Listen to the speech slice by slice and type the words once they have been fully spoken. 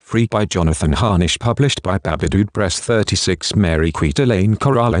Free by Jonathan Harnisch. Published by Babadook Press. 36 Mary Quita Lane,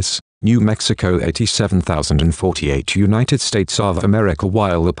 Corrales, New Mexico. 87048 United States of America.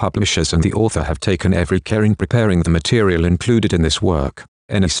 While the publishers and the author have taken every care in preparing the material included in this work,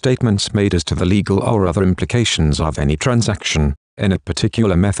 any statements made as to the legal or other implications of any transaction, any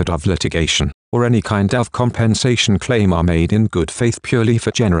particular method of litigation, or any kind of compensation claim are made in good faith purely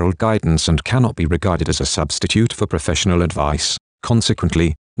for general guidance and cannot be regarded as a substitute for professional advice.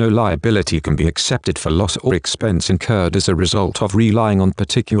 Consequently, no liability can be accepted for loss or expense incurred as a result of relying on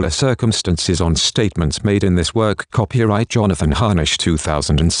particular circumstances on statements made in this work. Copyright Jonathan Harnisch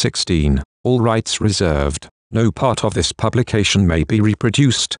 2016. All rights reserved. No part of this publication may be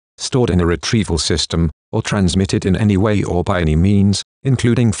reproduced, stored in a retrieval system, or transmitted in any way or by any means,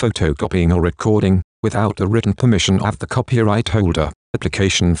 including photocopying or recording, without the written permission of the copyright holder,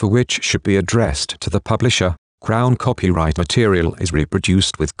 application for which should be addressed to the publisher. Crown copyright material is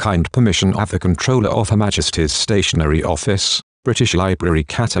reproduced with kind permission of the Controller of Her Majesty's Stationery Office, British Library.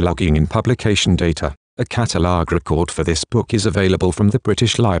 Cataloguing and publication data. A catalogue record for this book is available from the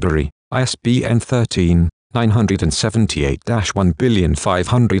British Library, ISBN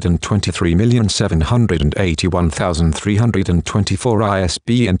 13-1,523,781,324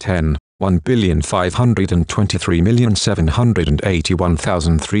 ISBN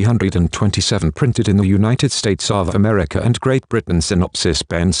 10-1,523,781,327 Printed in the United States of America and Great Britain. Synopsis.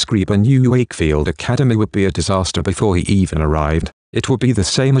 Ben Schreiber knew Wakefield Academy would be a disaster before he even arrived. It would be the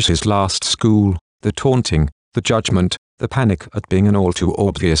same as his last school, the taunting, the judgment, the panic at being an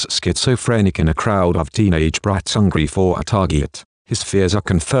all-too-obvious schizophrenic in a crowd of teenage brats hungry for a target. His fears are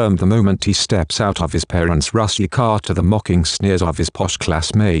confirmed the moment he steps out of his parents' rusty car to the mocking sneers of his posh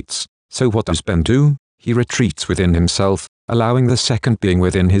classmates. So what does Ben do? He retreats within himself, allowing the second being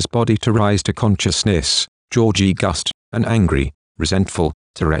within his body to rise to consciousness. Georgie Gust, an angry, resentful,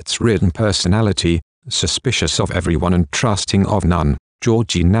 Tourette's-ridden personality, suspicious of everyone and trusting of none,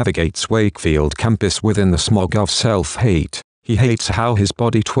 Georgie navigates Wakefield campus within the smog of self-hate. He hates how his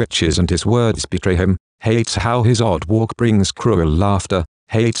body twitches and his words betray him, hates how his odd walk brings cruel laughter,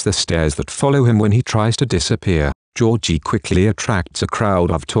 hates the stares that follow him when he tries to disappear. Georgie quickly attracts a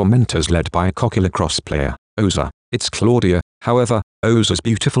crowd of tormenters led by a cocky lacrosse player, Ozer. It's Claudia, however, Ozer's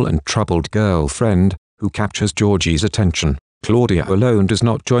beautiful and troubled girlfriend, who captures Georgie's attention. Claudia alone does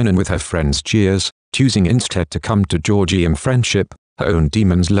not join in with her friend's jeers, choosing instead to come to Georgie in friendship, her own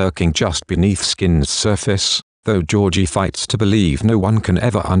demons lurking just beneath skin's surface. Though Georgie fights to believe no one can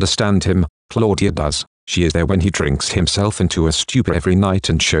ever understand him, Claudia does. She is there when he drinks himself into a stupor every night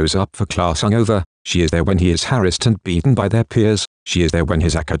and shows up for class hungover. She is there when he is harassed and beaten by their peers. She is there when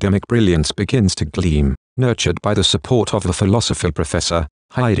his academic brilliance begins to gleam. Nurtured by the support of the philosophy professor,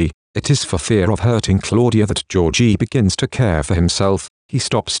 Heidi, it is for fear of hurting Claudia that Georgie begins to care for himself. He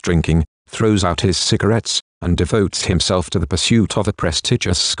stops drinking, throws out his cigarettes, and devotes himself to the pursuit of a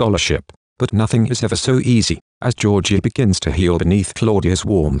prestigious scholarship. But nothing is ever so easy. As Georgie begins to heal beneath Claudia's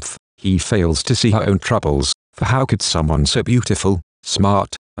warmth, he fails to see her own troubles, for how could someone so beautiful,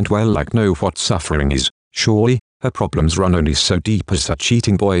 smart, and well-liked know what suffering is? Surely, her problems run only so deep as her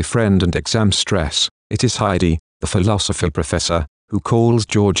cheating boyfriend and exam stress. It is Heidi, the philosophy professor, who calls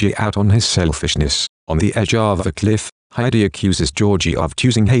Georgie out on his selfishness. On the edge of a cliff, Heidi accuses Georgie of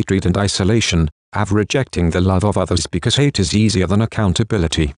choosing hatred and isolation, of rejecting the love of others because hate is easier than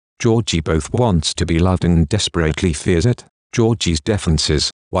accountability. Georgie both wants to be loved and desperately fears it. Georgie's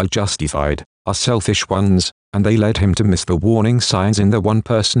defenses, while justified, are selfish ones, and they led him to miss the warning signs in the one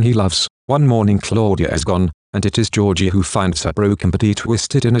person he loves. One morning Claudia is gone, and it is Georgie who finds her broken body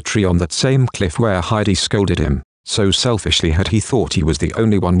twisted in a tree on that same cliff where Heidi scolded him. So selfishly had he thought he was the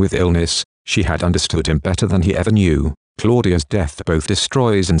only one with illness, she had understood him better than he ever knew. Claudia's death both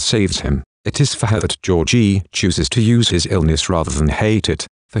destroys and saves him. It is for her that Georgie chooses to use his illness rather than hate it,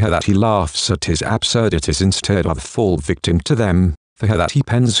 for her that he laughs at his absurdities instead of fall victim to them, for her that he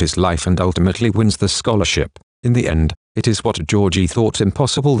pens his life and ultimately wins the scholarship. In the end, it is what Georgie thought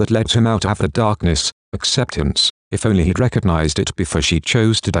impossible that led him out of the darkness, acceptance. If only he'd recognized it before she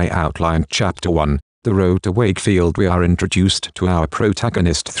chose to die. Outlined Chapter 1, The Road to Wakefield. We are introduced to our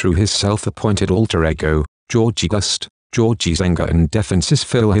protagonist through his self-appointed alter ego, Georgie Gust. Georgie's anger and defenses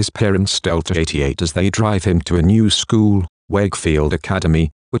fill his parents' Delta 88 as they drive him to a new school, Wakefield Academy,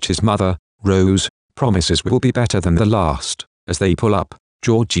 which his mother, Rose, promises will be better than the last. As they pull up,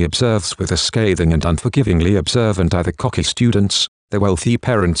 Georgie observes with a scathing and unforgivingly observant eye the cocky students, the wealthy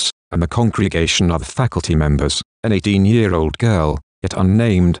parents, and the congregation of faculty members. An 18-year-old girl, yet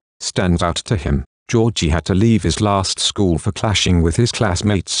unnamed, stands out to him. Georgie had to leave his last school for clashing with his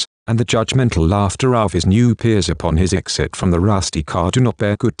classmates, and the judgmental laughter of his new peers upon his exit from the rusty car do not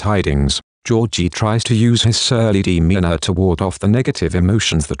bear good tidings. Georgie tries to use his surly demeanor to ward off the negative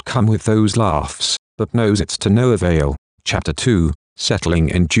emotions that come with those laughs, but knows it's to no avail. Chapter 2. Settling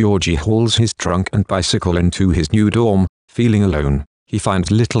in. Georgie hauls his trunk and bicycle into his new dorm. Feeling alone, he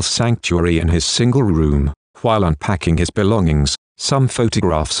finds little sanctuary in his single room. While unpacking his belongings, some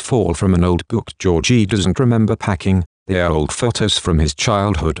photographs fall from an old book Georgie doesn't remember packing. They are old photos from his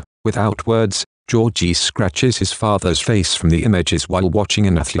childhood. Without words, Georgie scratches his father's face from the images while watching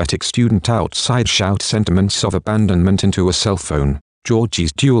an athletic student outside shout sentiments of abandonment into a cell phone.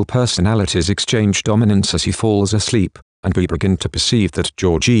 Georgie's dual personalities exchange dominance as he falls asleep, and we begin to perceive that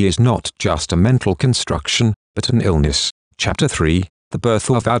Georgie is not just a mental construction, but an illness. Chapter 3. The birth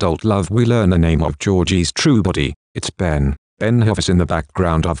of adult love. We learn the name of Georgie's true body. It's Ben. Ben hovers in the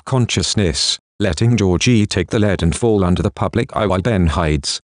background of consciousness, letting Georgie take the lead and fall under the public eye while Ben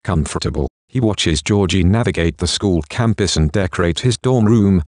hides, comfortable. He watches Georgie navigate the school campus and decorate his dorm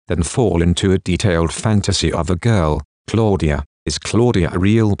room, then fall into a detailed fantasy of a girl, Claudia. Is Claudia a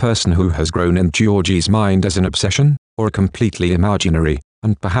real person who has grown in Georgie's mind as an obsession, or a completely imaginary,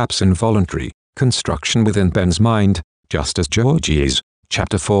 and perhaps involuntary, construction within Ben's mind, just as Georgie is?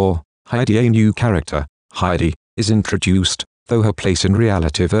 Chapter 4. Heidi. A new character, Heidi, is introduced, though her place in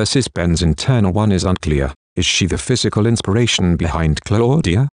reality versus Ben's internal one is unclear. Is she the physical inspiration behind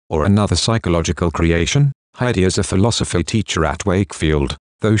Claudia, or another psychological creation? Heidi is a philosophy teacher at Wakefield,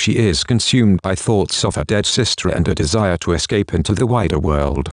 though she is consumed by thoughts of her dead sister and a desire to escape into the wider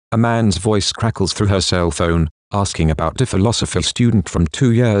world. A man's voice crackles through her cell phone, asking about a philosophy student from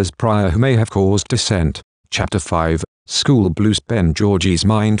 2 years prior who may have caused dissent. Chapter 5. School blues. Ben. Georgie's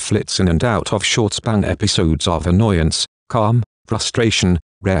mind flits in and out of short-span episodes of annoyance, calm, frustration,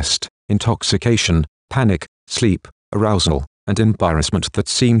 rest, intoxication, panic, sleep, arousal, and embarrassment that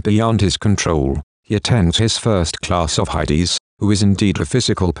seem beyond his control. He attends his first class of Heidi's, who is indeed a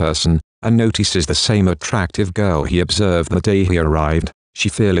physical person, and notices the same attractive girl he observed the day he arrived. She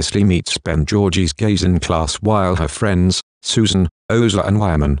fearlessly meets Ben. Georgie's gaze in class while her friends, Susan, Ozer and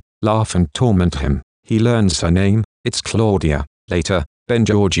Wyman, laugh and torment him. He learns her name, it's Claudia. Later, Ben.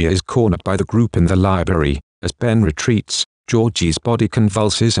 Georgie is cornered by the group in the library. As Ben retreats, Georgie's body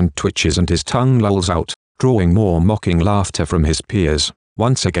convulses and twitches and his tongue lolls out, drawing more mocking laughter from his peers.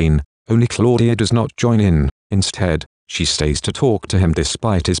 Once again, only Claudia does not join in. Instead, she stays to talk to him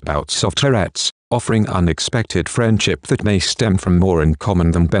despite his bouts of Tourette's, offering unexpected friendship that may stem from more in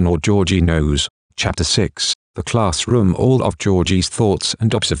common than Ben or Georgie knows. Chapter 6. The classroom. All of Georgie's thoughts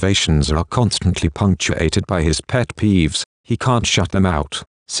and observations are constantly punctuated by his pet peeves. He can't shut them out.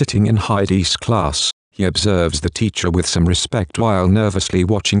 Sitting in Heidi's class, he observes the teacher with some respect while nervously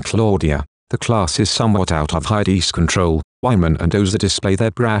watching Claudia. The class is somewhat out of Heidi's control. Wyman and Ozer display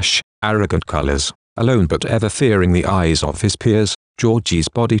their brash, arrogant colors. Alone but ever fearing the eyes of his peers, Georgie's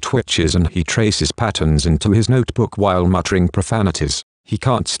body twitches and he traces patterns into his notebook while muttering profanities. He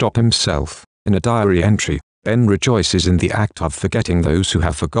can't stop himself. In a diary entry, Ben rejoices in the act of forgetting those who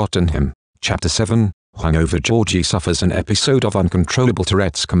have forgotten him. Chapter 7. Hungover. Georgie suffers an episode of uncontrollable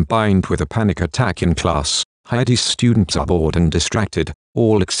Tourette's combined with a panic attack in class. Heidi's students are bored and distracted,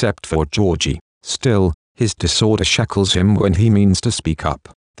 all except for Georgie. Still, his disorder shackles him when he means to speak up.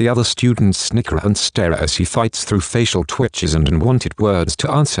 The other students snicker and stare as he fights through facial twitches and unwanted words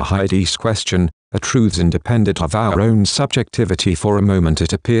to answer Heidi's question, a truths independent of our own subjectivity. For a moment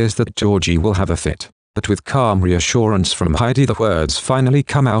it appears that Georgie will have a fit, but with calm reassurance from Heidi the words finally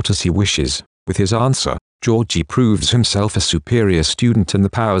come out as he wishes. With his answer, Georgie proves himself a superior student and the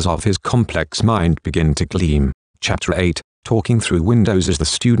powers of his complex mind begin to gleam. Chapter 8. Talking through windows. As the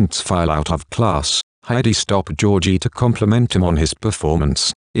students file out of class, Heidi stops Georgie to compliment him on his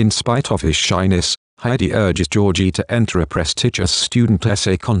performance. In spite of his shyness, Heidi urges Georgie to enter a prestigious student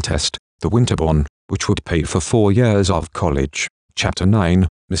essay contest, the Winterborn, which would pay for 4 years of college. Chapter 9.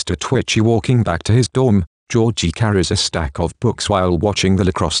 Mr. Twitchy. Walking back to his dorm, Georgie carries a stack of books while watching the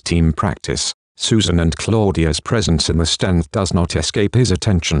lacrosse team practice. Susan and Claudia's presence in the stand does not escape his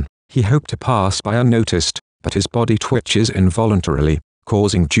attention. He hoped to pass by unnoticed, but his body twitches involuntarily,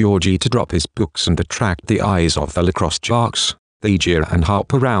 causing Georgie to drop his books and attract the eyes of the lacrosse jocks. They jeer and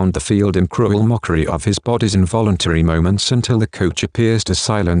hop around the field in cruel mockery of his body's involuntary moments until the coach appears to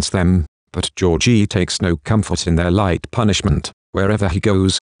silence them. But Georgie takes no comfort in their light punishment. Wherever he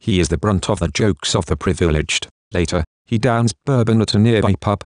goes, he is the brunt of the jokes of the privileged. Later, he downs bourbon at a nearby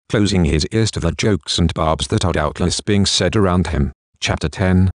pub, closing his ears to the jokes and barbs that are doubtless being said around him. Chapter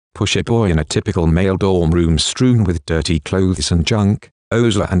 10. Pusher boy. In a typical male dorm room strewn with dirty clothes and junk,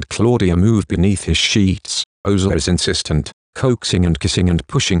 Ozer and Claudia move beneath his sheets. Ozer is insistent, coaxing and kissing and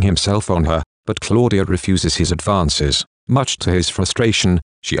pushing himself on her, but Claudia refuses his advances. Much to his frustration,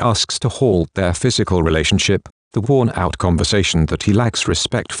 she asks to halt their physical relationship, the worn-out conversation that he lacks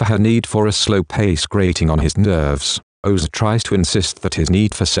respect for her need for a slow pace grating on his nerves. Ozer tries to insist that his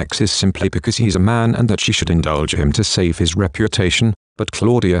need for sex is simply because he's a man and that she should indulge him to save his reputation, but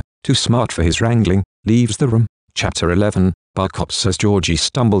Claudia, too smart for his wrangling, leaves the room. Chapter 11, Bar cops as Georgie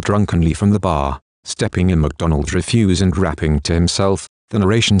stumbled drunkenly from the bar, stepping in McDonald's refuse and rapping to himself. The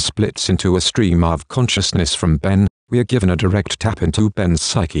narration splits into a stream of consciousness from Ben. We are given a direct tap into Ben's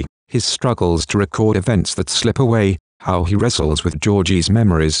psyche, his struggles to record events that slip away, how he wrestles with Georgie's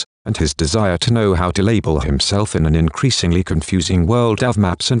memories, and his desire to know how to label himself in an increasingly confusing world of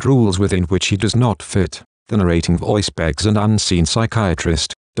maps and rules within which he does not fit. The narrating voice begs an unseen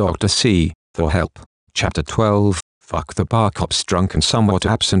psychiatrist, Dr. C, for help. Chapter 12, Fuck the bar cops. Drunk and somewhat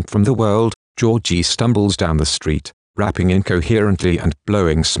absent from the world, Georgie stumbles down the street, rapping incoherently and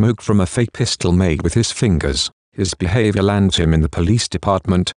blowing smoke from a fake pistol made with his fingers. His behavior lands him in the police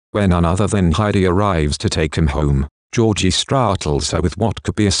department, where none other than Heidi arrives to take him home. Georgie startles her with what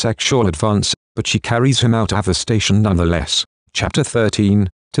could be a sexual advance, but she carries him out of the station nonetheless. Chapter 13,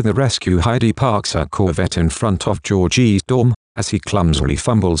 To the rescue. Heidi parks her Corvette in front of Georgie's dorm. As he clumsily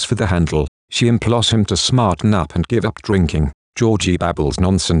fumbles for the handle, she implores him to smarten up and give up drinking. Georgie babbles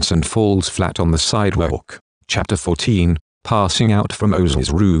nonsense and falls flat on the sidewalk. Chapter 14, Passing out from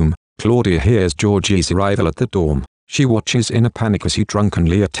Ozer's room. Claudia hears Georgie's arrival at the dorm. She watches in a panic as he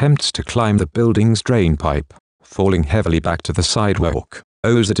drunkenly attempts to climb the building's drain pipe, falling heavily back to the sidewalk.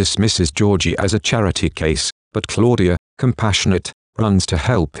 Ozer dismisses Georgie as a charity case, but Claudia, compassionate, runs to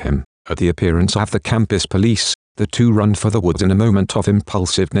help him. At the appearance of the campus police, the two run for the woods in a moment of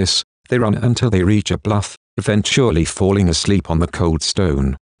impulsiveness. They run until they reach a bluff, eventually falling asleep on the cold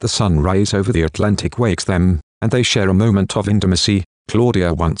stone. The sunrise over the Atlantic wakes them, and they share a moment of intimacy.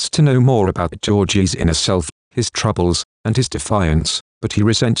 Claudia wants to know more about Georgie's inner self, his troubles, and his defiance, but he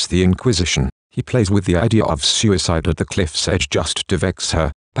resents the inquisition. He plays with the idea of suicide at the cliff's edge just to vex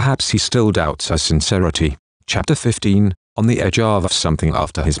her. Perhaps he still doubts her sincerity. Chapter 15, On the edge of something.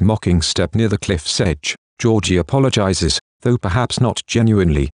 After his mocking step near the cliff's edge, Georgie apologizes, though perhaps not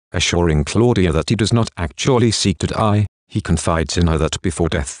genuinely, assuring Claudia that he does not actually seek to die. He confides in her that before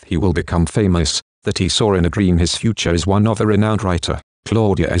death he will become famous, that he saw in a dream his future as one of a renowned writer.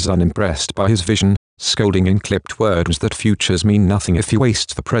 Claudia is unimpressed by his vision, scolding in clipped words that futures mean nothing if he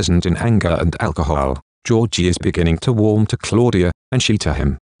wastes the present in anger and alcohol. Georgie is beginning to warm to Claudia, and she to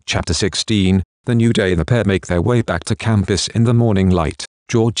him. Chapter 16, The new day. The pair make their way back to campus in the morning light.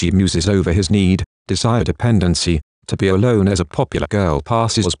 Georgie muses over his need, desire, dependency, to be alone as a popular girl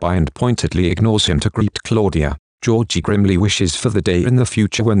passes by and pointedly ignores him to greet Claudia. Georgie grimly wishes for the day in the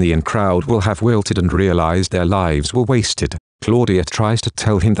future when the in-crowd will have wilted and realized their lives were wasted. Claudia tries to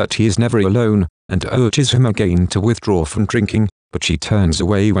tell him that he is never alone, and urges him again to withdraw from drinking, but she turns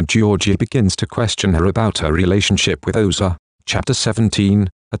away when Georgie begins to question her about her relationship with Ozer. Chapter 17,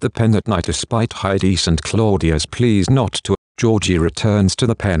 At the pen at night. Despite Heidi's and Claudia's pleas not to, Georgie returns to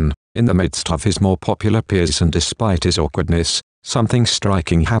the pen. In the midst of his more popular peers and despite his awkwardness, something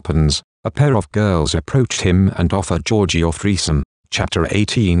striking happens. A pair of girls approached him and offered Georgie a threesome. Chapter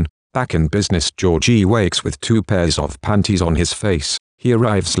 18, Back in business. Georgie wakes with 2 pairs of panties on his face. He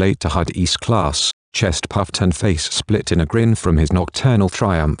arrives late to Heidi's class, chest puffed and face split in a grin from his nocturnal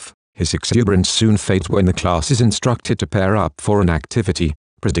triumph. His exuberance soon fades when the class is instructed to pair up for an activity.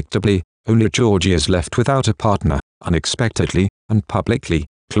 Predictably, only Georgie is left without a partner. Unexpectedly, and publicly,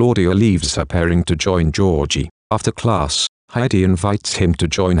 Claudia leaves her pairing to join Georgie. After class, Heidi invites him to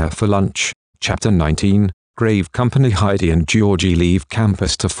join her for lunch. Chapter 19, Grave company. Heidi and Georgie leave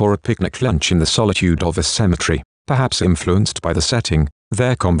campus for a picnic lunch in the solitude of a cemetery. Perhaps influenced by the setting,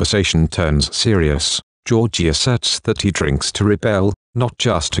 their conversation turns serious. Georgie asserts that he drinks to rebel, not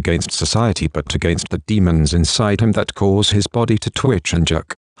just against society but against the demons inside him that cause his body to twitch and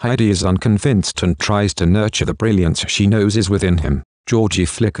jerk. Heidi is unconvinced and tries to nurture the brilliance she knows is within him. Georgie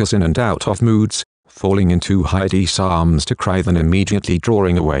flickers in and out of moods, falling into Heidi's arms to cry, then immediately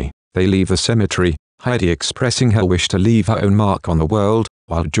drawing away. They leave the cemetery, Heidi expressing her wish to leave her own mark on the world,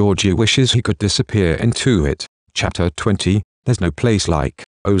 while Georgie wishes he could disappear into it. Chapter 20, There's no place like.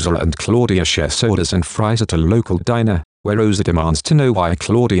 Ozer and Claudia share sodas and fries at a local diner, where Ozer demands to know why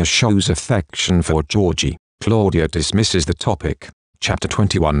Claudia shows affection for Georgie. Claudia dismisses the topic. Chapter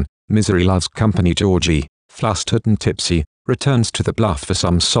 21, Misery loves company. Georgie, flustered and tipsy, returns to the bluff for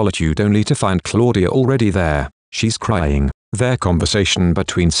some solitude only to find Claudia already there. She's crying. Their conversation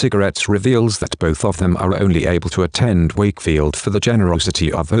between cigarettes reveals that both of them are only able to attend Wakefield for the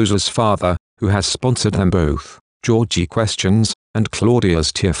generosity of Ozer's father, who has sponsored them both. Georgie questions, and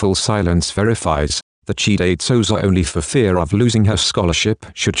Claudia's tearful silence verifies that she dates Ozer only for fear of losing her scholarship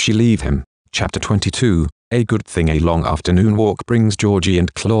should she leave him. Chapter 22. A good thing. A long afternoon walk brings Georgie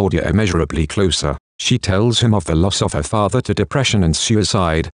and Claudia immeasurably closer. She tells him of the loss of her father to depression and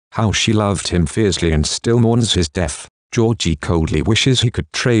suicide, how she loved him fiercely and still mourns his death. Georgie coldly wishes he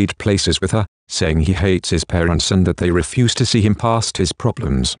could trade places with her, saying he hates his parents and that they refuse to see him past his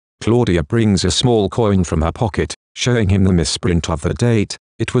problems. Claudia brings a small coin from her pocket, showing him the misprint of the date.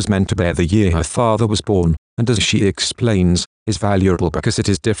 It was meant to bear the year her father was born, and as she explains, is valuable because it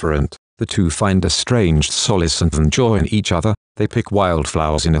is different. The two find a strange solace and joy in each other. They pick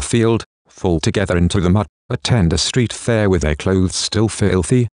wildflowers in a field, fall together into the mud, attend a street fair with their clothes still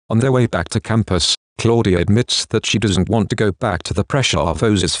filthy. On their way back to campus, Claudia admits that she doesn't want to go back to the pressure of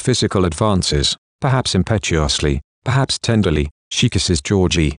Ozer's physical advances. Perhaps impetuously, perhaps tenderly, she kisses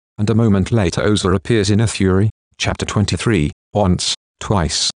Georgie, and a moment later Ozer appears in a fury. Chapter 23. Once,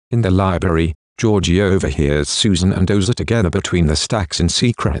 twice, in the library, Georgie overhears Susan and Ozer together between the stacks in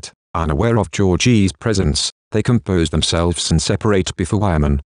secret. Unaware of Georgie's presence, they compose themselves and separate before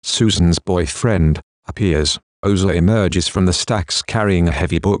Wyman, Susan's boyfriend, appears. Ozer emerges from the stacks carrying a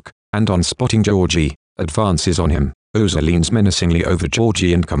heavy book, and on spotting Georgie, advances on him. Ozer leans menacingly over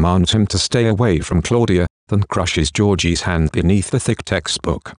Georgie and commands him to stay away from Claudia, then crushes Georgie's hand beneath the thick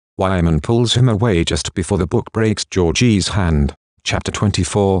textbook. Wyman pulls him away just before the book breaks Georgie's hand. Chapter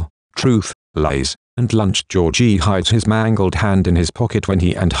 24. Truth, Lies, and Lunch. Georgie hides his mangled hand in his pocket when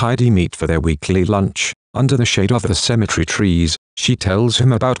he and Heidi meet for their weekly lunch. Under the shade of the cemetery trees, she tells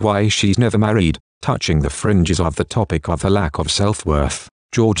him about why she's never married, touching the fringes of the topic of her lack of self-worth.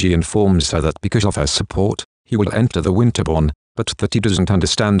 Georgie informs her that because of her support, he will enter the Winterborn, but that he doesn't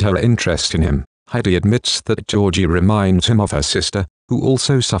understand her interest in him. Heidi admits that Georgie reminds him of her sister, who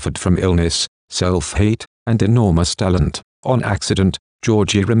also suffered from illness, self-hate, and enormous talent. On accident,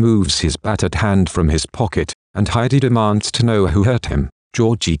 Georgie removes his battered hand from his pocket, and Heidi demands to know who hurt him.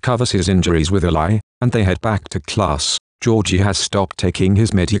 Georgie covers his injuries with a lie, and they head back to class. Georgie has stopped taking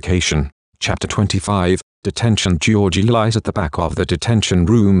his medication. Chapter 25. Detention. Georgie lies at the back of the detention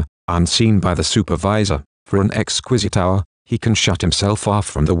room, unseen by the supervisor. For an exquisite hour, he can shut himself off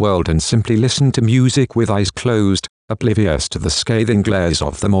from the world and simply listen to music with eyes closed, oblivious to the scathing glares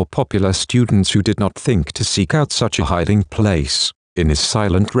of the more popular students who did not think to seek out such a hiding place. In his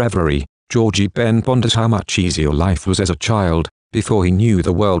silent reverie, Georgie ponders how much easier life was as a child. Before he knew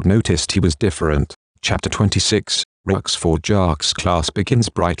the world noticed he was different. Chapter 26. Roxford Jark's class begins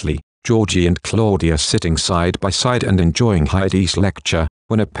brightly. Georgie and Claudia sitting side by side and enjoying Heidi's lecture,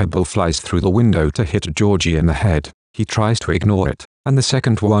 when a pebble flies through the window to hit Georgie in the head. He tries to ignore it, and the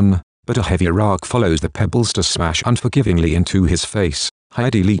second one, but a heavy rock follows the pebbles to smash unforgivingly into his face.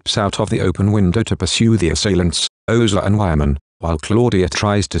 Heidi leaps out of the open window to pursue the assailants, Ozer and Wyman, while Claudia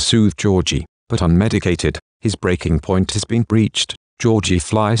tries to soothe Georgie, but unmedicated, his breaking point has been breached. Georgie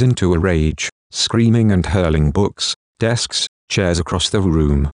flies into a rage, screaming and hurling books, desks, chairs across the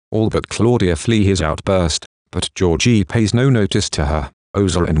room. All but Claudia flee his outburst, but Georgie pays no notice to her.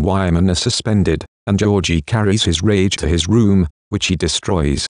 Ozer and Wyman are suspended, and Georgie carries his rage to his room, which he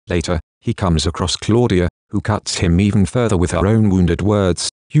destroys. Later, he comes across Claudia, who cuts him even further with her own wounded words.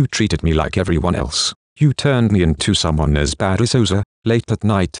 You treated me like everyone else. You turned me into someone as bad as Ozer. Late at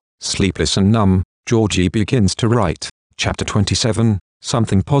night, sleepless and numb, Georgie begins to write. Chapter 27.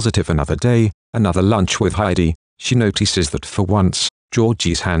 Something positive. Another day, another lunch with Heidi. She notices that for once,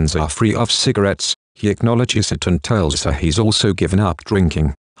 Georgie's hands are free of cigarettes. He acknowledges it and tells her he's also given up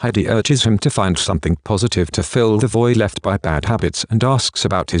drinking. Heidi urges him to find something positive to fill the void left by bad habits and asks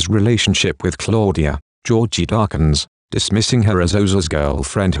about his relationship with Claudia. Georgie darkens, dismissing her as Ozer's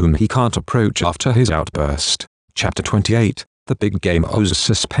girlfriend whom he can't approach after his outburst. Chapter 28. The big game. Ozer's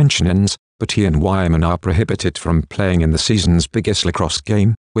suspension ends, but he and Wyman are prohibited from playing in the season's biggest lacrosse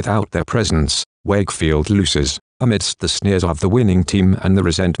game. Without their presence, Wakefield loses. Amidst the sneers of the winning team and the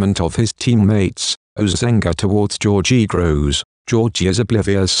resentment of his teammates, Ozer's anger towards Georgie grows. Georgie is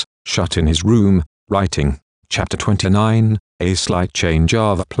oblivious, shut in his room, writing. Chapter 29. A slight change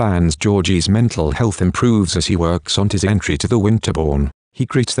of plans. Georgie's mental health improves as he works on his entry to the Winterborn. He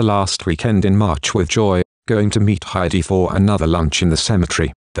greets the last weekend in March with joy, going to meet Heidi for another lunch in the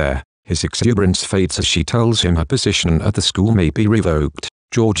cemetery. There, his exuberance fades as she tells him her position at the school may be revoked.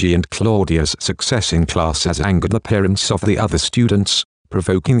 Georgie and Claudia's success in class has angered the parents of the other students,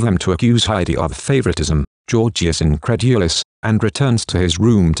 provoking them to accuse Heidi of favoritism. Georgie is incredulous, and returns to his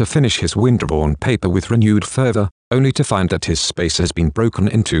room to finish his Winterborn paper with renewed fervor, only to find that his space has been broken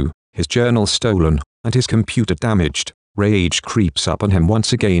into, his journal stolen, and his computer damaged. Rage creeps up on him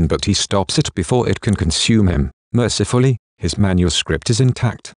once again, but he stops it before it can consume him. Mercifully, his manuscript is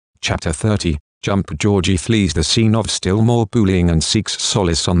intact. Chapter 30. Jump. Georgie flees the scene of still more bullying and seeks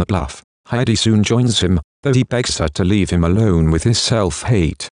solace on the bluff. Heidi soon joins him, though he begs her to leave him alone with his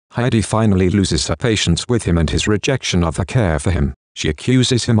self-hate. Heidi finally loses her patience with him and his rejection of her care for him. She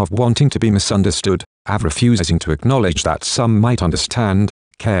accuses him of wanting to be misunderstood, of refusing to acknowledge that some might understand,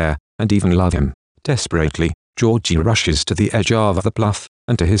 care, and even love him. Desperately, Georgie rushes to the edge of the bluff,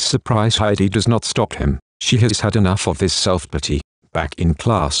 and to his surprise Heidi does not stop him. She has had enough of his self-pity. Back in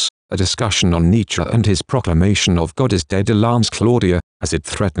class, a discussion on Nietzsche and his proclamation of God is dead alarms Claudia, as it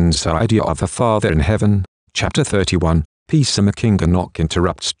threatens her idea of a father in heaven. Chapter 31. Peace. A Makinga knock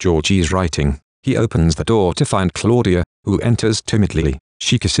interrupts Georgie's writing. He opens the door to find Claudia, who enters timidly.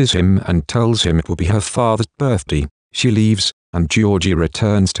 She kisses him and tells him it will be her father's birthday. She leaves, and Georgie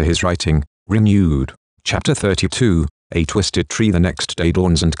returns to his writing, renewed. Chapter 32. A twisted tree. The next day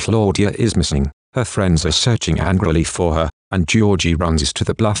dawns and Claudia is missing. Her friends are searching angrily for her, and Georgie runs to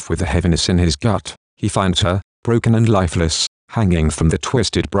the bluff with a heaviness in his gut. He finds her, broken and lifeless, hanging from the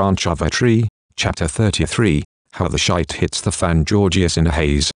twisted branch of a tree. Chapter 33. How the shite hits the fan. Georgie is in a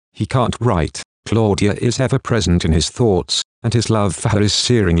haze. He can't write. Claudia is ever present in his thoughts, and his love for her is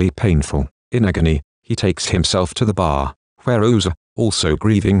searingly painful. In agony, he takes himself to the bar, where Ozer, also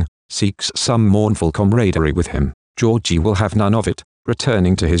grieving, seeks some mournful camaraderie with him. Georgie will have none of it,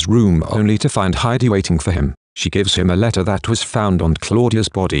 returning to his room only to find Heidi waiting for him. She gives him a letter that was found on Claudia's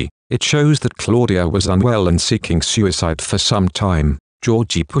body. It shows that Claudia was unwell and seeking suicide for some time.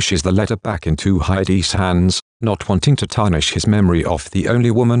 Georgie pushes the letter back into Heidi's hands, not wanting to tarnish his memory of the only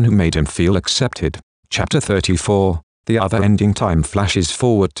woman who made him feel accepted. Chapter 34. The other ending. Time flashes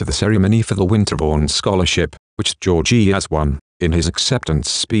forward to the ceremony for the Winterbourne Scholarship, which Georgie has won. In his acceptance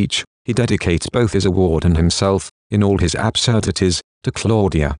speech, he dedicates both his award and himself, in all his absurdities, to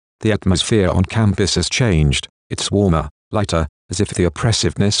Claudia. The atmosphere on campus has changed. It's warmer, lighter, as if the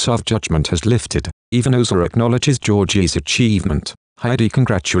oppressiveness of judgment has lifted. Even Ozer acknowledges Georgie's achievement. Heidi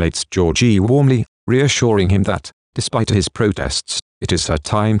congratulates Georgie warmly, reassuring him that, despite his protests, it is her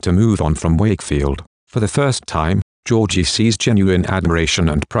time to move on from Wakefield. For the first time, Georgie sees genuine admiration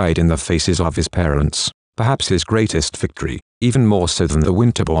and pride in the faces of his parents. Perhaps his greatest victory, even more so than the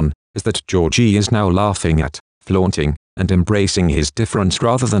Winterbourne, is that Georgie is now laughing at, flaunting, and embracing his difference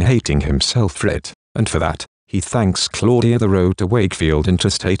rather than hating himself for it, and for that, he thanks Claudia. The road to Wakefield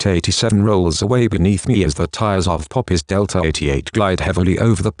Interstate 87 rolls away beneath me as the tires of Poppy's Delta 88 glide heavily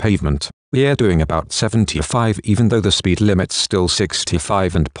over the pavement. We're doing about 75 even though the speed limit's still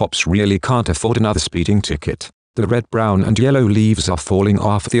 65 and Pops really can't afford another speeding ticket. The red, brown and yellow leaves are falling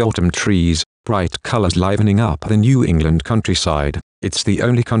off the autumn trees, bright colors livening up the New England countryside. It's the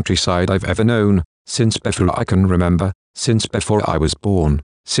only countryside I've ever known, since before I can remember, since before I was born,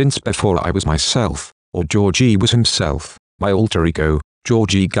 since before I was myself, or Georgie was himself. My alter ego,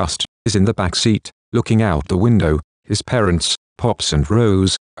 Georgie Gust, is in the back seat, looking out the window. His parents, Pops and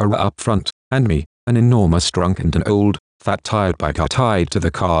Rose, are up front, and me, an enormous drunk and an old, fat tired bike are tied to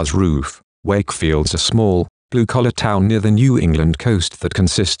the car's roof. Wakefield's a small, blue-collar town near the New England coast that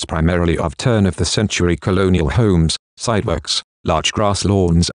consists primarily of turn-of-the-century colonial homes, sidewalks, large grass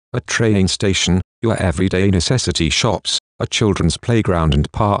lawns, a train station, your everyday necessity shops, a children's playground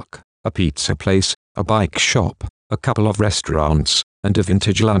and park, a pizza place, a bike shop, a couple of restaurants, and a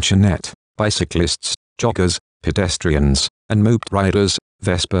vintage luncheonette. Bicyclists, joggers, pedestrians, and moped riders,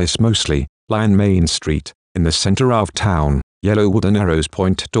 Vespers mostly, line Main Street. In the center of town, yellow wooden arrows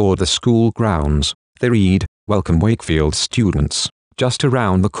point toward the school grounds. They read, "Welcome Wakefield students." Just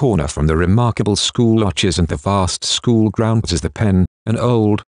around the corner from the remarkable school arches and the vast school grounds is the pen, an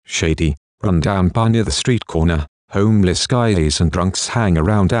old, shady, run-down bar near the street corner. Homeless guys and drunks hang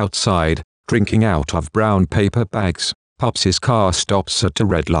around outside, drinking out of brown paper bags. Pops's car stops at a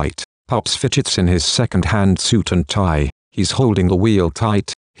red light. Pops fidgets in his second-hand suit and tie. He's holding the wheel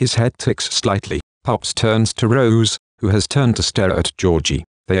tight. His head ticks slightly. Pops turns to Rose, who has turned to stare at Georgie.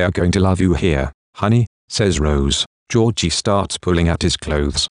 "They are going to love you here, honey," says Rose. Georgie starts pulling at his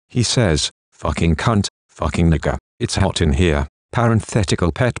clothes. He says, "Fucking cunt, fucking nigger, it's hot in here."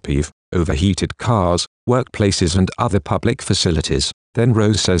 Parenthetical pet peeve, overheated cars, workplaces and other public facilities. Then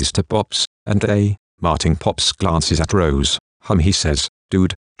Rose says to Pops, "And they?" Martin. Pops glances at Rose. He says,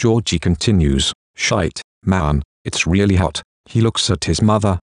 "Dude." Georgie continues, "Shite, man, it's really hot." He looks at his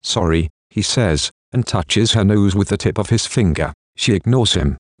mother. "Sorry," he says, and touches her nose with the tip of his finger. She ignores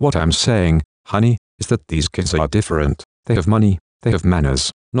him. "What I'm saying, honey, is that these kids are different. They have money, they have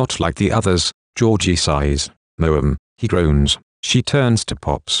manners, not like the others." Georgie sighs. He groans. She turns to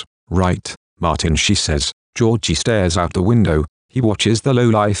Pops. "Right, Martin," she says. Georgie stares out the window. He watches the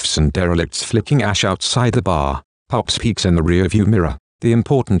lowlifes and derelicts flicking ash outside the bar. Pops peeks in the rearview mirror. The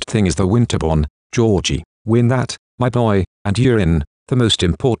important thing is the Winterborn. Georgie, win that, my boy, and you're in. The most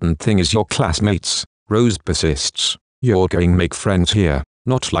important thing is your classmates. Rose persists. You're going make friends here,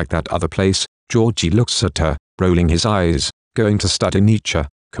 not like that other place. Georgie looks at her, rolling his eyes. Going to study Nietzsche,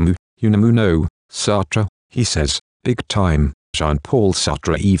 Camus, Unamuno, Sartre, he says, big time. Jean-Paul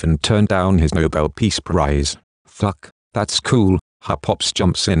Sartre even turned down his Nobel Peace Prize. Fuck, that's cool. Her Pops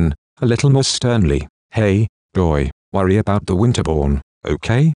jumps in, a little more sternly. Hey, boy, worry about the Winterborn,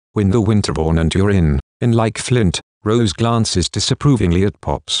 okay? Win the Winterborn and you're in like Flint. Rose glances disapprovingly at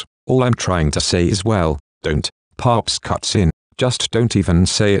Pops. All I'm trying to say is well, don't. Pops cuts in, just don't even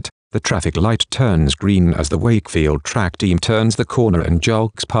say it. The traffic light turns green as the Wakefield track team turns the corner and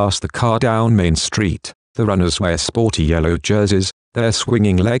jogs past the car down Main Street. The runners wear sporty yellow jerseys, their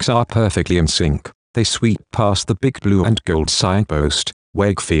swinging legs are perfectly in sync. They sweep past the big blue and gold signpost.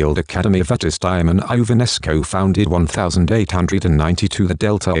 Wakefield Academy Vetus Diamond Ivanesco founded 1892. The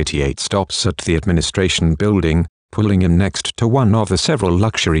Delta 88 stops at the administration building, pulling in next to one of the several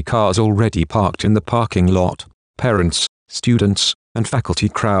luxury cars already parked in the parking lot. Parents, students, and faculty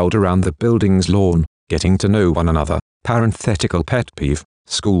crowd around the building's lawn, getting to know one another. Parenthetical pet peeve.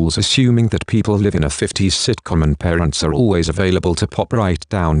 Schools assuming that people live in a 50s sitcom and parents are always available to pop right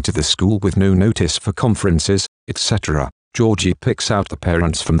down to the school with no notice for conferences, etc. Georgie picks out the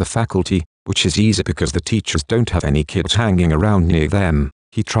parents from the faculty, which is easy because the teachers don't have any kids hanging around near them.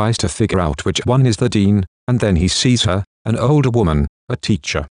 He tries to figure out which one is the dean, and then he sees her, an older woman, a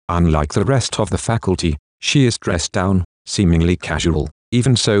teacher. Unlike the rest of the faculty, she is dressed down, seemingly casual.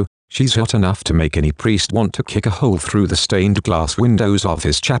 Even so, she's hot enough to make any priest want to kick a hole through the stained glass windows of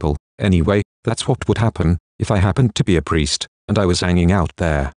his chapel. Anyway, that's what would happen if I happened to be a priest, and I was hanging out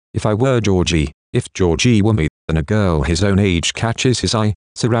there. If I were Georgie, if Georgie were me, then a girl his own age catches his eye,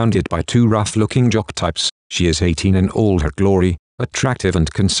 surrounded by two rough-looking jock types. She is 18 in all her glory, attractive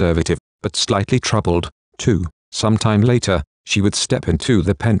and conservative, but slightly troubled, too. Sometime later, she would step into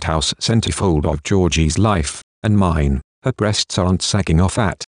the penthouse centerfold of Georgie's life, and mine. Her breasts aren't sagging off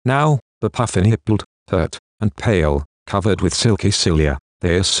at now, but puffin-hippled, hurt, and pale, covered with silky cilia.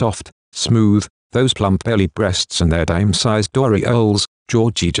 They are soft, smooth, those plump belly breasts and their dime-sized aureoles.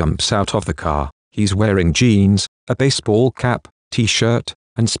 Georgie jumps out of the car. He's wearing jeans, a baseball cap, t-shirt,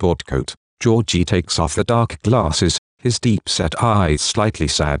 and sport coat. Georgie takes off the dark glasses, his deep-set eyes slightly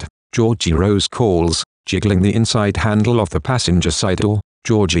sad. Georgie Rose calls, jiggling the inside handle of the passenger side door.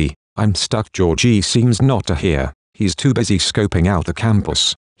 Georgie, I'm stuck. Georgie seems not to hear. He's too busy scoping out the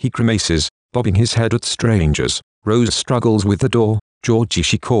campus. He grimaces, bobbing his head at strangers. Rose struggles with the door. Georgie,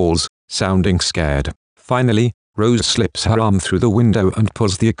 she calls, sounding scared. Finally, Rose slips her arm through the window and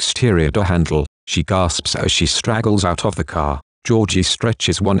pulls the exterior door handle. She gasps as she straggles out of the car. Georgie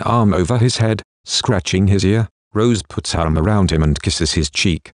stretches one arm over his head, scratching his ear. Rose puts her arm around him and kisses his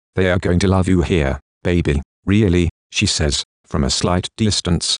cheek. They are going to love you here, baby. Really, she says, from a slight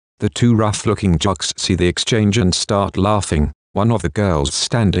distance. The two rough-looking jocks see the exchange and start laughing. One of the girls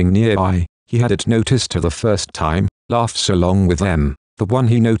standing nearby, he hadn't noticed her the first time, laughs along with them. The one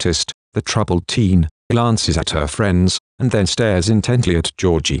he noticed, the troubled teen, glances at her friends, and then stares intently at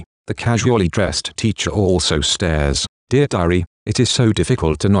Georgie. The casually dressed teacher also stares. Dear diary, it is so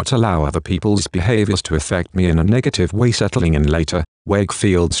difficult to not allow other people's behaviors to affect me in a negative way. Settling in later,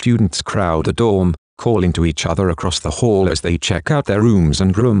 Wakefield students crowd a dorm, calling to each other across the hall as they check out their rooms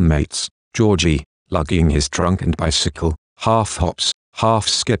and roommates. Georgie, lugging his trunk and bicycle, half hops, half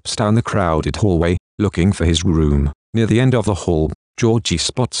skips down the crowded hallway, looking for his room. Near the end of the hall, Georgie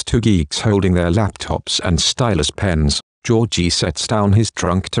spots two geeks holding their laptops and stylus pens. Georgie sets down his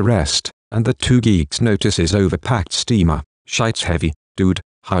trunk to rest, and the two geeks notice his overpacked steamer. Shite's heavy, dude.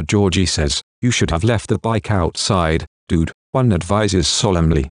 How? Georgie says, you should have left the bike outside, dude. One advises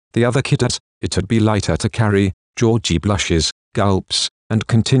solemnly. The other kitters, it'd be lighter to carry. Georgie blushes, gulps, and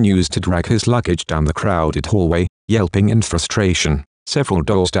continues to drag his luggage down the crowded hallway, yelping in frustration. Several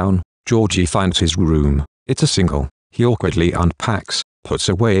doors down, Georgie finds his room. It's a single. He awkwardly unpacks, puts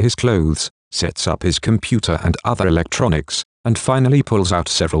away his clothes, sets up his computer and other electronics, and finally pulls out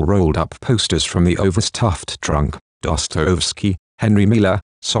several rolled-up posters from the overstuffed trunk. Dostoevsky, Henry Miller,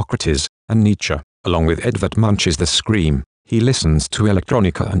 Socrates, and Nietzsche, along with Edvard Munch's The Scream. He listens to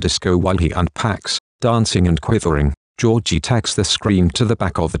electronica and disco while he unpacks, dancing and quivering. Georgie tacks the screen to the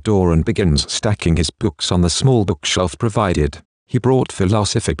back of the door and begins stacking his books on the small bookshelf provided. He brought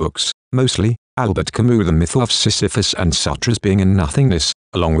philosophy books, mostly Albert Camus' The Myth of Sisyphus and Sartre's Being and Nothingness,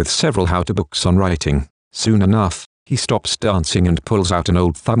 along with several how-to books on writing. Soon enough, he stops dancing and pulls out an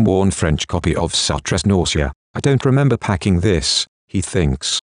old thumb-worn French copy of Sartre's Nausea. I don't remember packing this, he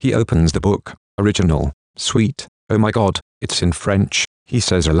thinks. He opens the book. Original. Sweet. Oh my god, it's in French, he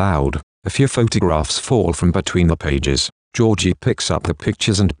says aloud. A few photographs fall from between the pages. Georgie picks up the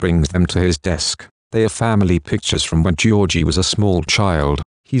pictures and brings them to his desk. They are family pictures from when Georgie was a small child.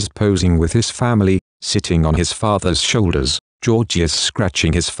 He's posing with his family, sitting on his father's shoulders. Georgie is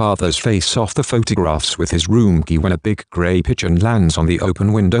scratching his father's face off the photographs with his room key when a big grey pigeon lands on the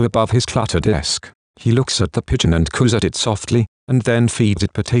open window above his cluttered desk. He looks at the pigeon and coos at it softly, and then feeds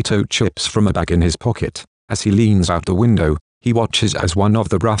it potato chips from a bag in his pocket. As he leans out the window, he watches as one of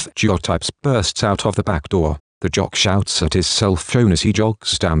the rough geotypes bursts out of the back door. The jock shouts at his cell phone as he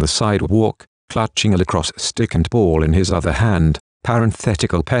jogs down the sidewalk, clutching a lacrosse stick and ball in his other hand.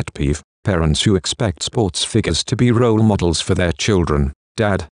 Parenthetical pet peeve. Parents who expect sports figures to be role models for their children.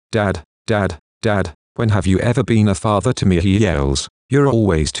 Dad, dad, dad, dad, when have you ever been a father to me? He yells. You're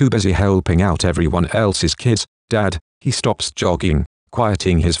always too busy helping out everyone else's kids. Dad, he stops jogging,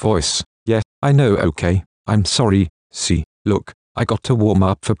 quieting his voice. Yeah, I know, okay, I'm sorry. See, look, I got to warm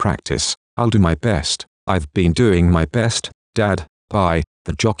up for practice. I'll do my best. I've been doing my best. Dad, bye.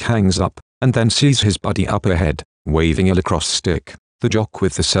 The jock hangs up, and then sees his buddy up ahead, waving a lacrosse stick. The jock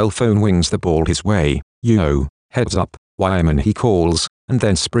with the cell phone wings the ball his way. Yo, heads up, Wyman, he calls, and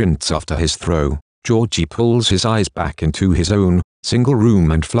then sprints after his throw. Georgie pulls his eyes back into his own single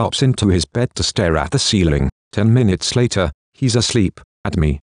room and flops into his bed to stare at the ceiling. 10 minutes later, he's asleep. At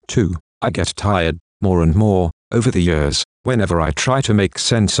me, too. I get tired, more and more, over the years, whenever I try to make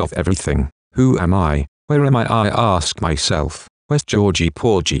sense of everything. Who am I? Where am I ask myself. Where's Georgie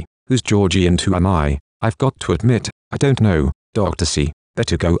Porgy? Who's Georgie and who am I? I've got to admit, I don't know. Dr. C.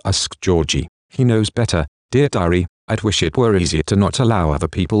 Better go ask Georgie. He knows better. Dear Diary, I'd wish it were easier to not allow other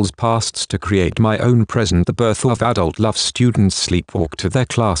people's pasts to create my own present. The birth of adult love students sleepwalk to their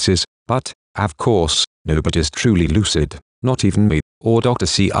classes, but, of course, nobody's truly lucid. Not even me, or Dr.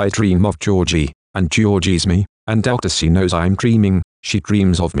 C. I dream of Georgie, and Georgie's me, and Dr. C knows I'm dreaming. She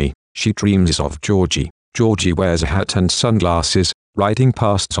dreams of me. She dreams of Georgie. Georgie wears a hat and sunglasses, riding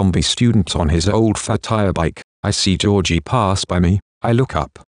past zombie students on his old fat tire bike. I see Georgie pass by me. I look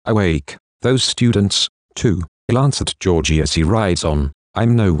up. I wake. Those students, too, glance at Georgie as he rides on.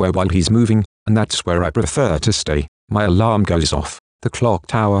 I'm nowhere while he's moving, and that's where I prefer to stay. My alarm goes off. The clock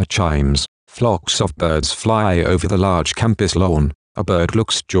tower chimes. Flocks of birds fly over the large campus lawn. A bird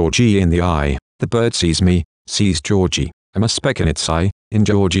looks Georgie in the eye. The bird sees me, sees Georgie. I'm a speck in its eye, in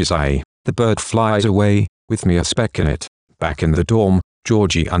Georgie's eye. The bird flies away, with me a speck in it. Back in the dorm,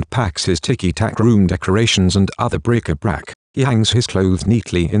 Georgie unpacks his ticky-tack room decorations and other bric-a-brac. He hangs his clothes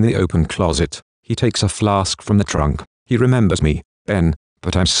neatly in the open closet. He takes a flask from the trunk. He remembers me, Ben,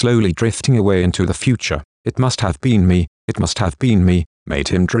 but I'm slowly drifting away into the future. It must have been me, it must have been me, made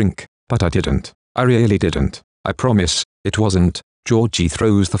him drink, but I didn't. I really didn't. I promise, it wasn't. Georgie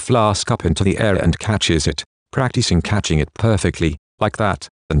throws the flask up into the air and catches it, practicing catching it perfectly, like that,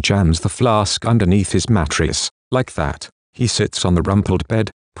 and jams the flask underneath his mattress, like that. He sits on the rumpled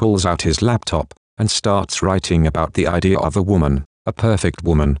bed, pulls out his laptop, and starts writing about the idea of a woman, a perfect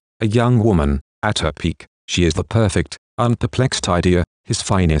woman, a young woman, at her peak. She is the perfect, unperplexed idea, his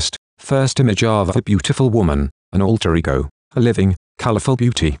finest, first image of a beautiful woman, an alter ego, a living, colorful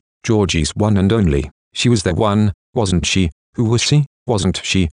beauty, Georgie's one and only. She was the one, wasn't she? Who was she? Wasn't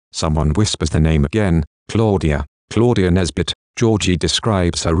she? Someone whispers the name again. Claudia. Claudia Nesbitt. Georgie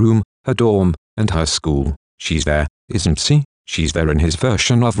describes her room, her dorm, and her school. She's there, isn't she? She's there in his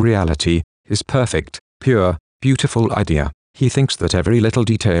version of reality, his perfect, pure, beautiful idea. He thinks that every little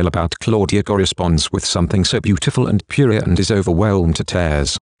detail about Claudia corresponds with something so beautiful and pure and is overwhelmed to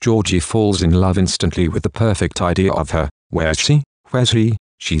tears. Georgie falls in love instantly with the perfect idea of her. Where's she? Where's he?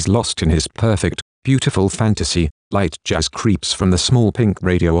 She's lost in his perfect, beautiful fantasy. Light jazz creeps from the small pink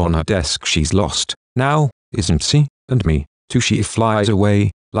radio on her desk. She's lost. Now, isn't she? And me, too. She flies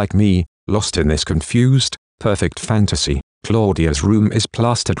away, like me, lost in this confused, perfect fantasy. Claudia's room is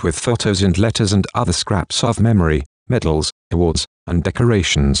plastered with photos and letters and other scraps of memory, medals, awards, and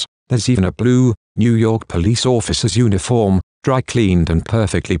decorations. There's even a blue, New York police officer's uniform, dry cleaned and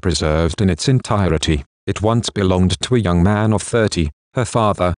perfectly preserved in its entirety. It once belonged to a young man of 30, her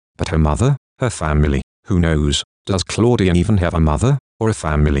father, but her mother, her family, who knows? Does Claudia even have a mother, or a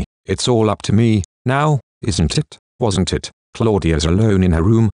family? It's all up to me, now, isn't it? Wasn't it? Claudia's alone in her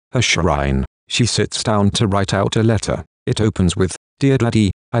room, her shrine. She sits down to write out a letter. It opens with, Dear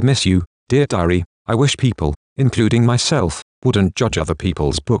Daddy, I miss you. Dear Diary, I wish people, including myself, wouldn't judge other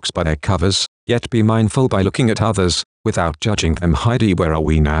people's books by their covers, yet be mindful by looking at others, without judging them. Heidi, where are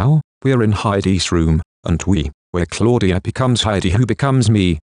we now? We're in Heidi's room, and where Claudia becomes Heidi, who becomes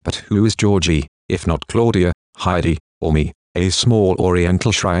me, but who is Georgie? If not Claudia, Heidi, or me. A small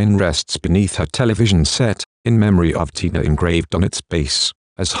oriental shrine rests beneath her television set, in memory of Tina engraved on its base.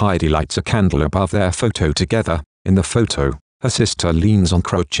 As Heidi lights a candle above their photo together, in the photo, her sister leans on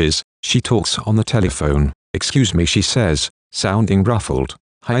crutches. She talks on the telephone. "Excuse me," she says, sounding ruffled.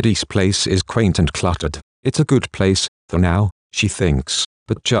 Heidi's place is quaint and cluttered. It's a good place, for now, she thinks,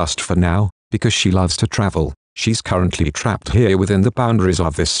 but just for now, because she loves to travel. She's currently trapped here within the boundaries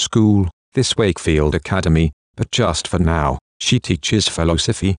of this school, this Wakefield Academy, but just for now. She teaches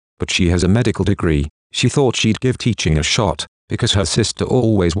philosophy, but she has a medical degree. She thought she'd give teaching a shot, because her sister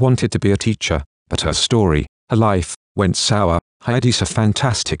always wanted to be a teacher, but her story, her life, went sour. Heidi's a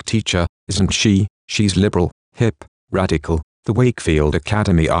fantastic teacher, isn't she? She's liberal, hip, radical, the Wakefield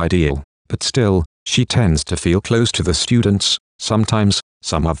Academy ideal, but still, she tends to feel close to the students, sometimes,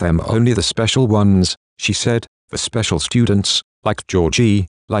 some of them only the special ones, she said, the special students, like Georgie,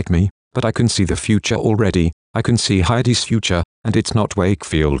 like me, but I can see the future already. I can see Heidi's future, and it's not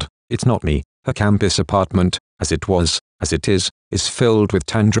Wakefield, it's not me. Her campus apartment, as it was, as it is filled with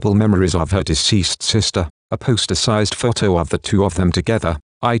tangible memories of her deceased sister, a poster-sized photo of the two of them together,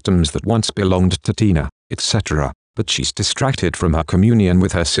 items that once belonged to Tina, etc. But she's distracted from her communion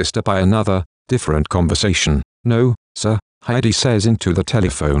with her sister by another, different conversation. "No, sir," Heidi says into the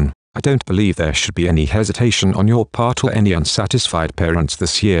telephone. "I don't believe there should be any hesitation on your part or any unsatisfied parents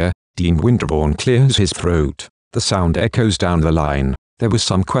this year." Dean Winterbourne clears his throat. The sound echoes down the line. "There was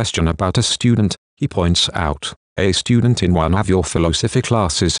some question about a student," he points out. "A student in one of your philosophy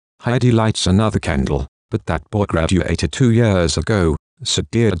classes." Heidi lights another candle. "But that boy graduated 2 years ago," said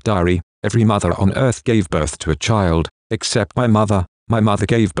Dear Diary. "Every mother on earth gave birth to a child, except my mother. My mother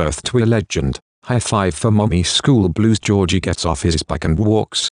gave birth to a legend." High five for mommy. School blues. Georgie gets off his bike and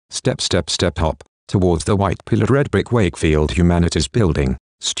walks, step hop, towards the white pillared red brick Wakefield Humanities building.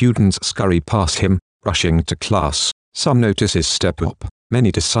 Students scurry past him, rushing to class. Some notice his step up.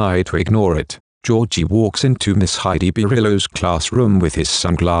 Many decide to ignore it. Georgie walks into Miss Heidi Birillo's classroom with his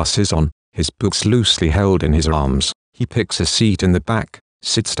sunglasses on, his books loosely held in his arms. He picks a seat in the back,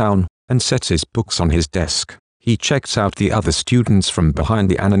 sits down, and sets his books on his desk. He checks out the other students from behind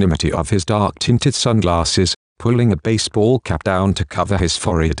the anonymity of his dark-tinted sunglasses, pulling a baseball cap down to cover his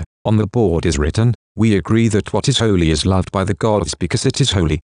forehead. On the board is written, "We agree that what is holy is loved by the gods because it is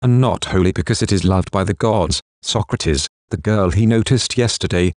holy, and not holy because it is loved by the gods." Socrates, the girl he noticed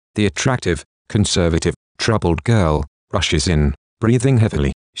yesterday, the attractive, conservative, troubled girl, rushes in, breathing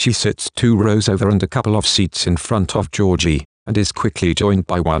heavily. She sits 2 rows over and a couple of seats in front of Georgie, and is quickly joined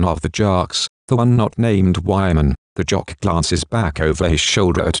by one of the jocks, the one not named Wyman. The jock glances back over his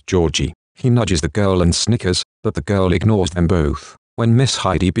shoulder at Georgie. He nudges the girl and snickers, but the girl ignores them both. When Miss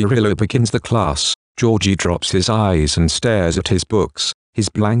Heidi Birillo begins the class, Georgie drops his eyes and stares at his books, his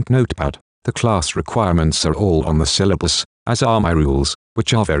blank notepad. The class requirements are all on the syllabus, as are my rules,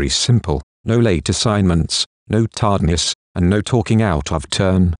 which are very simple. No late assignments, no tardiness, and no talking out of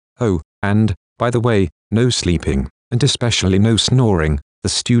turn. Oh, and, by the way, no sleeping, and especially no snoring, the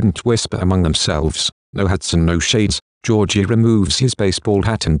students whisper among themselves. No hats and no shades. Georgie removes his baseball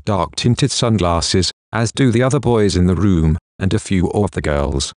hat and dark-tinted sunglasses, as do the other boys in the room, and a few of the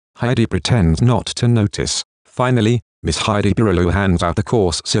girls. Heidi pretends not to notice. Finally, Miss Heidi Birillo hands out the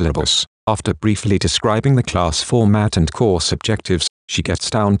course syllabus. After briefly describing the class format and course objectives, she gets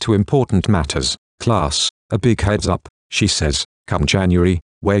down to important matters. "Class, a big heads up," she says. "Come January,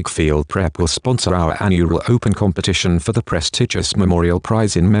 Wakefield Prep will sponsor our annual open competition for the prestigious Memorial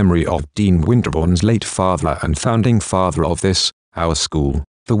Prize in memory of Dean Winterbourne's late father and founding father of this, our school,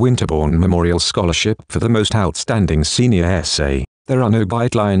 the Winterbourne Memorial Scholarship for the most outstanding senior essay. There are no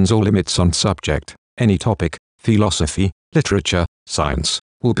guidelines or limits on subject. Any topic, philosophy, literature, science,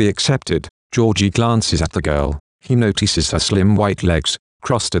 will be accepted." Georgie glances at the girl. He notices her slim white legs,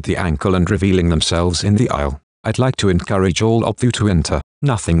 crossed at the ankle and revealing themselves in the aisle. "I'd like to encourage all of you to enter.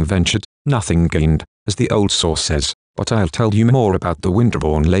 Nothing ventured, nothing gained, as the old saw says. But I'll tell you more about the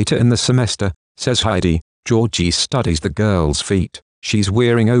Winterbourne later in the semester," says Heidi. Georgie studies the girl's feet. She's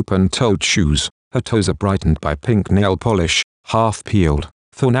wearing open-toed shoes. Her toes are brightened by pink nail polish, half peeled.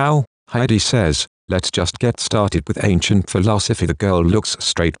 "For now," Heidi says, "let's just get started with ancient philosophy." The girl looks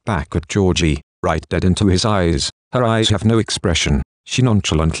straight back at Georgie, right dead into his eyes. Her eyes have no expression. She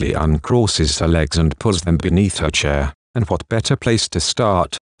nonchalantly uncrosses her legs and pulls them beneath her chair. And what better place to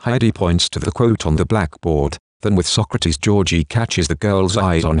start? Heidi points to the quote on the blackboard. Than with Socrates. Georgie catches the girl's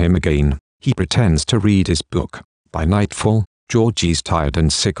eyes on him again. He pretends to read his book. By nightfall, Georgie's tired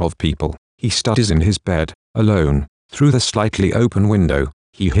and sick of people. He studies in his bed, alone. Through the slightly open window,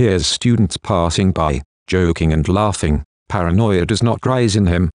 he hears students passing by, joking and laughing. Paranoia does not rise in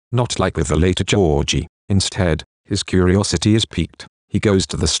him. Not like with the later Georgie. Instead, his curiosity is piqued. He goes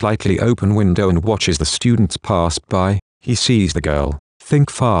to the slightly open window and watches the students pass by. He sees the girl. Think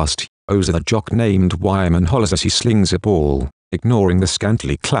fast. Ozer, the jock named Wyman, hollers as he slings a ball. Ignoring the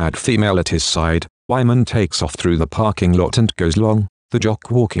scantily clad female at his side, Wyman takes off through the parking lot and goes long, the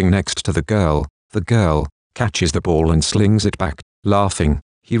jock walking next to the girl. The girl catches the ball and slings it back. Laughing,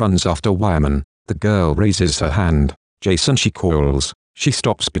 he runs after Wyman. The girl raises her hand. Jason, she calls. She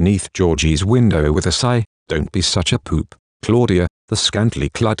stops beneath Georgie's window with a sigh. Don't be such a poop. Claudia, the scantily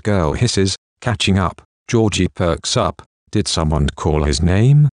clad girl hisses, catching up. Georgie perks up. Did someone call his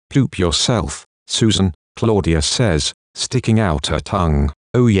name? Poop yourself, Susan, Claudia says, sticking out her tongue.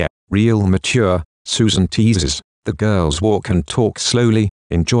 Oh yeah, real mature, Susan teases. The girls walk and talk slowly,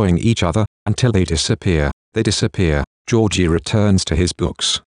 enjoying each other, until they disappear. They disappear. Georgie returns to his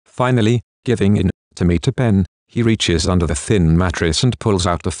books. Finally, giving in, tomato pen, he reaches under the thin mattress and pulls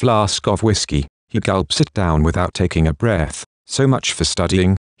out a flask of whiskey. He gulps it down without taking a breath. So much for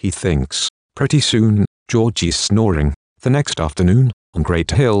studying, he thinks. Pretty soon, Georgie's snoring. The next afternoon, on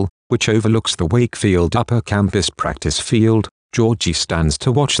Great Hill, which overlooks the Wakefield upper campus practice field, Georgie stands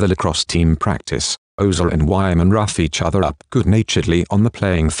to watch the lacrosse team practice. Ozer and Wyman rough each other up good-naturedly on the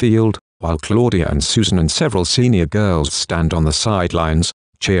playing field, while Claudia and Susan and several senior girls stand on the sidelines,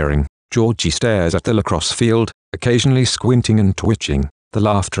 cheering. Georgie stares at the lacrosse field, occasionally squinting and twitching. The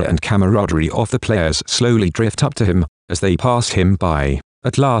laughter and camaraderie of the players slowly drift up to him, as they pass him by.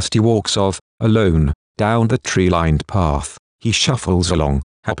 At last he walks off, alone, down the tree-lined path. He shuffles along,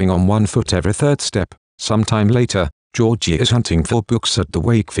 hopping on one foot every third step. Sometime later, Georgie is hunting for books at the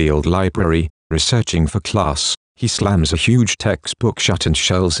Wakefield Library, researching for class. He slams a huge textbook shut and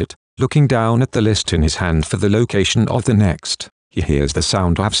shelves it, looking down at the list in his hand for the location of the next. He hears the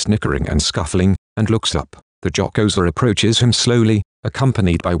sound of snickering and scuffling, and looks up. The jock Ozer approaches him slowly,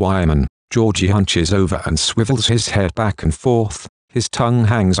 accompanied by Wyman. Georgie hunches over and swivels his head back and forth. His tongue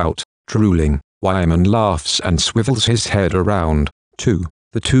hangs out, drooling. Wyman laughs and swivels his head around, too.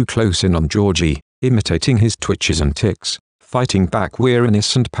 The two close in on Georgie, imitating his twitches and tics, fighting back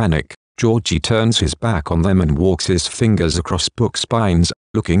weariness and panic. Georgie turns his back on them and walks his fingers across book spines,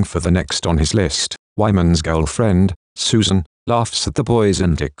 looking for the next on his list. Wyman's girlfriend, Susan, laughs at the boy's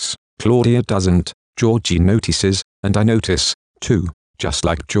antics. Claudia doesn't. Georgie notices, and I notice, too. Just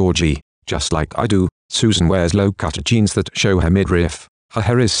like Georgie, just like I do, Susan wears low-cut jeans that show her midriff. Her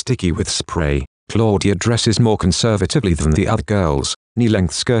hair is sticky with spray. Claudia dresses more conservatively than the other girls,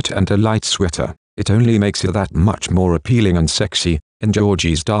 knee-length skirt and a light sweater. It only makes her that much more appealing and sexy, in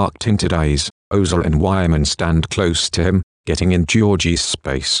Georgie's dark-tinted eyes. Ozer and Wyman stand close to him, getting in Georgie's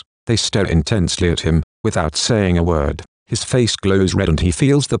space. They stare intensely at him, without saying a word. His face glows red and he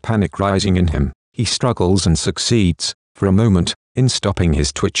feels the panic rising in him. He struggles and succeeds, for a moment, in stopping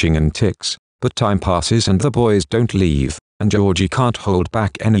his twitching and tics. But time passes and the boys don't leave, and Georgie can't hold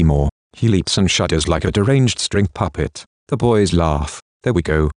back anymore. He leaps and shudders like a deranged string puppet. The boys laugh. There we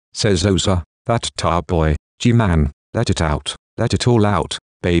go, says Ozer. That tar boy. Gee man, let it out. Let it all out,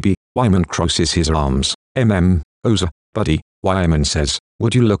 baby. Wyman crosses his arms. Ozer, buddy, Wyman says.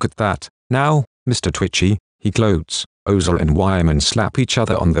 Would you look at that, now, Mr. Twitchy? He gloats. Ozer and Wyman slap each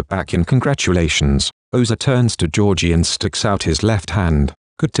other on the back in congratulations. Ozer turns to Georgie and sticks out his left hand.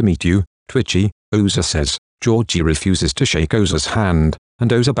 Good to meet you, Twitchy, Ozer says. Georgie refuses to shake Ozer's hand,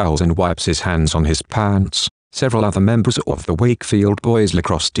 and Ozer bows and wipes his hands on his pants. Several other members of the Wakefield boys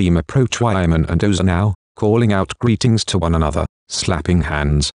lacrosse team approach Wyman and Ozer now, calling out greetings to one another, slapping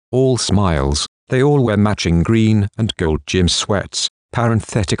hands, all smiles. They all wear matching green and gold gym sweats.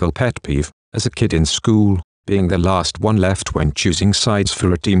 Parenthetical pet peeve, as a kid in school, being the last one left when choosing sides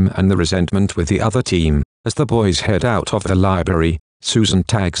for a team and the resentment with the other team. As the boys head out of the library, Susan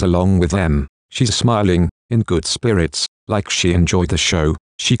tags along with them. She's smiling, in good spirits, like she enjoyed the show.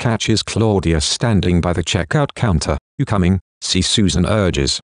 She catches Claudia standing by the checkout counter. You coming? See, Susan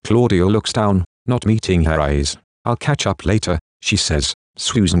urges. Claudia looks down, not meeting her eyes. I'll catch up later, she says.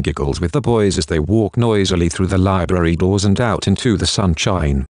 Susan giggles with the boys as they walk noisily through the library doors and out into the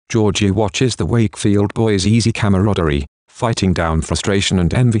sunshine. Georgie watches the Wakefield boys' easy camaraderie, fighting down frustration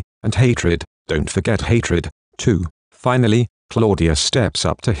and envy, and hatred. Don't forget hatred, too. Finally, Claudia steps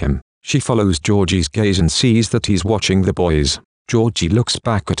up to him. She follows Georgie's gaze and sees that he's watching the boys. Georgie looks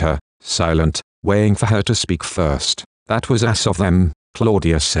back at her, silent, waiting for her to speak first. That was ass of them,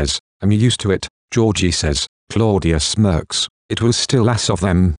 Claudia says. I'm used to it, Georgie says. Claudia smirks. It was still ass of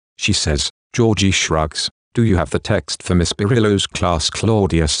them, she says. Georgie shrugs. Do you have the text for Miss Birillo's class?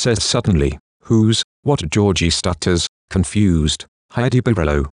 Claudia says suddenly. Who's? What? Georgie stutters, confused. Heidi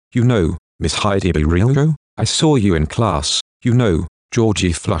Birillo. You know, Miss Heidi Birillo? I saw you in class, you know.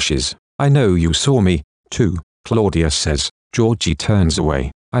 Georgie flushes. I know you saw me, too, Claudia says. Georgie turns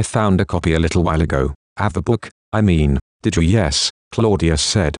away. I found a copy a little while ago. Have a book, I mean. Did you? Yes, Claudia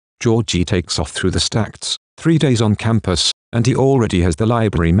said. Georgie takes off through the stacks. 3 days on campus, and he already has the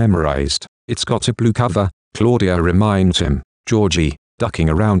library memorized. It's got a blue cover, Claudia reminds him. Georgie, ducking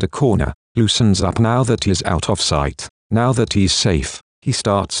around a corner, loosens up now that he is out of sight. Now that he's safe, he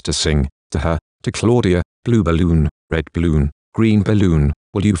starts to sing, to her, to Claudia, blue balloon, red balloon, green balloon,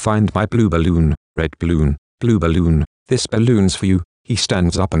 will you find my blue balloon, red balloon, blue balloon, this balloon's for you. He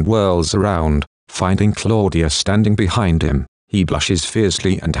stands up and whirls around, finding Claudia standing behind him. He blushes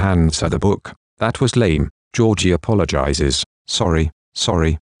fiercely and hands her the book. That was lame. Georgie apologizes. Sorry,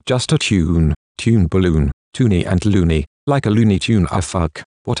 just a tune balloon, toony and loony, like a Looney Tune. Fuck,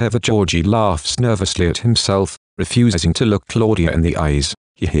 whatever. Georgie laughs nervously at himself, refusing to look Claudia in the eyes.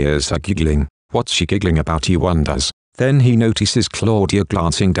 He hears her giggling. What's she giggling about, he wonders. Then he notices Claudia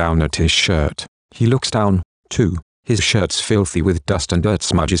glancing down at his shirt. He looks down, too. His shirt's filthy with dust and dirt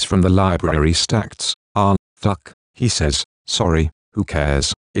smudges from the library stacks. Fuck, he says. Sorry, who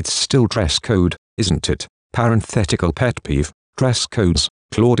cares? It's still dress code, isn't it? Parenthetical pet peeve. Dress codes.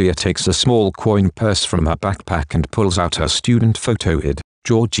 Claudia takes a small coin purse from her backpack and pulls out her student photo id.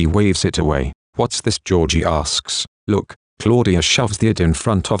 Georgie waves it away. What's this? Georgie asks. Look. Claudia shoves the id in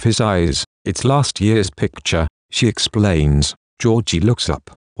front of his eyes. It's last year's picture, she explains. Georgie looks up.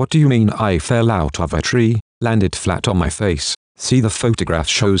 What do you mean? I fell out of a tree, landed flat on my face. See, the photograph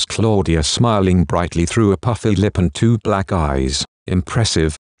shows Claudia smiling brightly through a puffy lip and 2 black eyes.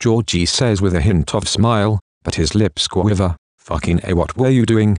 Impressive, Georgie says with a hint of smile, but his lips quiver. Fucking A, what were you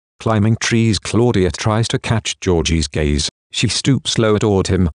doing? Climbing trees. Claudia tries to catch Georgie's gaze. She stoops low toward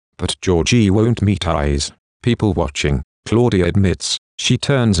him, but Georgie won't meet eyes. People watching, Claudia admits. She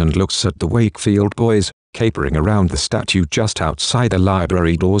turns and looks at the Wakefield boys, capering around the statue just outside the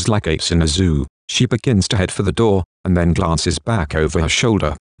library doors like apes in a zoo. She begins to head for the door, and then glances back over her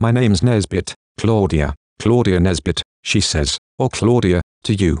shoulder. My name's Nesbit, Claudia. Claudia Nesbit, she says. Or Claudia,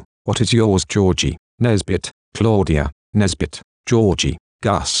 to you. What is yours? Georgie. Nesbit, Claudia. Nesbit, Georgie.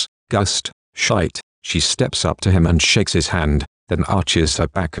 Gust, shite. She steps up to him and shakes his hand, then arches her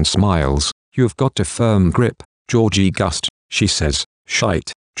back and smiles. You've got a firm grip, Georgie Gust, she says.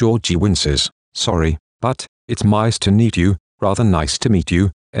 Shite. Georgie winces. Sorry, but, it's nice to meet you, rather nice to meet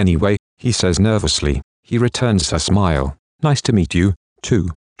you, anyway, he says nervously. He returns her smile. Nice to meet you, too.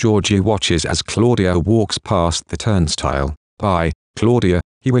 Georgie watches as Claudia walks past the turnstile. Bye, Claudia,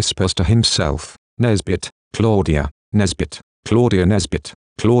 he whispers to himself. Nesbit, Claudia, Nesbit, Claudia Nesbit,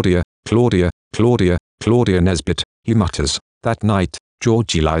 Claudia, Claudia Nesbit, he mutters. That night,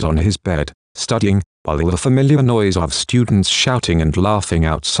 Georgie lies on his bed, studying, while the familiar noise of students shouting and laughing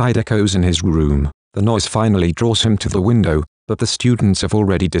outside echoes in his room. The noise finally draws him to the window, but the students have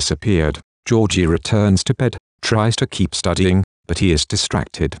already disappeared. Georgie returns to bed, tries to keep studying, but he is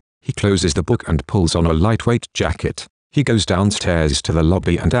distracted. He closes the book and pulls on a lightweight jacket. He goes downstairs to the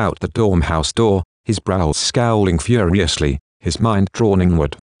lobby and out the dorm house door, his brows scowling furiously, his mind drawn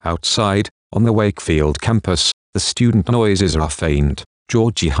inward. Outside, on the Wakefield campus, the student noises are faint.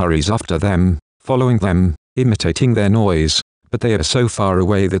 Georgie hurries after them, following them, imitating their noise, but they are so far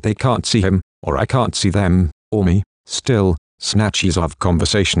away that they can't see him, or I can't see them, or me. Still, snatches of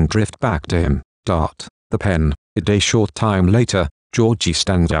conversation drift back to him. The pen. A short time later, Georgie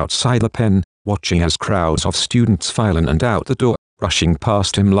stands outside the pen, watching as crowds of students file in and out the door, rushing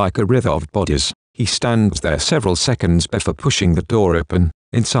past him like a river of bodies. He stands there several seconds before pushing the door open.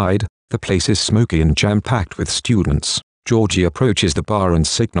 Inside, the place is smoky and jam-packed with students. Georgie approaches the bar and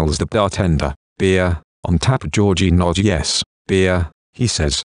signals the bartender. Beer, on tap. Georgie nods. Yes, beer, he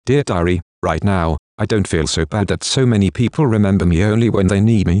says. Dear diary, right now, I don't feel so bad that so many people remember me only when they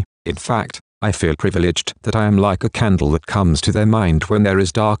need me. In fact, I feel privileged that I am like a candle that comes to their mind when there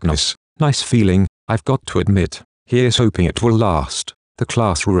is darkness. Nice feeling, I've got to admit. Here's hoping it will last. The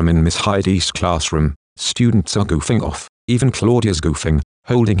classroom. In Miss Heidi's classroom, students are goofing off. Even Claudia's goofing,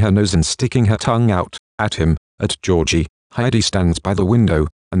 holding her nose and sticking her tongue out, at him, at Georgie. Heidi stands by the window,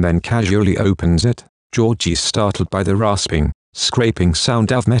 and then casually opens it. Georgie's startled by the rasping, scraping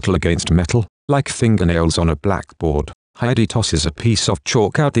sound of metal against metal, like fingernails on a blackboard. Heidi tosses a piece of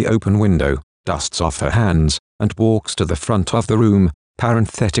chalk out the open window, dusts off her hands, and walks to the front of the room.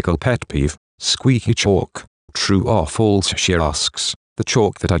 Parenthetical pet peeve. Squeaky chalk. True or false? She asks. The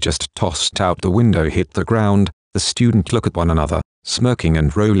chalk that I just tossed out the window hit the ground. The students look at one another, smirking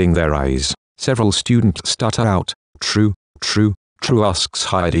and rolling their eyes. Several students stutter out. True, asks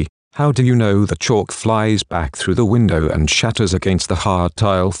Heidi. How do you know? The chalk flies back through the window and shatters against the hard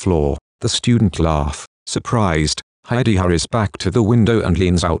tile floor. The students laugh, surprised. Heidi hurries back to the window and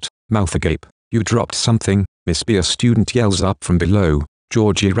leans out, mouth agape. You dropped something, Miss B. A student yells up from below.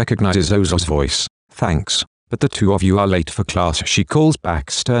 Georgie recognizes Ozer's voice. Thanks, but the two of you are late for class, she calls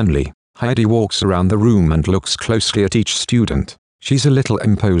back sternly. Heidi walks around the room and looks closely at each student. She's a little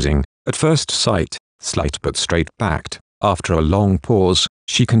imposing, at first sight, slight but straight-backed. After a long pause,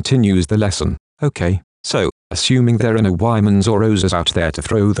 she continues the lesson. Okay, so, assuming there are no Wymans or Ozers out there to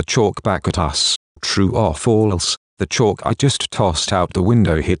throw the chalk back at us, true or false, the chalk I just tossed out the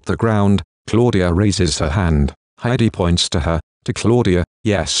window hit the ground. Claudia raises her hand. Heidi points to her, to Claudia.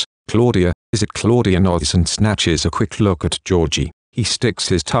 Yes, Claudia. Is it? Claudia nods and snatches a quick look at Georgie. He sticks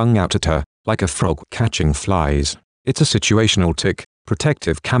his tongue out at her, like a frog catching flies. It's a situational tic,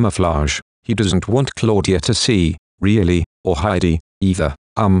 protective camouflage. He doesn't want Claudia to see, really, or Heidi, either.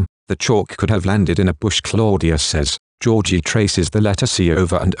 The chalk could have landed in a bush, Claudia says. Georgie traces the letter C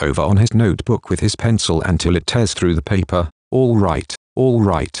over and over on his notebook with his pencil until it tears through the paper. All right,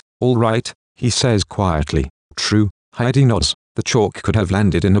 he says quietly. True, Heidi nods. The chalk could have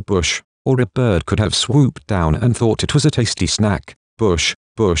landed in a bush, or a bird could have swooped down and thought it was a tasty snack. Bush,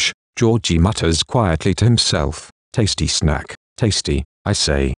 Georgie mutters quietly to himself. Tasty snack, tasty, I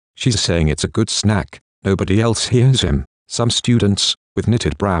say. She's saying it's a good snack. Nobody else hears him. Some students, with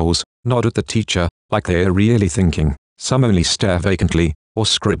knitted brows, nod at the teacher, like they are really thinking. Some only stare vacantly, or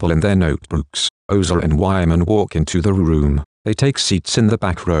scribble in their notebooks. Ozer and Wyman walk into the room. They take seats in the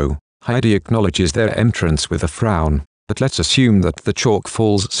back row. Heidi acknowledges their entrance with a frown. But let's assume that the chalk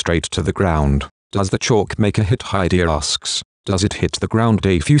falls straight to the ground. Does the chalk make a hit? Heidi asks. Does it hit the ground?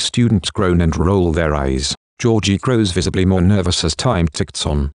 A few students groan and roll their eyes. Georgie grows visibly more nervous as time ticks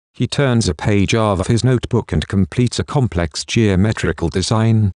on. He turns a page of his notebook and completes a complex geometrical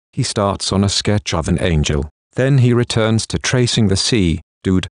design. He starts on a sketch of an angel. Then he returns to tracing the C.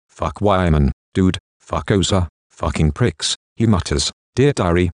 Dude, fuck Wyman. Dude, fuck Ozer. Fucking pricks, he mutters. Dear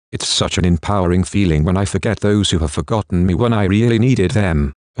diary, it's such an empowering feeling when I forget those who have forgotten me when I really needed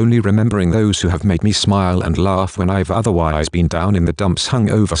them. Only remembering those who have made me smile and laugh when I've otherwise been down in the dumps.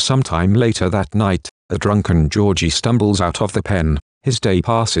 Hungover. Sometime later that night, a drunken Georgie stumbles out of the pen. His day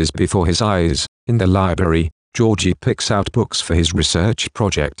passes before his eyes. In the library, Georgie picks out books for his research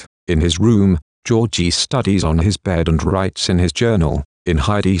project. In his room, Georgie studies on his bed and writes in his journal. In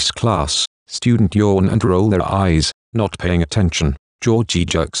Heidi's class, students yawn and roll their eyes, not paying attention. Georgie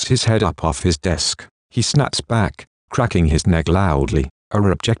jerks his head up off his desk. He snaps back, cracking his neck loudly.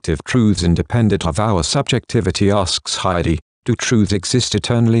 Are objective truths independent of our subjectivity? Asks Heidi. Do truths exist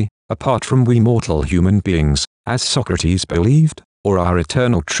eternally, apart from we mortal human beings, as Socrates believed? Or are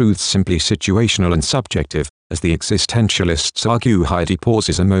eternal truths simply situational and subjective, as the existentialists argue? Heidi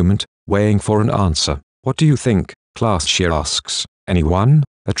pauses a moment, weighing for an answer. What do you think, class? She asks. Anyone?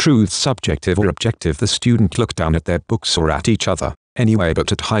 Are truths subjective or objective? The student look down at their books or at each other. Anyway,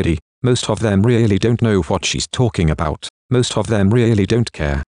 but at Heidi. Most of them really don't know what she's talking about. Most of them really don't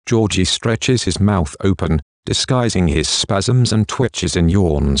care. Georgie stretches his mouth open, disguising his spasms, and twitches in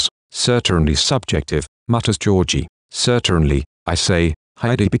yawns. Certainly subjective, mutters Georgie. Certainly, I say.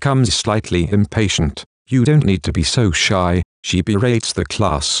 Heidi becomes slightly impatient. You don't need to be so shy, she berates the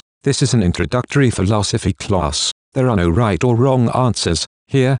class. This is an introductory philosophy class. There are no right or wrong answers,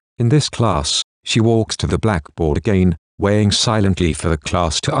 here, in this class. She walks to the blackboard again, waiting silently for the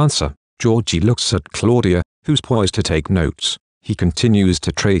class to answer. Georgie looks at Claudia, who's poised to take notes. He continues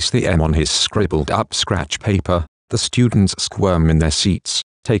to trace the M on his scribbled up scratch paper. The students squirm in their seats.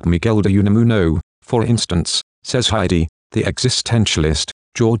 Take Miguel de Unamuno, for instance, says Heidi, the existentialist.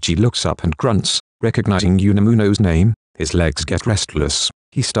 Georgie looks up and grunts, recognizing Unamuno's name. His legs get restless.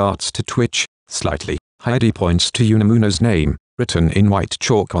 He starts to twitch, slightly. Heidi points to Unamuno's name, written in white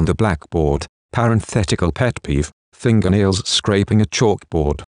chalk on the blackboard. Parenthetical pet peeve, fingernails scraping a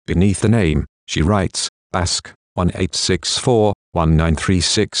chalkboard. Beneath the name, she writes, Basque,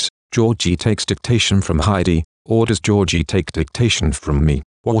 1864-1936. Georgie takes dictation from Heidi. Or does Georgie take dictation from me?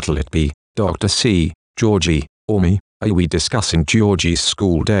 What'll it be, Dr. C, Georgie, or me? Are we discussing Georgie's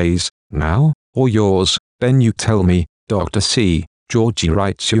school days, now, or yours? Ben, you tell me, Dr. C. Georgie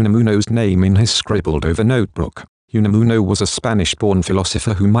writes Unamuno's name in his scribbled-over notebook. Unamuno was a Spanish-born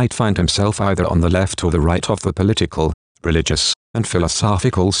philosopher who might find himself either on the left or the right of the political, religious, and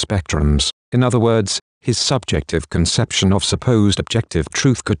philosophical spectrums. In other words, his subjective conception of supposed objective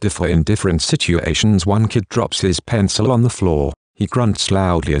truth could differ in different situations. One kid drops his pencil on the floor. He grunts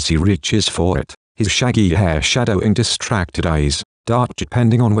loudly as he reaches for it, his shaggy hair shadowing distracted eyes. Dark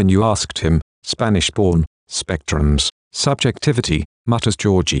depending on when you asked him. Spanish-born, spectrums, subjectivity, mutters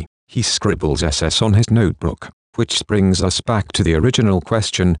Georgie. He scribbles SS on his notebook, which brings us back to the original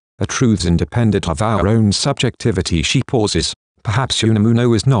question, truths independent of our own subjectivity. She pauses. Perhaps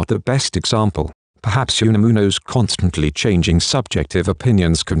Unamuno is not the best example. Perhaps Unamuno's constantly changing subjective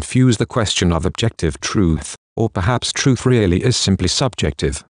opinions confuse the question of objective truth, or perhaps truth really is simply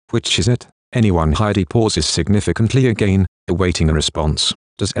subjective. Which is it? Anyone? Heidi pauses significantly again, awaiting a response.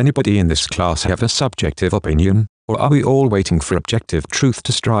 Does anybody in this class have a subjective opinion, or are we all waiting for objective truth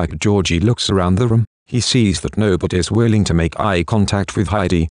to strike? Georgie looks around the room. He sees that nobody is willing to make eye contact with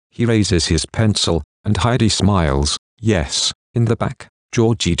Heidi. He raises his pencil, and Heidi smiles. Yes, in the back.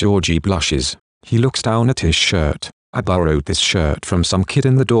 Georgie blushes. He looks down at his shirt. I borrowed this shirt from some kid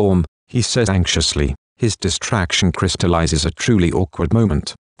in the dorm, he says anxiously. His distraction crystallizes a truly awkward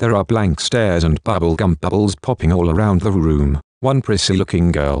moment. There are blank stares and bubblegum bubbles popping all around the room. One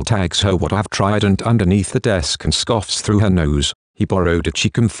prissy-looking girl tags her what I've tried and underneath the desk and scoffs through her nose. He borrowed it, she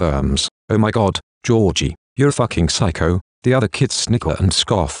confirms. Oh my god, Georgie, you're fucking psycho. The other kids snicker and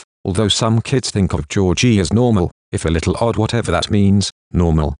scoff, although some kids think of Georgie as normal, if a little odd, whatever that means.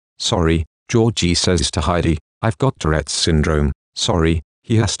 Normal. Sorry, Georgie says to Heidi. I've got Tourette's syndrome. Sorry,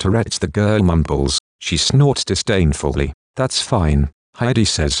 he has Tourette's, the girl mumbles. She snorts disdainfully. That's fine, Heidi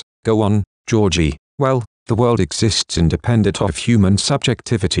says. Go on, Georgie. Well, the world exists independent of human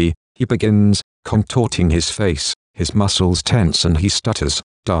subjectivity, he begins, contorting his face. His muscles tense and he stutters.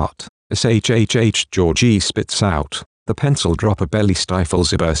 Dart. SHHH. Georgie spits out. The pencil dropper belly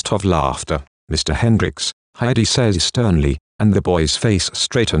stifles a burst of laughter. Mr. Hendricks, Heidi says sternly, and the boy's face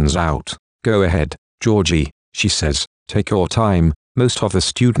straightens out. Go ahead, Georgie, she says. Take your time. Most of the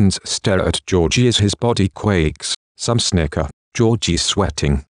students stare at Georgie as his body quakes. Some snicker. Georgie's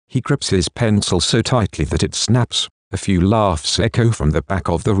sweating. He grips his pencil so tightly that it snaps. A few laughs echo from the back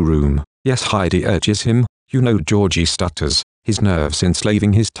of the room. Yes, Heidi urges him. You know, Georgie stutters, his nerves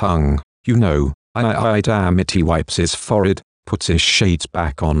enslaving his tongue. You know, I damn it. He wipes his forehead, puts his shades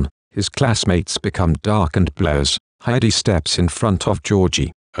back on. His classmates become dark and blurs. Heidi steps in front of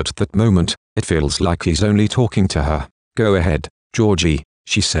Georgie. At that moment, it feels like he's only talking to her. Go ahead, Georgie,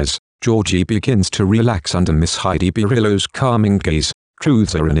 she says. Georgie begins to relax under Miss Heidi Birillo's calming gaze.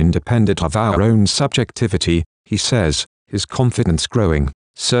 Truths are independent of our own subjectivity, he says, his confidence growing.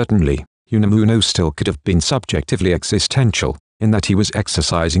 Certainly, Unamuno still could have been subjectively existential, in that he was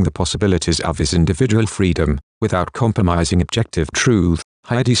exercising the possibilities of his individual freedom, without compromising objective truth.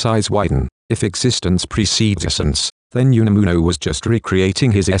 Heidi's eyes widen. If existence precedes essence, then Unamuno was just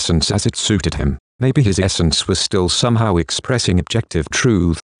recreating his essence as it suited him. Maybe his essence was still somehow expressing objective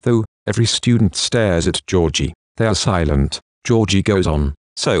truth, though. Every student stares at Georgie. They are silent. Georgie goes on.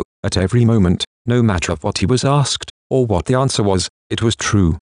 So, at every moment, no matter what he was asked, or what the answer was, it was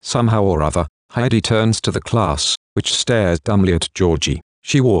true. Somehow or other, Heidi turns to the class, which stares dumbly at Georgie.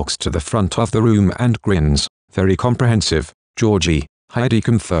 She walks to the front of the room and grins. Very comprehensive, Georgie, Heidi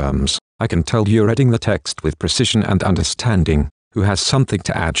confirms. I can tell you're reading the text with precision and understanding. Who has something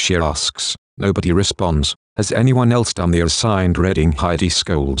to add? She asks. Nobody responds. Has anyone else done the assigned reading? Heidi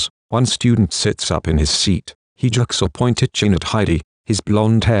scolds. One student sits up in his seat. He jerks a pointed chin at Heidi, his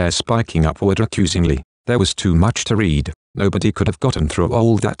blonde hair spiking upward accusingly. There was too much to read. Nobody could have gotten through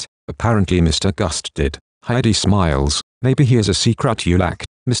all that. Apparently Mr. Gust did. Heidi smiles. Maybe he has a secret you lack.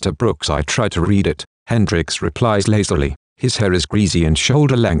 Mr. Brooks, I tried to read it. Hendricks replies lazily. His hair is greasy and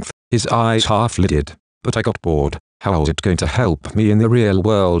shoulder length, his eyes half-lidded. But I got bored. How is it going to help me in the real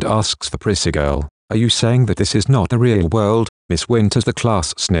world? Asks the prissy girl. Are you saying that this is not the real world? Miss Winters. The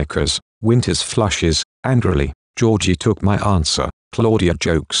class snickers. Winters flushes, angrily. Georgie took my answer. Claudia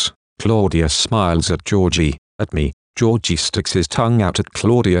jokes. Claudia smiles at Georgie. At me. Georgie sticks his tongue out at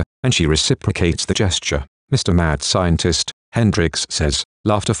Claudia, and she reciprocates the gesture. Mr. Mad Scientist, Hendricks says.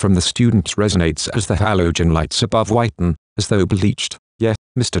 Laughter from the students resonates as the halogen lights above whiten, as though bleached. Yeah,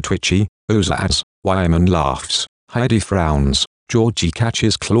 Mr. Twitchy, Ozer adds. Wyman laughs. Heidi frowns. Georgie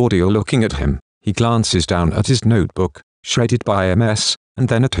catches Claudia looking at him. He glances down at his notebook, shredded by a mess, and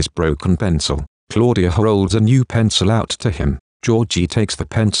then at his broken pencil. Claudia holds a new pencil out to him. Georgie takes the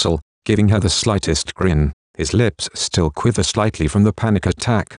pencil, giving her the slightest grin. His lips still quiver slightly from the panic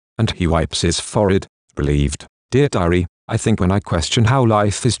attack, and he wipes his forehead, relieved. Dear Diary, I think when I question how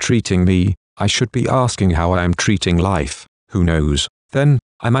life is treating me, I should be asking how I am treating life. Who knows? Then,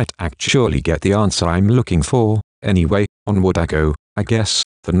 I might actually get the answer I'm looking for. Anyway, onward I go, I guess.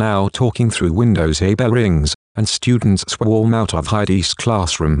 For now, talking through windows, a bell rings, and students swarm out of Heidi's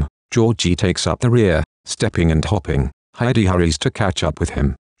classroom. Georgie takes up the rear, stepping and hopping. Heidi hurries to catch up with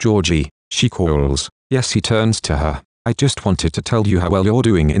him. Georgie, she calls. Yes, he turns to her. I just wanted to tell you how well you're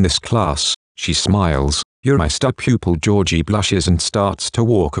doing in this class. She smiles. You're my star pupil. Georgie blushes and starts to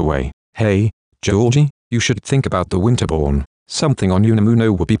walk away. Hey, Georgie, you should think about the Winterborn. Something on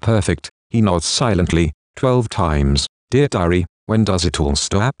Unamuno would be perfect. He nods silently, 12 times. Dear diary, when does it all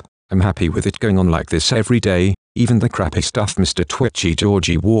stop? I'm happy with it going on like this every day, even the crappy stuff. Mr. Twitchy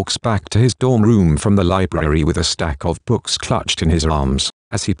Georgie walks back to his dorm room from the library with a stack of books clutched in his arms.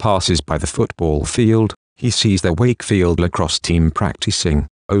 As he passes by the football field, he sees the Wakefield lacrosse team practicing.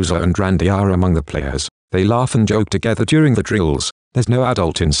 Ozer and Randy are among the players. They laugh and joke together during the drills. There's no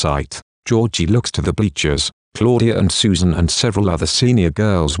adult in sight. Georgie looks to the bleachers. Claudia and Susan and several other senior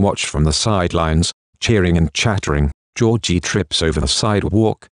girls watch from the sidelines, cheering and chattering. Georgie trips over the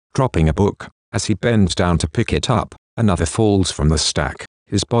sidewalk, dropping a book. As he bends down to pick it up, another falls from the stack.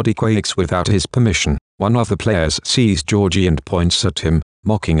 His body quakes without his permission. One of the players sees Georgie and points at him,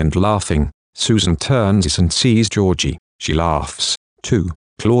 mocking and laughing. Susan turns and sees Georgie. She laughs, too.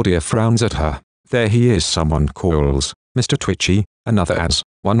 Claudia frowns at her. There he is, someone calls. Mr. Twitchy, another as.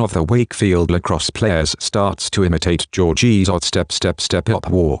 One of the Wakefield lacrosse players starts to imitate Georgie's odd step up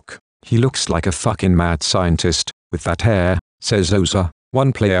walk. He looks like a fucking mad scientist, with that hair, says Ozer.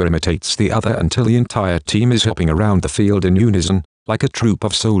 One player imitates the other until the entire team is hopping around the field in unison, like a troop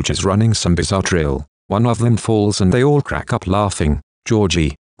of soldiers running some bizarre drill. One of them falls and they all crack up laughing.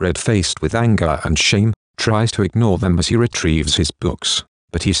 Georgie, red-faced with anger and shame, tries to ignore them as he retrieves his books.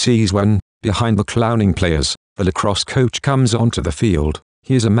 But he sees when, behind the clowning players, the lacrosse coach comes onto the field.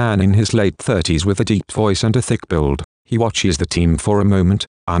 He is a man in his late 30s with a deep voice and a thick build. He watches the team for a moment,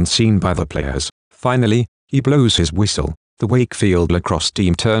 unseen by the players. Finally, he blows his whistle. The Wakefield lacrosse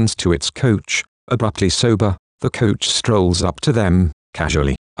team turns to its coach, abruptly sober. The coach strolls up to them,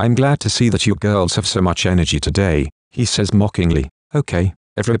 casually. I'm glad to see that you girls have so much energy today, he says mockingly. Okay,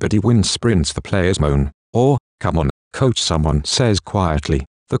 everybody wins sprints, the players moan. Or, come on, coach, someone says quietly.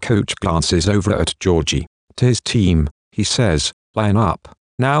 The coach glances over at Georgie. To his team, he says, line up.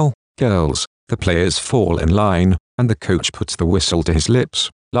 Now, girls. The players fall in line, and the coach puts the whistle to his lips.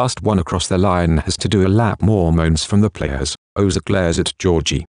 Last one across the line has to do a lap. More moans from the players. Ozer glares at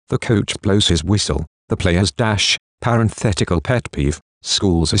Georgie. The coach blows his whistle. The players dash. Parenthetical pet peeve.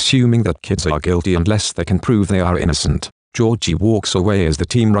 Schools assuming that kids are guilty unless they can prove they are innocent. Georgie walks away as the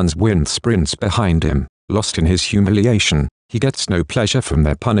team runs wind sprints behind him. Lost in his humiliation, he gets no pleasure from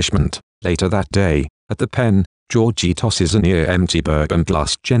their punishment. Later that day, at the pen, Georgie tosses a near-empty bourbon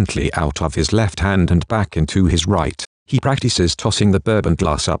glass gently out of his left hand and back into his right. He practices tossing the bourbon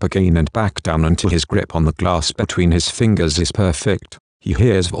glass up again and back down until his grip on the glass between his fingers is perfect. He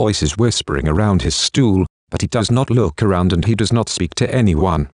hears voices whispering around his stool, but he does not look around and he does not speak to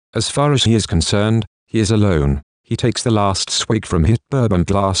anyone. As far as he is concerned, he is alone. He takes the last swig from his bourbon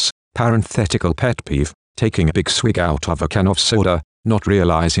glass, parenthetical pet peeve, taking a big swig out of a can of soda, not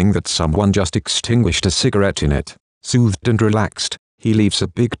realizing that someone just extinguished a cigarette in it. Soothed and relaxed, he leaves a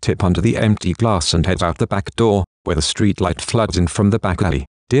big tip under the empty glass and heads out the back door, where the streetlight floods in from the back alley.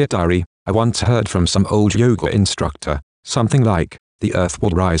 Dear diary, I once heard from some old yoga instructor, something like, the earth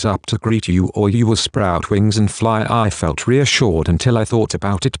will rise up to greet you or you will sprout wings and fly. I felt reassured until I thought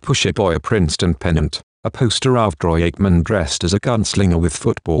about it. Push it boy, a Princeton pennant, a poster of Troy Aikman dressed as a gunslinger with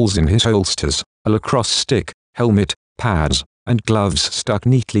footballs in his holsters, a lacrosse stick, helmet, pads, and gloves stuck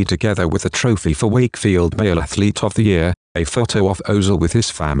neatly together with a trophy for Wakefield Male Athlete of the Year, a photo of Ozer with his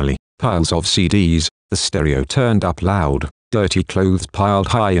family, piles of CDs, the stereo turned up loud, dirty clothes piled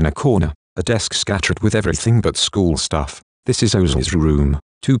high in a corner, a desk scattered with everything but school stuff. This is Ozer's room.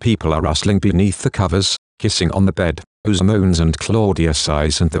 Two people are rustling beneath the covers, kissing on the bed. Ozer moans and Claudia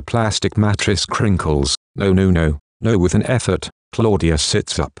sighs and the plastic mattress crinkles. No, with an effort, Claudia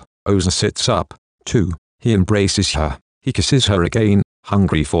sits up. Ozer sits up, too. He embraces her. He kisses her again,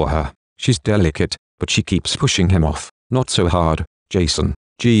 hungry for her. She's delicate, but she keeps pushing him off. Not so hard, Jason.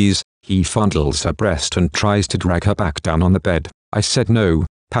 Jeez. He fondles her breast and tries to drag her back down on the bed. I said no,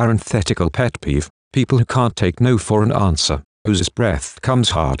 parenthetical pet peeve. People who can't take no for an answer. Ozer's breath comes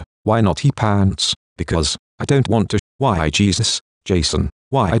hard. Why not? He pants. Because, I don't want to. Why Jesus, Jason,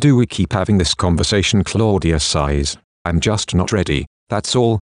 why do we keep having this conversation? Claudia sighs. I'm just not ready, that's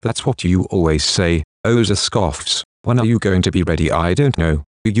all. That's what you always say. Ozer scoffs. When are you going to be ready? I don't know.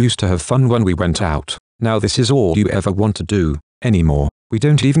 We used to have fun when we went out. Now this is all you ever want to do, anymore. We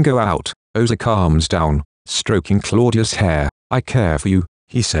don't even go out. Ozer calms down, stroking Claudia's hair. I care for you,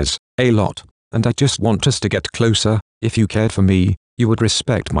 he says, a lot. And I just want us to get closer. If you cared for me, you would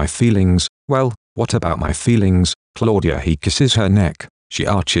respect my feelings. Well, what about my feelings? Claudia. He kisses her neck. She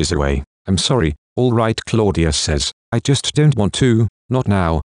arches away. I'm sorry. All right, Claudia says. I just don't want to. Not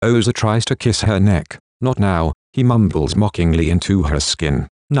now. Ozer tries to kiss her neck. Not now. He mumbles mockingly into her skin.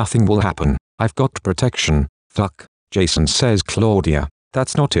 Nothing will happen. I've got protection. Fuck, Jason says Claudia.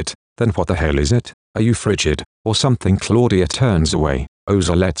 That's not it. Then what the hell is it? Are you frigid, or something? Claudia turns away.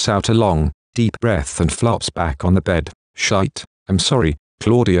 Ozer lets out a long, deep breath and flops back on the bed. Shite, I'm sorry,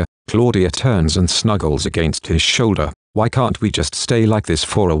 Claudia. Claudia turns and snuggles against his shoulder. Why can't we just stay like this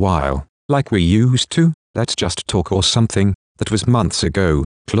for a while? Like we used to? Let's just talk or something. That was months ago,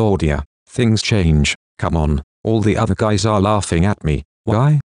 Claudia. Things change. Come on. All the other guys are laughing at me.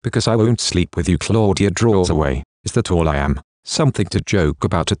 Why? Because I won't sleep with you. Claudia draws away. Is that all I am? Something to joke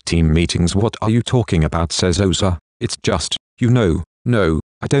about at team meetings. What are you talking about? Says Ozer. It's just, no,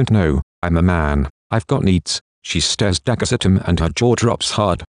 I don't know. I'm a man. I've got needs. She stares daggers at him and her jaw drops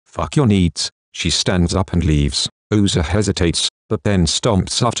hard. Fuck your needs. She stands up and leaves. Ozer hesitates, but then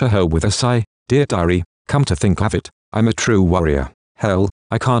stomps after her with a sigh. Dear diary, come to think of it, I'm a true warrior. Hell,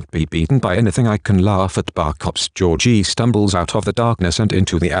 I can't be beaten by anything. I can laugh at bar cops. Georgie stumbles out of the darkness and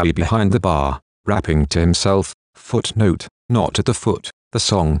into the alley behind the bar, rapping to himself. Footnote, not at the foot. The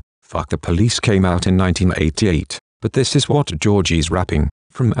song, Fuck the Police, came out in 1988, but this is what Georgie's rapping.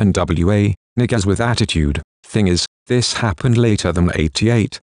 From NWA, Niggas with Attitude. Thing is, this happened later than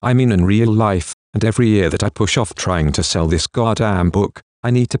 88, I mean in real life, and every year that I push off trying to sell this goddamn book,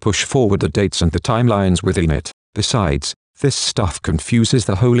 I need to push forward the dates and the timelines within it. Besides, this stuff confuses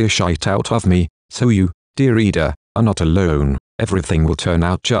the holy shite out of me, so you, dear reader, are not alone. Everything will turn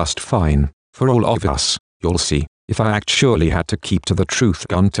out just fine, for all of us. You'll see, if I actually had to keep to the truth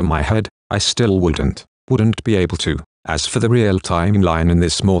gun to my head, I still wouldn't be able to. As for the real timeline in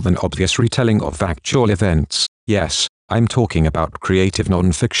this more than obvious retelling of actual events, yes, I'm talking about creative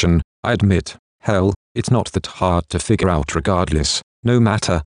non-fiction, I admit. Hell, it's not that hard to figure out regardless. No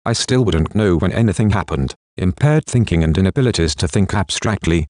matter, I still wouldn't know when anything happened. Impaired thinking and inabilities to think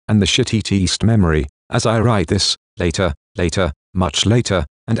abstractly, and the shitty teased memory, as I write this, later, much later,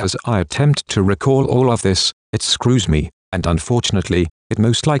 and as I attempt to recall all of this, it screws me, and unfortunately, it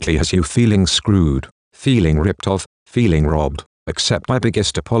most likely has you feeling screwed, feeling ripped off, feeling robbed. Accept my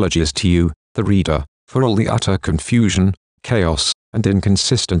biggest apologies to you, the reader, for all the utter confusion, chaos, and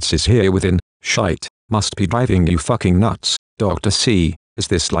inconsistencies here within. Shite must be driving you fucking nuts. Dr. C, is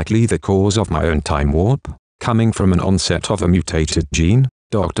this likely the cause of my own time warp, coming from an onset of a mutated gene?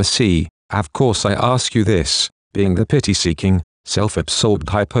 Dr. C, of course I ask you this, being the pity-seeking, self-absorbed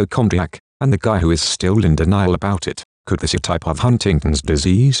hypochondriac, and the guy who is still in denial about it. Could this be a type of Huntington's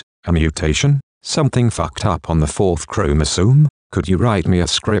disease, a mutation? Something fucked up on the 4th chromosome? Could you write me a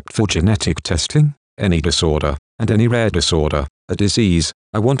script for genetic testing? Any disorder, and any rare disorder, a disease,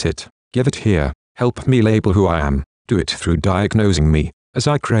 I want it. Give it here. Help me label who I am. Do it through diagnosing me, as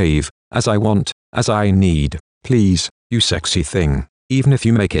I crave, as I want, as I need. Please, you sexy thing. Even if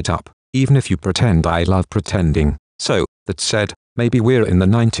you make it up, even if you pretend. I love pretending. So, that said, maybe we're in the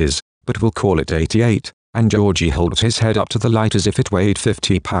 90s, but we'll call it 88. And Georgie holds his head up to the light as if it weighed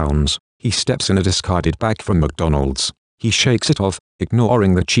 50 pounds. He steps in a discarded bag from McDonald's. He shakes it off,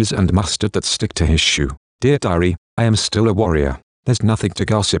 ignoring the cheese and mustard that stick to his shoe. Dear diary, I am still a warrior. There's nothing to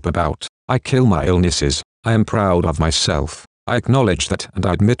gossip about. I kill my illnesses. I am proud of myself. I acknowledge that and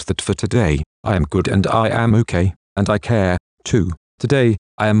I admit that for today, I am good and I am okay, and I care, too. Today,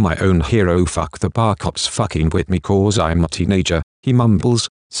 I am my own hero. Fuck the bar cops fucking with me cause I'm a teenager, he mumbles,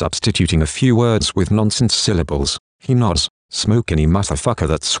 substituting a few words with nonsense syllables. He nods. Smoke any motherfucker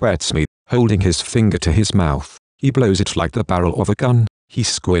that sweats me, holding his finger to his mouth. He blows it like the barrel of a gun. He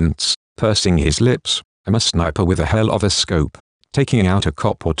squints, pursing his lips. I'm a sniper with a hell of a scope. Taking out a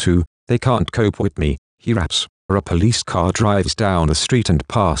cop or two, they can't cope with me, he raps. A police car drives down the street and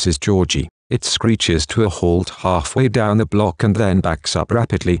passes Georgie. It screeches to a halt halfway down the block and then backs up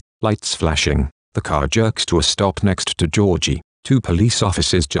rapidly, lights flashing. The car jerks to a stop next to Georgie. 2 police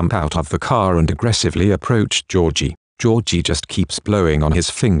officers jump out of the car and aggressively approach Georgie. Georgie just keeps blowing on his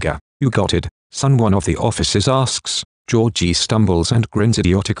finger. You got it, son? One of the officers asks. Georgie stumbles and grins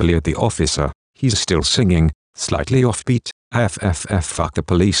idiotically at the officer. He's still singing, slightly offbeat, fuck the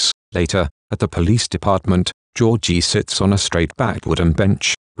police. Later, at the police department, Georgie sits on a straight-backed wooden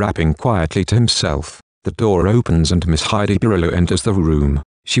bench, rapping quietly to himself. The door opens and Miss Heidi enters the room.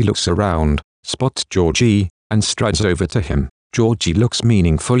 She looks around, spots Georgie, and strides over to him. Georgie looks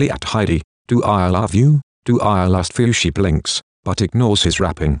meaningfully at Heidi. Do I love you? Do I lust for you? She blinks, but ignores his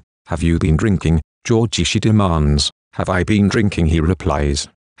rapping. Have you been drinking, Georgie? She demands. Have I been drinking? He replies.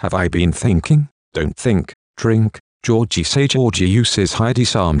 Have I been thinking? Don't think, drink. Georgie say. Georgie uses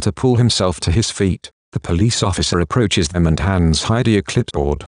Heidi's arm to pull himself to his feet. The police officer approaches them and hands Heidi a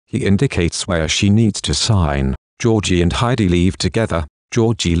clipboard. He indicates where she needs to sign. Georgie and Heidi leave together,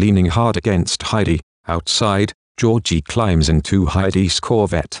 Georgie leaning hard against Heidi. Outside, Georgie climbs into Heidi's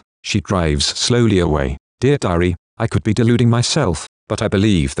Corvette. She drives slowly away. Dear diary, I could be deluding myself, but I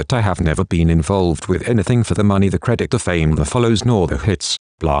believe that I have never been involved with anything for the money, the credit, the fame, the follows, nor the hits.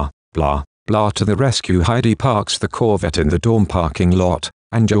 Blah, blah, blah. To the rescue. Heidi parks the Corvette in the dorm parking lot,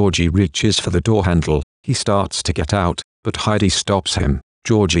 and Georgie reaches for the door handle. He starts to get out, but Heidi stops him.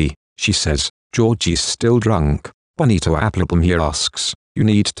 Georgie, she says. Georgie's still drunk. Bonita Applebaum, he asks. You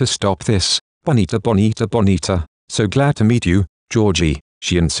need to stop this. Bonita, Bonita, Bonita. So glad to meet you, Georgie,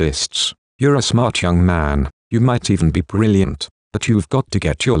 she insists. You're a smart young man. You might even be brilliant, but you've got to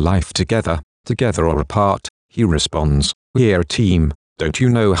get your life together. Together or apart, he responds. We're a team. Don't you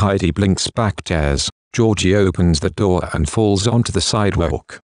know? Heidi blinks back, tears. Georgie opens the door and falls onto the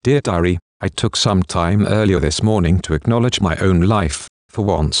sidewalk. Dear diary, I took some time earlier this morning to acknowledge my own life. For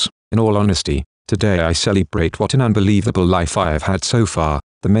once, in all honesty, today I celebrate what an unbelievable life I have had so far,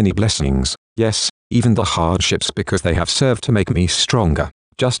 the many blessings, yes, even the hardships, because they have served to make me stronger.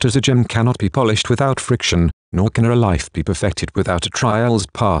 Just as a gem cannot be polished without friction, nor can a life be perfected without trials.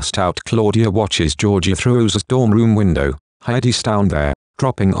 Passed out Claudia watches Georgie through Ozer's dorm room window. Heidi's down there,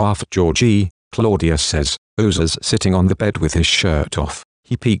 dropping off Georgie. Claudia says. Ozer's sitting on the bed with his shirt off.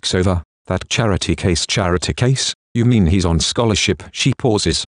 He peeks over. That charity case? Charity case? You mean he's on scholarship? She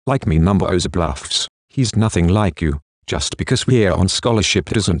pauses. Like me, Ozer bluffs. He's nothing like you. Just because we're on scholarship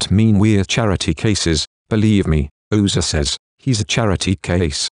doesn't mean we're charity cases. Believe me, Ozer says. He's a charity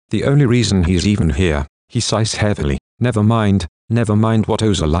case. The only reason he's even here. He sighs heavily. Never mind what.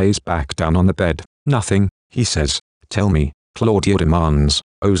 Ozer lies back down on the bed. Nothing, he says. Tell me, Claudia demands.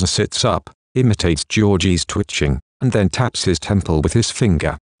 Ozer sits up, imitates Georgie's twitching, and then taps his temple with his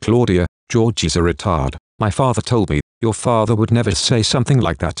finger. Claudia, Georgie's a retard. My father told me. Your father would never say something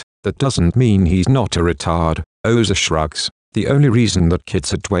like that. That doesn't mean he's not a retard. Ozer shrugs. The only reason that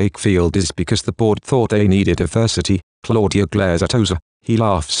kids at Wakefield is because the board thought they needed diversity. Claudia glares at Ozer. He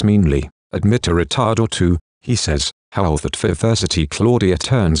laughs meanly. Admit a retard or two, he says. How that for diversity? Claudia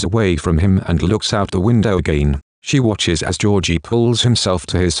turns away from him and looks out the window again. She watches as Georgie pulls himself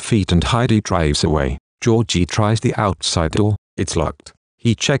to his feet and Heidi drives away. Georgie tries the outside door. It's locked.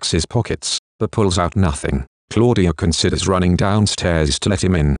 He checks his pockets, but pulls out nothing. Claudia considers running downstairs to let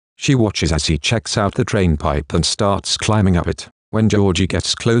him in. She watches as he checks out the drain pipe and starts climbing up it. When Georgie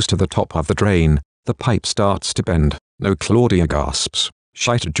gets close to the top of the drain, the pipe starts to bend. No, Claudia gasps.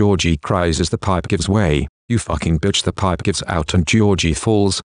 Shite, Georgie cries as the pipe gives way. You fucking bitch. The pipe gives out and Georgie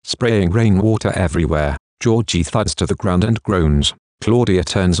falls, spraying rainwater everywhere. Georgie thuds to the ground and groans. Claudia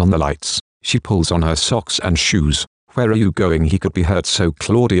turns on the lights. She pulls on her socks and shoes. Where are you going? He could be hurt. So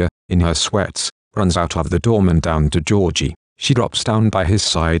Claudia, in her sweats, runs out of the dorm and down to Georgie. She drops down by his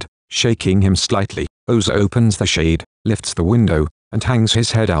side, shaking him slightly. Ozer opens the shade, lifts the window, and hangs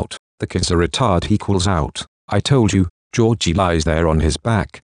his head out. The kid's a retard, he calls out. I told you. Georgie lies there on his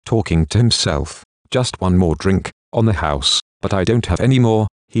back, talking to himself. Just one more drink, on the house, but I don't have any more.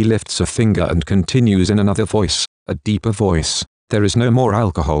 He lifts a finger and continues in another voice, a deeper voice. There is no more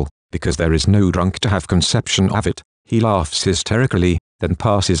alcohol, because there is no drunk to have conception of it. He laughs hysterically, then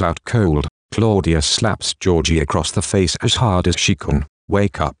passes out cold. Claudia slaps Georgie across the face as hard as she can.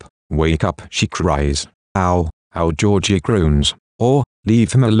 Wake up, she cries. Ow, ow. Georgie groans. Or,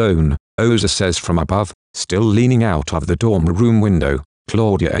 leave him alone, Ozer says from above, still leaning out of the dorm room window.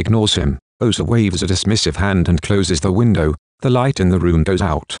 Claudia ignores him. Ozer waves a dismissive hand and closes the window. The light in the room goes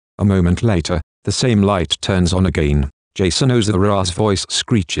out. A moment later, the same light turns on again. Jason Ozer's voice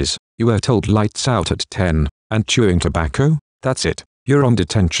screeches. You were told lights out at 10, and chewing tobacco? That's it. You're on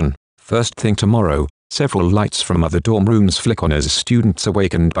detention. First thing tomorrow. Several lights from other dorm rooms flick on as students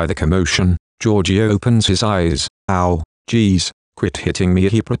awakened by the commotion. Georgie opens his eyes. Ow, geez, quit hitting me,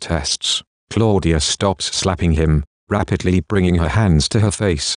 he protests. Claudia stops slapping him, rapidly bringing her hands to her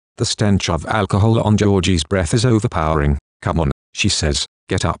face. The stench of alcohol on Georgie's breath is overpowering. Come on, she says.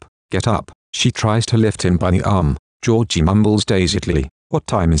 Get up, get up. She tries to lift him by the arm. Georgie mumbles dazedly. What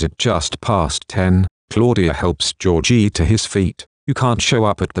time is it? Just past 10. Claudia helps Georgie to his feet. You can't show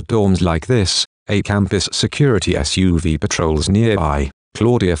up at the dorms like this. A campus security SUV patrols nearby.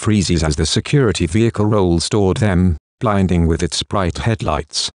 Claudia freezes as the security vehicle rolls toward them, blinding with its bright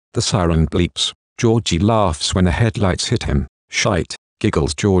headlights. The siren bleeps. Georgie laughs when the headlights hit him. Shite,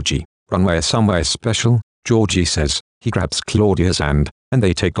 giggles Georgie. Run somewhere special, Georgie says. He grabs Claudia's hand, and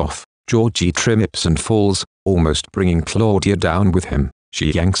they take off. Georgie trips and falls, almost bringing Claudia down with him.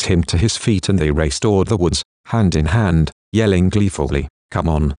 She yanks him to his feet and they race toward the woods, hand in hand, yelling gleefully. Come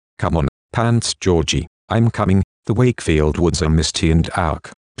on, pants Georgie. I'm coming. The Wakefield woods are misty and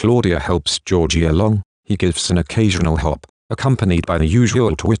dark. Claudia helps Georgie along. He gives an occasional hop, accompanied by the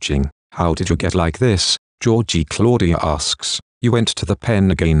usual twitching. How did you get like this, Georgie? Claudia asks. You went to the pen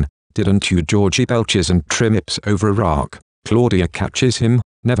again, didn't you? Georgie belches and trips over a rock. Claudia catches him.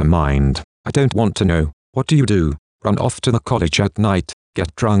 Never mind, I don't want to know. What do you do? Run off to the college at night,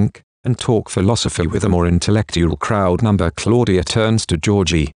 get drunk, and talk philosophy with a more intellectual crowd. Claudia turns to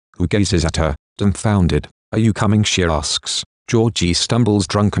Georgie, who gazes at her, dumbfounded. Are you coming? She asks. Georgie stumbles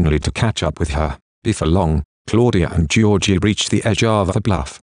drunkenly to catch up with her. Before long, Claudia and Georgie reach the edge of a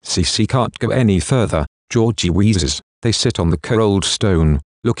bluff. Cece can't go any further. Georgie wheezes. They sit on the cold stone,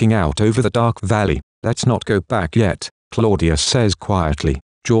 looking out over the dark valley. Let's not go back yet, Claudia says quietly.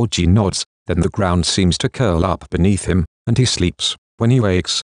 Georgie nods, then the ground seems to curl up beneath him, and he sleeps. When he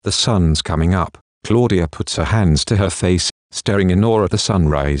wakes, the sun's coming up. Claudia puts her hands to her face, staring in awe at the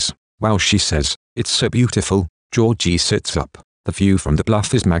sunrise. Wow, she says, it's so beautiful. Georgie sits up. The view from the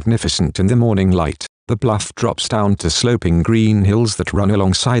bluff is magnificent in the morning light. The bluff drops down to sloping green hills that run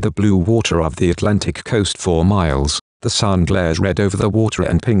alongside the blue water of the Atlantic coast 4 miles. The sun glares red over the water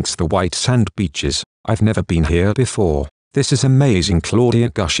and pinks the white sand beaches. I've never been here before. This is amazing, Claudia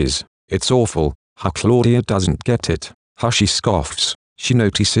gushes. It's awful. How Claudia doesn't get it. How she scoffs. She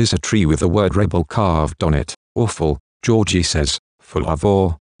notices a tree with the word rebel carved on it. Awful, Georgie says. Full of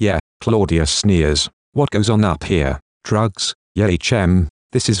awe. Yeah, Claudia sneers. What goes on up here? Drugs? Yeah,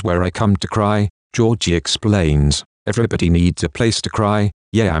 this is where I come to cry. Georgie explains. Everybody needs a place to cry.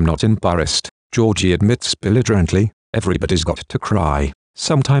 Yeah, I'm not embarrassed. Georgie admits belligerently. Everybody's got to cry.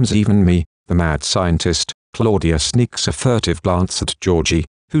 Sometimes even me, the mad scientist. Claudia sneaks a furtive glance at Georgie,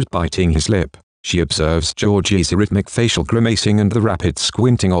 who's biting his lip. She observes Georgie's rhythmic facial grimacing and the rapid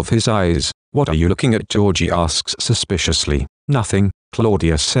squinting of his eyes. What are you looking at? Georgie asks suspiciously. Nothing,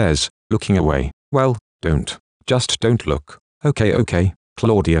 Claudia says, looking away. Well, don't. Just don't look. Okay,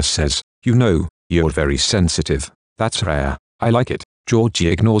 Claudia says. You know, you're very sensitive. That's rare. I like it. Georgie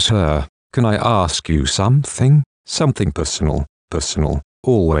ignores her. Can I ask you something? Something personal. Personal.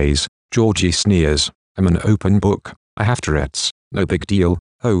 Always. Georgie sneers. I'm an open book. I have Tourette's. No big deal.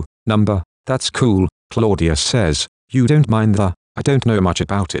 Oh, number. That's cool, Claudia says. You don't mind the... I don't know much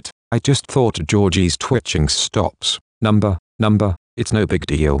about it. I just thought. Georgie's twitching stops. Number. It's no big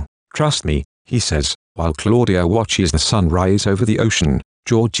deal. Trust me, he says, while Claudia watches the sun rise over the ocean.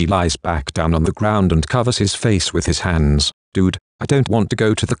 Georgie lies back down on the ground and covers his face with his hands. Dude, I don't want to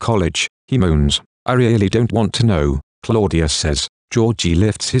go to the college, he moans. I really don't want to know, Claudia says. Georgie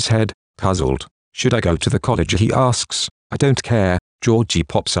lifts his head, puzzled. Should I go to the college? He asks. I don't care. Georgie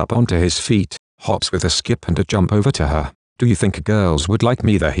pops up onto his feet, hops with a skip and a jump over to her. Do you think girls would like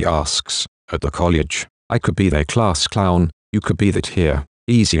me there? He asks. At the college? I could be their class clown. You could be that here.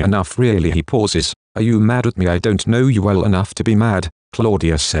 Easy enough really. He pauses. Are you mad at me? I don't know you well enough to be mad,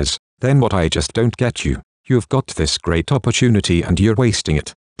 Claudia says. Then what? I just don't get you. You've got this great opportunity and you're wasting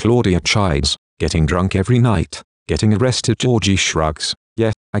it. Claudia chides. Getting drunk every night. Getting arrested. Georgie shrugs.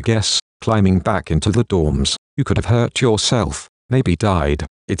 Yeah, I guess. Climbing back into the dorms. You could have hurt yourself. Maybe died.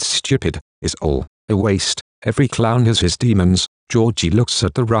 It's stupid, is all. A waste. Every clown has his demons. Georgie looks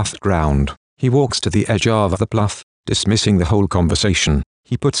at the rough ground. He walks to the edge of the bluff, dismissing the whole conversation.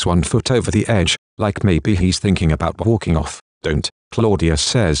 He puts one foot over the edge, like maybe he's thinking about walking off. Don't, Claudia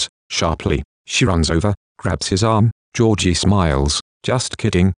says, sharply. She runs over, grabs his arm. Georgie smiles. Just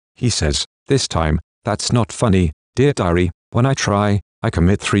kidding, he says. This time, that's not funny, dear diary. When I try, I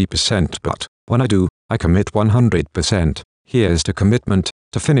commit 3%, but when I do, I commit 100%. Here's the commitment,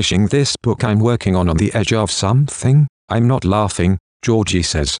 to finishing this book I'm working on the edge of something. I'm not laughing, Georgie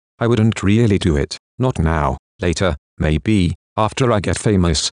says. I wouldn't really do it. Not now. Later, maybe, after I get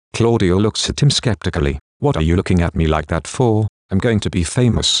famous. Claudia looks at him skeptically. What are you looking at me like that for? I'm going to be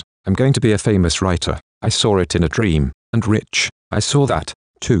famous. I'm going to be a famous writer. I saw it in a dream. And rich. I saw that,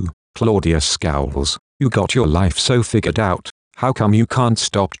 too. Claudia scowls. You got your life so figured out. How come you can't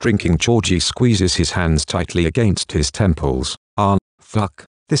stop drinking? Georgie squeezes his hands tightly against his temples. Fuck.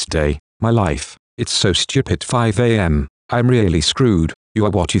 This day, my life. It's so stupid. 5 a.m. I'm really screwed. You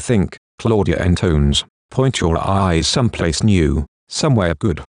are what you think, Claudia intones. Point your eyes someplace new. Somewhere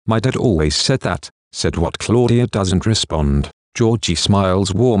good. My dad always said that. Said what? Claudia doesn't respond. Georgie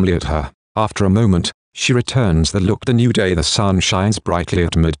smiles warmly at her. After a moment, she returns the look. The new day. The sun shines brightly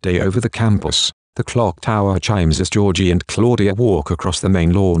at midday over the campus. The clock tower chimes as Georgie and Claudia walk across the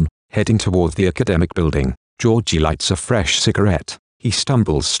main lawn, heading toward the academic building. Georgie lights a fresh cigarette. He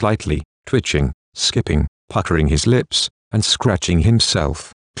stumbles slightly, twitching, skipping, puckering his lips, and scratching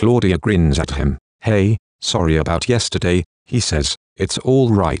himself. Claudia grins at him. Hey, sorry about yesterday, he says. It's all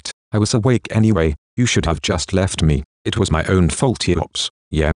right. I was awake anyway. You should have just left me. It was my own fault. Ops.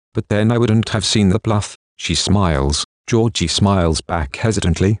 Yeah, but then I wouldn't have seen the bluff. She smiles. Georgie smiles back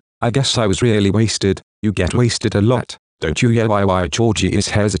hesitantly. I guess I was really wasted. You get wasted a lot, don't you? Yeah. Why? Georgie is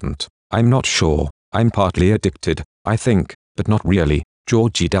hesitant. I'm not sure. I'm partly addicted. I think, but not really.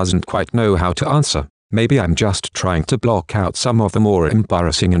 Georgie doesn't quite know how to answer. Maybe I'm just trying to block out some of the more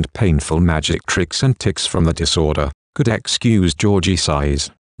embarrassing and painful magic tricks and tics from the disorder. Could excuse Georgie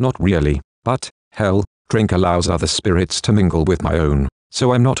sighs. Not really, but, hell, drink allows other spirits to mingle with my own,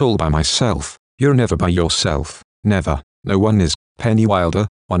 so I'm not all by myself. You're never by yourself. Never. No one is. Penny Wilder,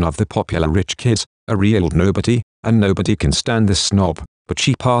 one of the popular rich kids, a real nobody, and nobody can stand the snob, but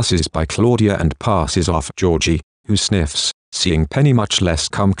she passes by Claudia and passes off Georgie, who sniffs, seeing Penny much less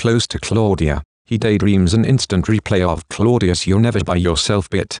come close to Claudia. He daydreams an instant replay of Claudia's "you're never by yourself"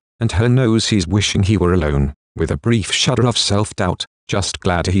 bit, and her knows he's wishing he were alone, with a brief shudder of self-doubt, just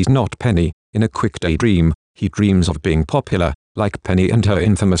glad he's not Penny. In a quick daydream, he dreams of being popular, like Penny and her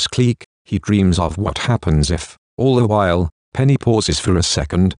infamous clique. He dreams of what happens if, all the while, Penny pauses for a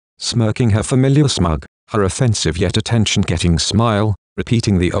second, smirking her familiar smug, her offensive yet attention-getting smile,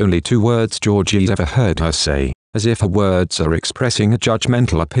 repeating the only two words Georgie's ever heard her say, as if her words are expressing a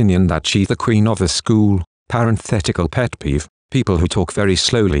judgmental opinion that she's the queen of the school. Parenthetical pet peeve, people who talk very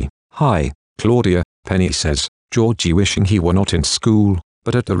slowly. "Hi, Claudia," Penny says, Georgie wishing he were not in school,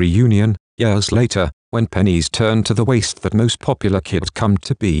 but at the reunion, years later, when Penny's turned to the waste that most popular kids come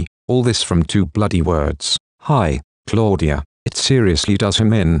to be, all this from two bloody words. "Hi, Claudia." It seriously does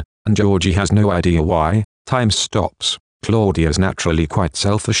him in, and Georgie has no idea why. Time stops. Claudia's naturally quite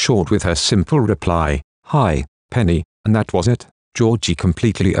self-assured with her simple reply, "Hi, Penny," and that was it. Georgie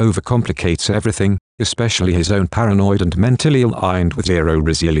completely overcomplicates everything, especially his own paranoid and mentally aligned with zero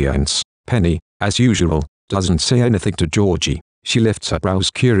resilience. Penny, as usual, doesn't say anything to Georgie. She lifts her brows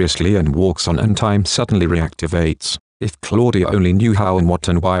curiously and walks on, and time suddenly reactivates. If Claudia only knew how and what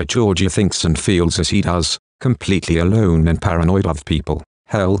and why Georgie thinks and feels as he does, completely alone and paranoid of people.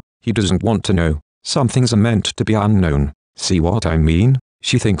 Hell, he doesn't want to know. Some things are meant to be unknown. See what I mean?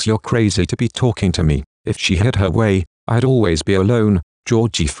 She thinks you're crazy to be talking to me. If she had her way, I'd always be alone.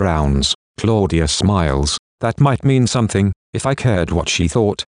 Georgie frowns. Claudia smiles. That might mean something. If I cared what she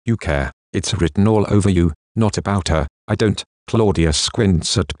thought. You care. It's written all over you, not about her. I don't. Claudia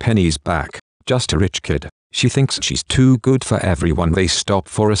squints at Penny's back. Just a rich kid. She thinks she's too good for everyone. They stop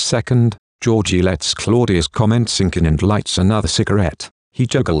for a second. Georgie lets Claudia's comment sink in and lights another cigarette. He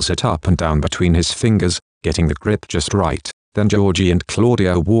juggles it up and down between his fingers, getting the grip just right. Then Georgie and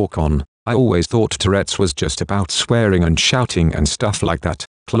Claudia walk on. I always thought Tourette's was just about swearing and shouting and stuff like that.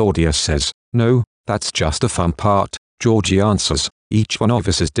 Claudia says, "No, that's just a fun part." Georgie answers, "Each one of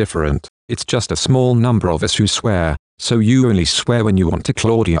us is different. It's just a small number of us who swear. So you only swear when you want to?"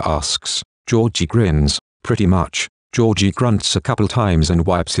 Claudia asks. Georgie grins. "Pretty much." Georgie grunts a couple times and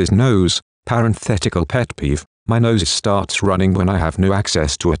wipes his nose. Parenthetical pet peeve, my nose starts running when I have no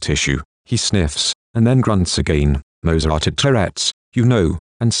access to a tissue. He sniffs, and then grunts again. Mozart had Tourette's, you know,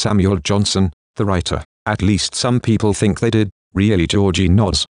 and Samuel Johnson, the writer. At least some people think they did. Really? Georgie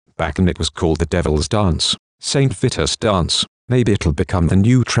nods. Back then it was called the Devil's Dance. Saint Vitus dance. Maybe it'll become the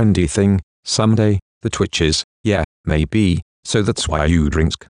new trendy thing, someday. The twitches, yeah, maybe. So that's why you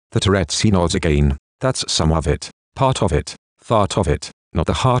drink. The Tourette's. He nods again. That's some of it. Part of it. Part of it. Not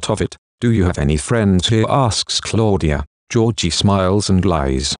the heart of it. Do you have any friends here? Asks Claudia. Georgie smiles and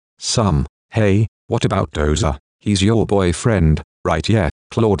lies. Some. Hey, what about Ozer? He's your boyfriend, right? Yeah,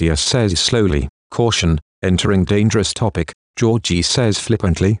 Claudia says slowly. Caution, entering dangerous topic, Georgie says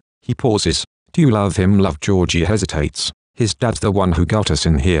flippantly. He pauses. Do you love him? Love? Georgie hesitates. His dad's the one who got us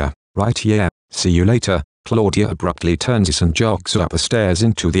in here, right? Yeah, see you later. Claudia abruptly turns and jogs up the stairs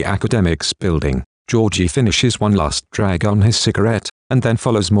into the academics building. Georgie finishes one last drag on his cigarette, and then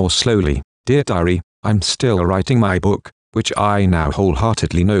follows more slowly. Dear Diary, I'm still writing my book, which I now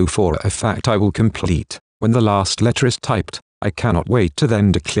wholeheartedly know for a fact I will complete. When the last letter is typed, I cannot wait to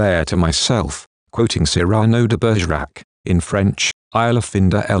then declare to myself, quoting Cyrano de Bergerac, in French, I'll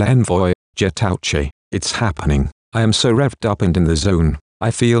offend l'envoy, jet ouche. It's happening. I am so revved up and in the zone.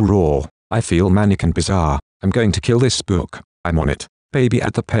 I feel raw. I feel manic and bizarre. I'm going to kill this book. I'm on it. Baby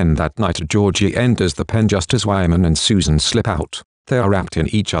at the pen. That night Georgie enters the pen just as Wyman and Susan slip out. They are wrapped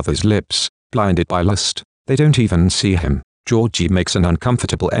in each other's lips, blinded by lust. They don't even see him. Georgie makes an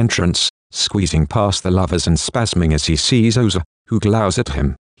uncomfortable entrance, squeezing past the lovers and spasming as he sees Ozer, who glowers at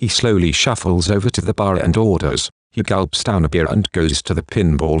him. He slowly shuffles over to the bar and orders. He gulps down a beer and goes to the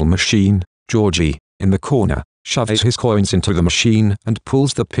pinball machine. Georgie, in the corner, shoves his coins into the machine and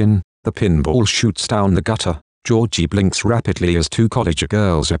pulls the pin. The pinball shoots down the gutter. Georgie blinks rapidly as two college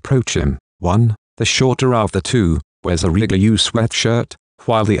girls approach him. One, the shorter of the two, wears a Wrigley sweatshirt,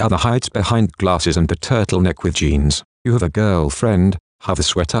 while the other hides behind glasses and a turtleneck with jeans. You have a girlfriend? How the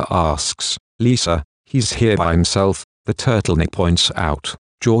sweater asks. Lisa, he's here by himself, the turtleneck points out.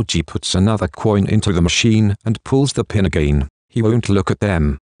 Georgie puts another coin into the machine and pulls the pin again. He won't look at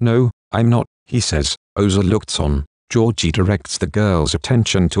them. No, I'm not, he says. Ozer looks on. Georgie directs the girl's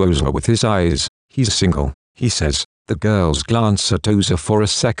attention to Ozer with his eyes. He's single, he says. The girls glance at Ozer for a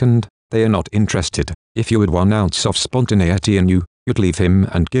second. They are not interested. If you had 1 ounce of spontaneity in you, you'd leave him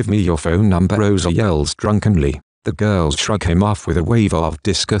and give me your phone number, Ozer yells drunkenly. The girls shrug him off with a wave of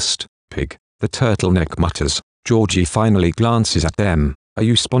disgust. Pig, the turtleneck mutters. Georgie finally glances at them. Are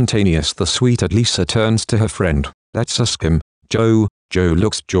you spontaneous? The sweetheart Lisa turns to her friend. Let's ask him. Joe. Joe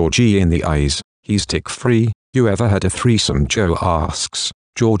looks Georgie in the eyes. He's tick-free. You ever had a threesome? Joe asks.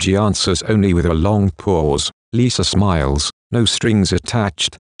 Georgie answers only with a long pause. Lisa smiles. No strings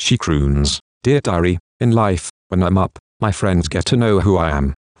attached. She croons. Dear diary, in life, when I'm up, my friends get to know who I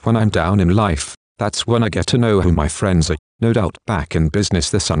am. When I'm down in life, that's when I get to know who my friends are. No doubt back in business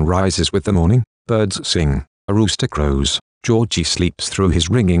the sun rises with the morning. Birds sing. A rooster crows. Georgie sleeps through his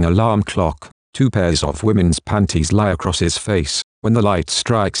ringing alarm clock. 2 pairs of women's panties lie across his face. When the light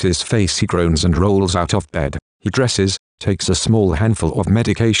strikes his face he groans and rolls out of bed. He dresses, takes a small handful of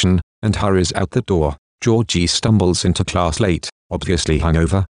medication, and hurries out the door. Georgie stumbles into class late, obviously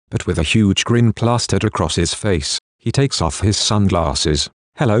hungover, but with a huge grin plastered across his face. He takes off his sunglasses.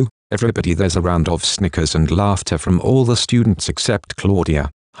 Hello, everybody. There's a round of snickers and laughter from all the students except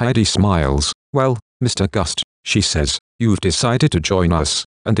Claudia. Heidi smiles. Well, Mr. Gust, she says, you've decided to join us,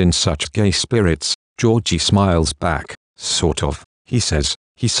 and in such gay spirits. Georgie smiles back. Sort of, he says.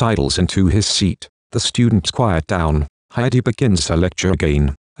 He sidles into his seat. The students quiet down. Heidi begins her lecture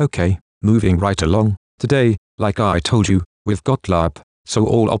again. Okay, moving right along. Today, like I told you, we've got lab, so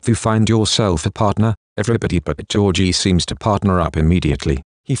all of you find yourself a partner. Everybody but Georgie seems to partner up immediately.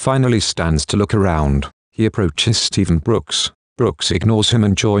 He finally stands to look around. He approaches Stephen Brooks. Brooks ignores him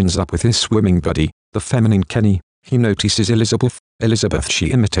and joins up with his swimming buddy, the feminine Kenny. He notices Elizabeth. Elizabeth,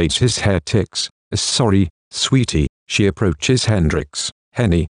 she imitates his hair ticks. Sorry, sweetie. She approaches Hendrix.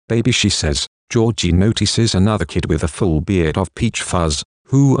 Henny, baby, she says. Georgie notices another kid with a full beard of peach fuzz,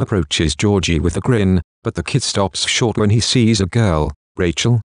 who approaches Georgie with a grin, but the kid stops short when he sees a girl,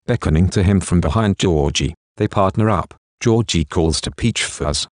 Rachel, beckoning to him from behind Georgie. They partner up. Georgie calls to Peach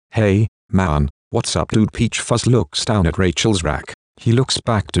Fuzz. Hey, man, what's up, dude? Peach Fuzz looks down at Rachel's rack. He looks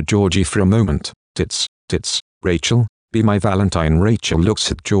back to Georgie for a moment. Tits, Rachel, be my Valentine. Rachel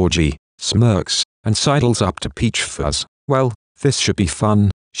looks at Georgie, smirks, and sidles up to Peach Fuzz. Well, this should be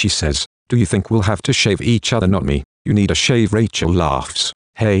fun, she says. Do you think we'll have to shave each other? Not me. You need a shave. Rachel laughs.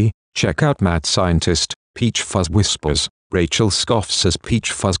 Hey, check out Mad Scientist, Peach Fuzz whispers. Rachel scoffs as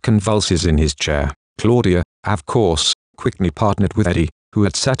Peach Fuzz convulses in his chair. Claudia, of course, quickly partnered with Eddie, who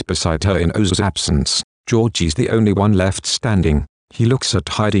had sat beside her in Ozer's absence. Georgie's the only one left standing. He looks at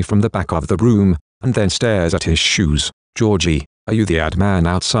Heidi from the back of the room, and then stares at his shoes. Georgie, are you the ad man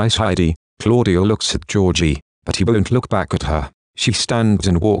outside? Heidi. Claudia looks at Georgie, but he won't look back at her. She stands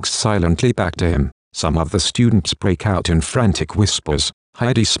and walks silently back to him. Some of the students break out in frantic whispers.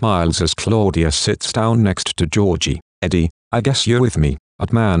 Heidi smiles as Claudia sits down next to Georgie. Eddie, I guess you're with me.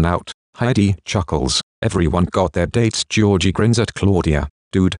 Odd man out. Heidi chuckles. Everyone got their dates. Georgie grins at Claudia.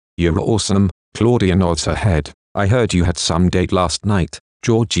 Dude, you're awesome. Claudia nods her head. I heard you had some date last night.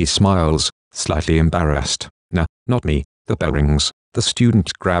 Georgie smiles, slightly embarrassed. Nah, not me. The bell rings. The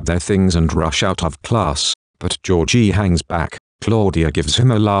students grab their things and rush out of class, but Georgie hangs back. Claudia gives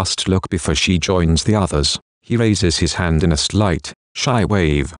him a last look before she joins the others. He raises his hand in a slight, shy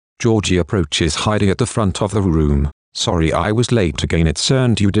wave. Georgie approaches Heidi at the front of the room. Sorry I was late again. It's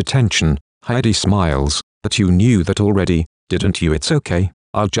earned you detention. Heidi smiles. But you knew that already, didn't you? It's okay.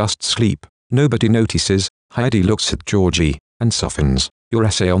 I'll just sleep. Nobody notices. Heidi looks at Georgie, and softens. Your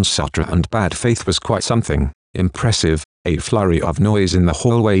essay on Sutra and bad faith was quite something. Impressive. A flurry of noise in the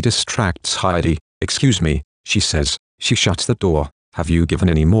hallway distracts Heidi. Excuse me, she says. She shuts the door. Have you given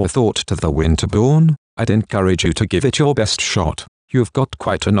any more thought to the Winterborn? I'd encourage you to give it your best shot. You've got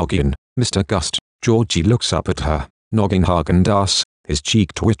quite a noggin, Mr. Gust. Georgie looks up at her. Noggin Hagen-Dazs. His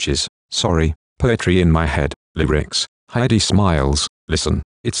cheek twitches. Sorry, poetry in my head. Lyrics. Heidi smiles. Listen,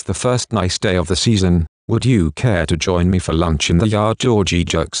 it's the first nice day of the season. Would you care to join me for lunch in the yard? Georgie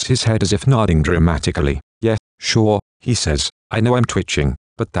jerks his head as if nodding dramatically. Yes, sure, he says. I know I'm twitching,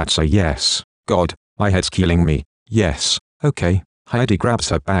 but that's a yes. God, my head's killing me. Yes, okay. Heidi grabs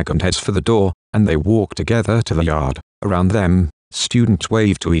her bag and heads for the door, and they walk together to the yard. Around them, students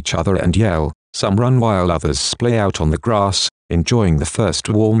wave to each other and yell. Some run while others splay out on the grass, enjoying the first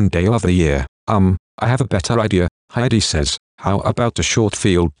warm day of the year. I have a better idea, Heidi says. How about a short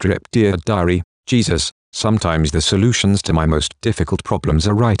field trip? Dear diary, Jesus, sometimes the solutions to my most difficult problems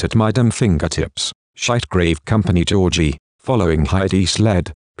are right at my damn fingertips. Shite grave company. Georgie, following Heidi's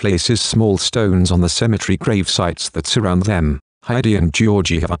sled, places small stones on the cemetery grave sites that surround them. Heidi and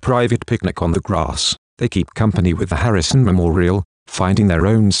Georgie have a private picnic on the grass. They keep company with the Harnisch Memorial, finding their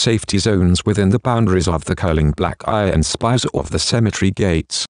own safety zones within the boundaries of the curling black iron spires of the cemetery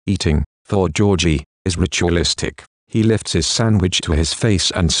gates. Eating, for Georgie, is ritualistic. He lifts his sandwich to his face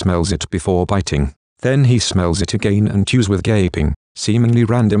and smells it before biting. Then he smells it again and chews with gaping, seemingly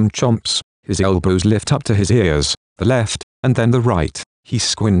random chomps. His elbows lift up to his ears, the left, and then the right. He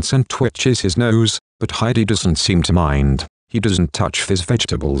squints and twitches his nose, but Heidi doesn't seem to mind. He doesn't touch his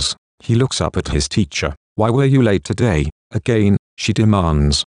vegetables. He looks up at his teacher. "Why were you late today?" Again, she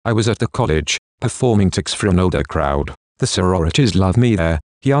demands. "I was at the college, performing tics for an older crowd. The sororities love me there,"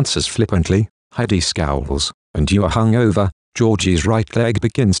 he answers flippantly. Heidi scowls. "And you are hungover?" Georgie's right leg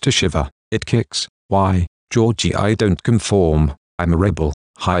begins to shiver. It kicks. "Why, Georgie, I don't conform. I'm a rebel."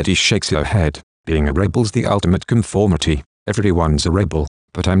 Heidi shakes her head. "Being a rebel's the ultimate conformity. Everyone's a rebel,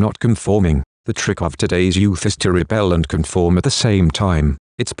 but I'm not conforming. The trick of today's youth is to rebel and conform at the same time.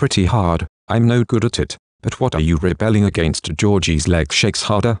 It's pretty hard. I'm no good at it. But what are you rebelling against?" Georgie's leg shakes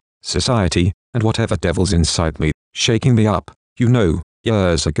harder. "Society, and whatever devil's inside me, shaking me up. You know,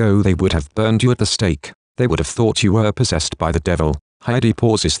 years ago they would have burned you at the stake. They would have thought you were possessed by the devil." Heidi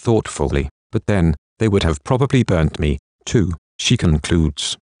pauses thoughtfully. "But then, they would have probably burnt me, too," she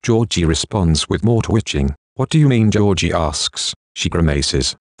concludes. Georgie responds with more twitching. "What do you mean?" Georgie asks. She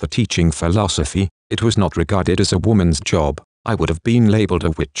grimaces. "For teaching philosophy, it was not regarded as a woman's job. I would have been labeled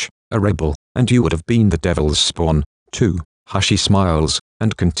a witch, a rebel, and you would have been the devil's spawn, too." He smiles,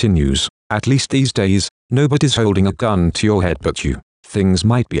 and continues. "At least these days, nobody's holding a gun to your head but you. Things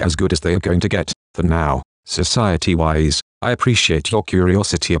might be as good as they are going to get, for now. Society-wise, I appreciate your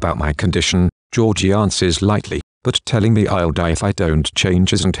curiosity about my condition," Georgie answers lightly, "but telling me I'll die if I don't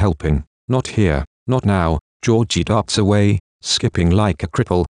change isn't helping. Not here, not now." Georgie darts away, skipping like a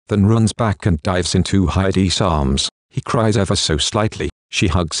cripple, then runs back and dives into Heidi's arms. He cries ever so slightly. She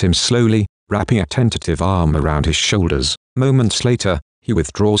hugs him slowly, wrapping a tentative arm around his shoulders. Moments later, he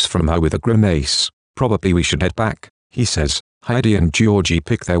withdraws from her with a grimace. "Probably we should head back," he says. Heidi and Georgie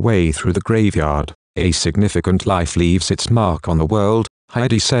pick their way through the graveyard. "A significant life leaves its mark on the world,"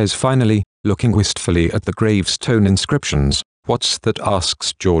 Heidi says finally, looking wistfully at the gravestone inscriptions. "What's that?"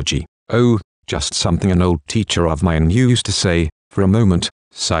 asks Georgie. "Oh, just something an old teacher of mine used to say." For a moment,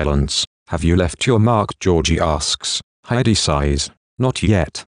 silence. "Have you left your mark?" Georgie asks. Heidi sighs. "Not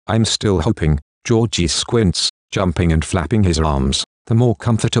yet. I'm still hoping." Georgie squints, jumping and flapping his arms. "The more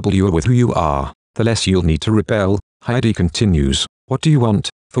comfortable you are with who you are, the less you'll need to rebel." Heidi continues. "What do you want?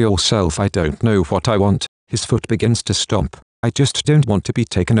 For yourself?" "I don't know what I want." His foot begins to stomp. "I just don't want to be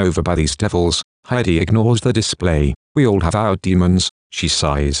taken over by these devils." Heidi ignores the display. "We all have our demons," she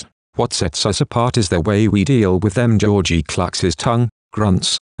sighs. "What sets us apart is the way we deal with them." Georgie clucks his tongue,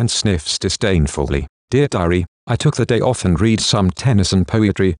 grunts, and sniffs disdainfully. "Dear diary, I took the day off and read some Tennyson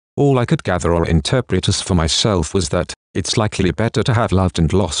poetry. All I could gather or interpret as for myself was that it's likely better to have loved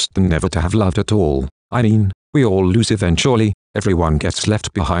and lost than never to have loved at all. I mean, we all lose eventually. Everyone gets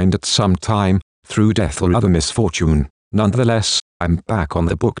left behind at some time, through death or other misfortune. Nonetheless, I'm back on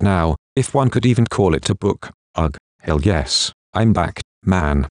the book now, if one could even call it a book. Ugh, hell yes, I'm back,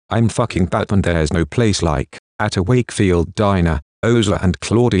 man. I'm fucking back, and there's no place like." At a Wakefield diner, Ozer and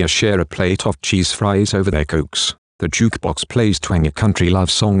Claudia share a plate of cheese fries over their cokes. The jukebox plays twangy country love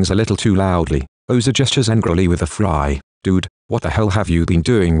songs a little too loudly. Ozer gestures angrily with a fry. "Dude, what the hell have you been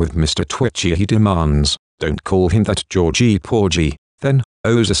doing with Mr. Twitchy?" he demands. "Don't call him that, Georgie porgy." Then,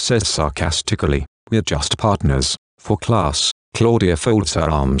 Ozer says sarcastically, "We're just partners." For class, Claudia folds her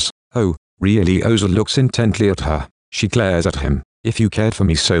arms. "Oh, really?" Ozer looks intently at her. She glares at him. "If you cared for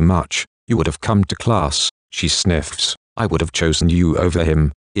me so much, you would have come to class." She sniffs. "I would have chosen you over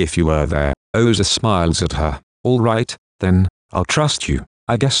him, if you were there." Ozer smiles at her. "All right, then, I'll trust you.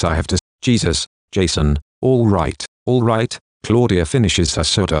 I guess I have to." "Jesus, Jason, all right, all right." Claudia finishes her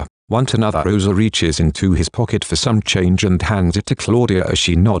soda. "Want another?" Ozer reaches into his pocket for some change and hands it to Claudia as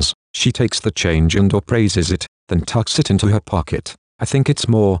she nods. She takes the change and appraises it, then tucks it into her pocket. "I think it's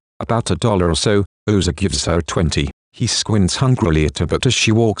more, about $1 or so." Ozer gives her 20. He squints hungrily at her, but as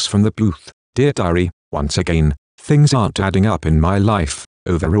she walks from the booth, "Dear diary, once again, things aren't adding up in my life.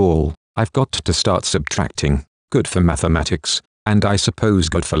 Overall, I've got to start subtracting. Good for mathematics, and I suppose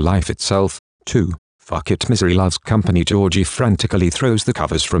good for life itself, too. Fuck it, misery loves company." Georgie frantically throws the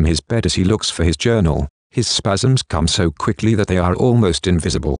covers from his bed as he looks for his journal. His spasms come so quickly that they are almost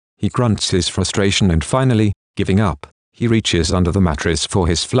invisible. He grunts his frustration and finally, giving up, he reaches under the mattress for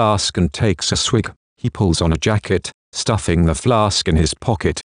his flask and takes a swig. He pulls on a jacket, stuffing the flask in his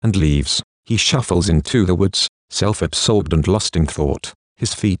pocket, and leaves. He shuffles into the woods, self-absorbed and lost in thought.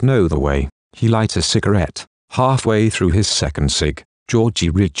 His feet know the way. He lights a cigarette. Halfway through his second cig, Georgie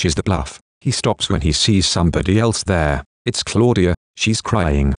reaches the bluff. He stops when he sees somebody else there. It's Claudia. She's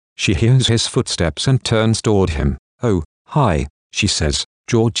crying. She hears his footsteps and turns toward him. "Oh, hi," she says.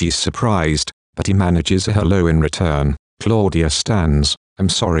 Georgie's surprised, but he manages a hello in return. Claudia stands. "I'm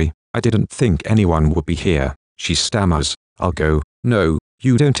sorry, I didn't think anyone would be here," she stammers. "I'll go." "No,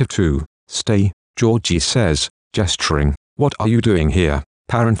 you don't have to. Stay," Georgie says, gesturing. "What are you doing here?"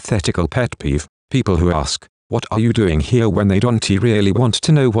 Parenthetical pet peeve. People who ask, "What are you doing here?" when they don't really want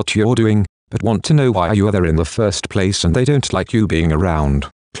to know what you're doing, but want to know why you're there in the first place and they don't like you being around.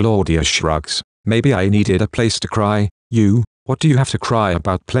 Claudia shrugs. "Maybe I needed a place to cry." "You? What do you have to cry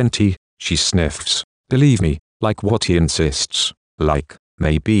about?" "Plenty," she sniffs. "Believe me." "Like what?" he insists. "Like,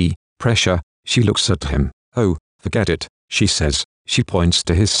 maybe, pressure." She looks at him. "Oh, forget it," she says. She points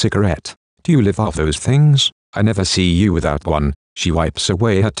to his cigarette. "Do you live off those things?" "I never see you without one." She wipes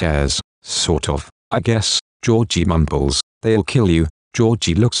away her tears. "Sort of, I guess," Georgie mumbles. "They'll kill you."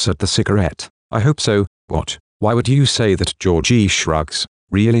 Georgie looks at the cigarette. "I hope so." "What? Why would you say that?" Georgie shrugs.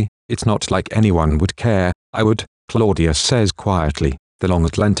 "Really? It's not like anyone would care." "I would," Claudia says quietly. The long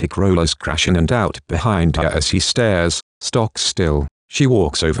Atlantic rollers crash in and out behind her as he stares, stock still. She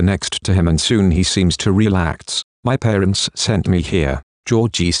walks over next to him and soon he seems to relax. "My parents sent me here,"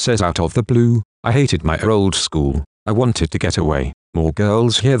 Georgie says out of the blue. "I hated my old school. I wanted to get away. More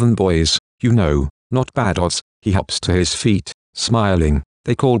girls here than boys, you know. Not bad odds." He hops to his feet, smiling.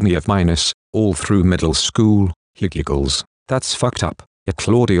 "They called me F- all through middle school." He giggles. "That's fucked up." Yet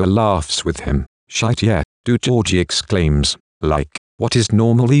Claudia laughs with him. "Shite yeah, dude," Georgie exclaims. "Like, what is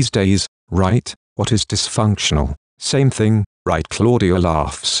normal these days, right? What is dysfunctional? Same thing, right?" Claudia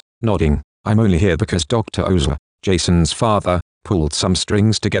laughs, nodding. "I'm only here because Dr. Ozer, Jason's father, pulled some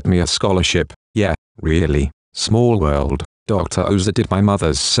strings to get me a scholarship." "Yeah, really? Small world." "Dr. Ozer did my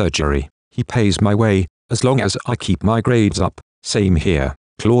mother's surgery. He pays my way, as long as I keep my grades up." "Same here."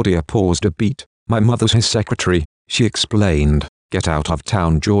 Claudia paused a beat. "My mother's his secretary," she explained. "Get out of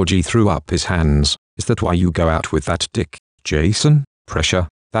town." Georgie threw up his hands. "Is that why you go out with that dick, Jason? Pressure?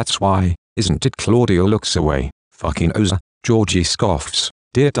 That's why, isn't it?" Claudia looks away. "Fucking Ozer," Georgie scoffs.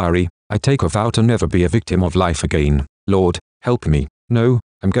 "Dear diary, I take a vow to never be a victim of life again. Lord, help me. No,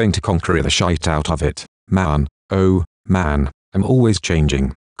 I'm going to conquer the shite out of it. Man, oh, man, I'm always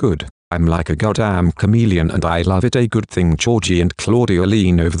changing. Good. I'm like a goddamn chameleon and I love it." "A good thing." Georgie and Claudia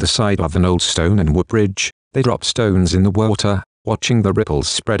lean over the side of an old stone and wood bridge. They drop stones in the water, watching the ripples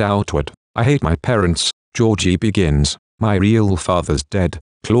spread outward. "I hate my parents," Georgie begins. "My real father's dead."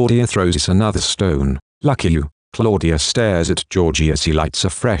 Claudia throws another stone. "Lucky you." Claudia stares at Georgie as he lights a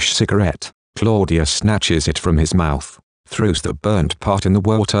fresh cigarette. Claudia snatches it from his mouth, throws the burnt part in the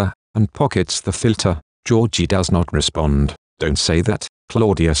water, and pockets the filter. Georgie does not respond. "Don't say that,"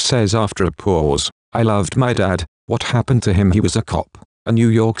 Claudia says after a pause. "I loved my dad." "What happened to him?" "He was a cop, a New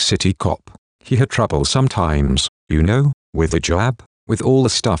York City cop. He had trouble sometimes, you know, with a job, with all the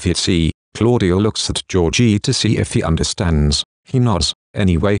stuff he'd see." Claudia looks at Georgie to see if he understands. He nods.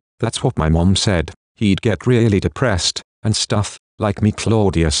 "Anyway, that's what my mom said. He'd get really depressed, and stuff, like me."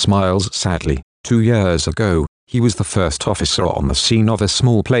 Claudia smiles sadly. 2 years ago, he was the first officer on the scene of a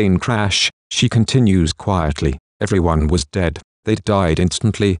small plane crash." She continues quietly. "Everyone was dead. They'd died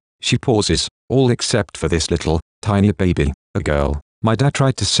instantly." She pauses. "All except for this little, tiny baby, a girl. My dad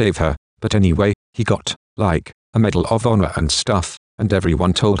tried to save her, but anyway, he got, like, a Medal of Honor and stuff, and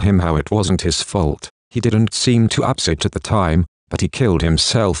everyone told him how it wasn't his fault. He didn't seem too upset at the time, but he killed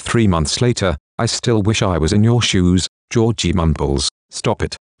himself 3 months later. I still wish I was in your shoes." Georgie mumbles. "Stop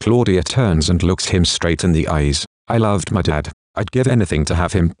it." Claudia turns and looks him straight in the eyes. "I loved my dad. I'd give anything to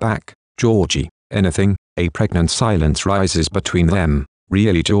have him back." "Georgie, anything?" A pregnant silence rises between them.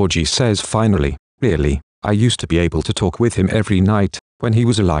 "Really?" Georgie says finally. "Really, I used to be able to talk with him every night, when he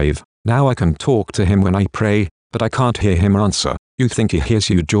was alive. Now I can talk to him when I pray, but I can't hear him answer." "You think he hears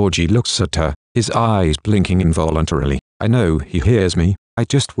you?" Georgie looks at her, his eyes blinking involuntarily. "I know he hears me. I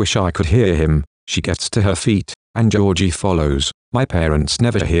just wish I could hear him." She gets to her feet, and Georgie follows. "My parents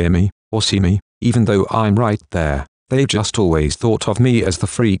never hear me, or see me, even though I'm right there. They just always thought of me as the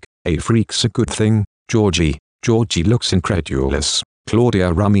freak." "A freak's a good thing, Georgie." Georgie looks incredulous.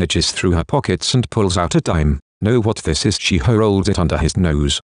 Claudia rummages through her pockets and pulls out a dime. "Know what this is?" She holds it under his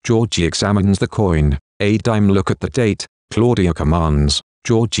nose. Georgie examines the coin. "A dime." "Look at the date," Claudia commands.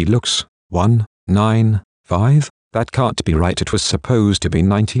 Georgie looks. 195? That can't be right. It was supposed to be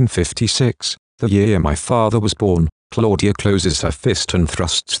 1956, the year my father was born. Claudia closes her fist and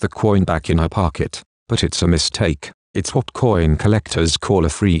thrusts the coin back in her pocket. "But it's a mistake. It's what coin collectors call a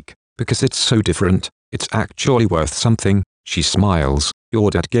freak, because it's so different." It's actually worth something, she smiles.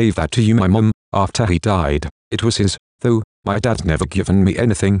 Your dad gave that to you, my mum, after he died. It was his, though, my dad's never given me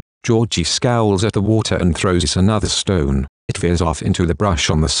anything. Georgie scowls at the water and throws another stone. It veers off into the brush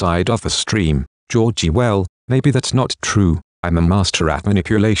on the side of the stream. Georgie, well, maybe that's not true. I'm a master at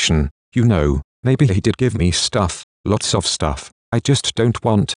manipulation. You know, maybe he did give me stuff, lots of stuff. I just don't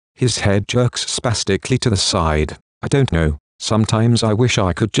want. His head jerks spastically to the side. I don't know. Sometimes I wish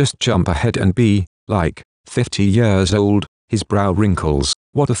I could just jump ahead and be, like, 50 years old. His brow wrinkles.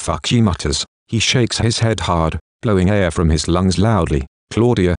 What the fuck, he mutters. He shakes his head hard, blowing air from his lungs loudly.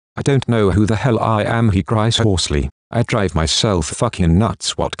 Claudia, I don't know who the hell I am, he cries hoarsely. I drive myself fucking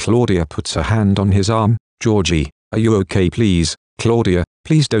nuts. What? Claudia puts her hand on his arm. Georgie, are you okay please? Claudia,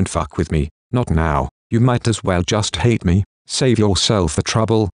 please don't fuck with me. Not now. You might as well just hate me. Save yourself the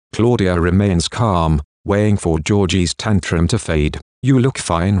trouble. Claudia remains calm, waiting for Georgie's tantrum to fade. You look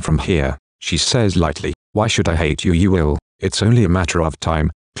fine from here, she says lightly. Why should I hate you? You will. It's only a matter of time.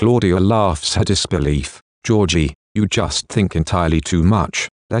 Claudia laughs her disbelief. Georgie, you just think entirely too much.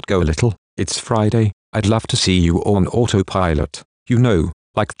 Let go a little. It's Friday. I'd love to see you on autopilot. You know,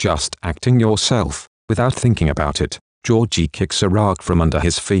 like just acting yourself, without thinking about it. Georgie kicks a rug from under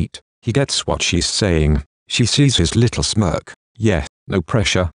his feet. He gets what she's saying. She sees his little smirk. Yeah, no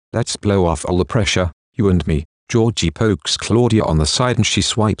pressure. Let's blow off all the pressure, you and me. Georgie pokes Claudia on the side and she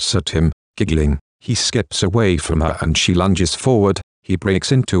swipes at him, giggling. He skips away from her and she lunges forward. He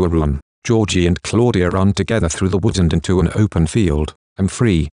breaks into a run. Georgie and Claudia run together through the woods and into an open field. I'm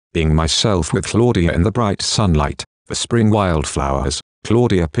free, being myself with Claudia in the bright sunlight. The spring wildflowers.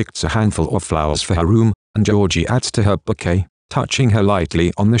 Claudia picks a handful of flowers for her room, and Georgie adds to her bouquet, touching her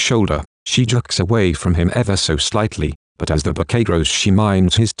lightly on the shoulder. She jerks away from him ever so slightly, but as the bouquet grows she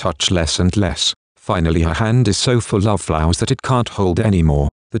minds his touch less and less. Finally her hand is so full of flowers that it can't hold any more.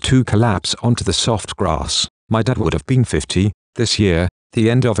 The two collapse onto the soft grass. My dad would have been 50, this year, the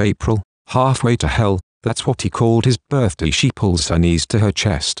end of April, halfway to hell, that's what he called his birthday. She pulls her knees to her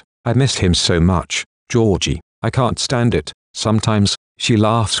chest. I miss him so much, Georgie, I can't stand it. Sometimes, she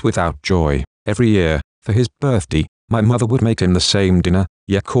laughs without joy. Every year, for his birthday, my mother would make him the same dinner,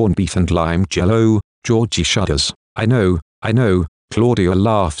 corned beef and lime jello. Georgie shudders. I know, Claudia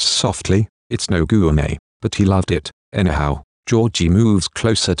laughs softly. It's no gourmet, but he loved it, anyhow. Georgie moves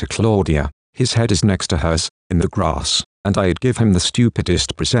closer to Claudia. His head is next to hers, in the grass, and I'd give him the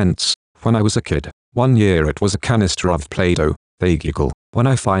stupidest presents. When I was a kid, one year it was a canister of Play-Doh. They giggle. When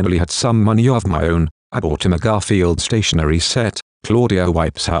I finally had some money of my own, I bought him a Garfield stationery set. Claudia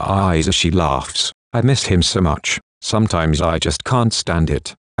wipes her eyes as she laughs. I miss him so much. Sometimes I just can't stand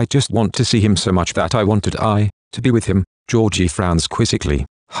it. I just want to see him so much that I wanted to be with him. Georgie frowns quizzically.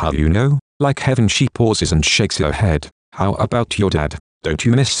 How do you know? Like heaven. She pauses and shakes her head. How about your dad? Don't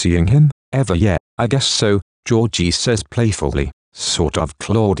you miss seeing him? Ever? Yeah, I guess so, Georgie says playfully. Sort of.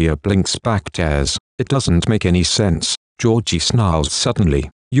 Claudia blinks back tears. It doesn't make any sense. Georgie snarls suddenly.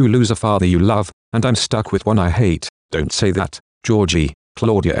 You lose a father you love, and I'm stuck with one I hate. Don't say that, Georgie,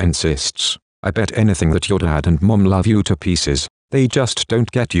 Claudia insists. I bet anything that your dad and mom love you to pieces. They just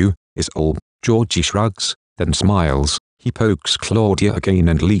don't get you, is all. Georgie shrugs, then smiles. He pokes Claudia again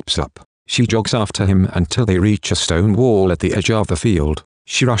and leaps up. She jogs after him until they reach a stone wall at the edge of the field.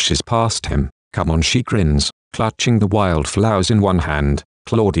 She rushes past him. Come on, she grins, clutching the wildflowers in one hand.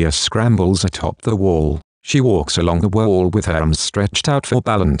 Claudia scrambles atop the wall. She walks along the wall with her arms stretched out for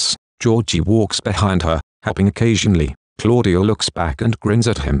balance. Georgie walks behind her, hopping occasionally. Claudia looks back and grins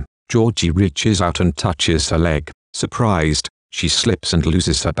at him. Georgie reaches out and touches her leg. Surprised, she slips and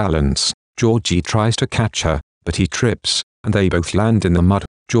loses her balance. Georgie tries to catch her, but he trips, and they both land in the mud.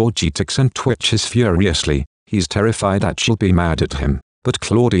 Georgie ticks and twitches furiously. He's terrified that she'll be mad at him, but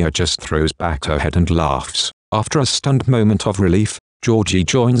Claudia just throws back her head and laughs. After a stunned moment of relief, Georgie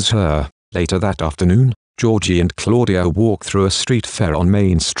joins her. Later that afternoon, Georgie and Claudia walk through a street fair on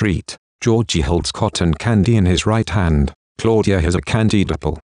Main Street. Georgie holds cotton candy in his right hand. Claudia has a candied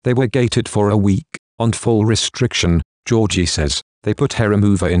apple. They were gated for a week, on full restriction. Georgie says, they put hair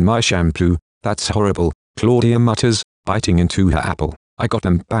remover in my shampoo. That's horrible, Claudia mutters, biting into her apple. I got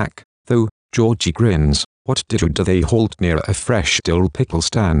them back, though. Georgie grins. What do they hold near a fresh dill pickle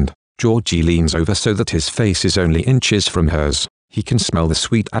stand? Georgie leans over so that his face is only inches from hers. He can smell the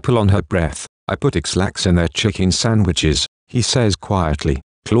sweet apple on her breath. I put X-lax in their chicken sandwiches, he says quietly.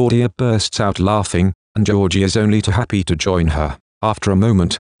 Claudia bursts out laughing, and Georgie is only too happy to join her. After a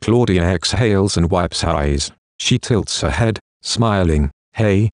moment, Claudia exhales and wipes her eyes. She tilts her head, smiling.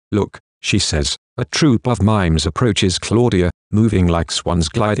 Hey, look, she says. A troop of mimes approaches Claudia, moving like swans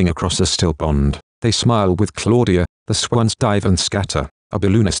gliding across a still pond. They smile with Claudia. The swans dive and scatter. A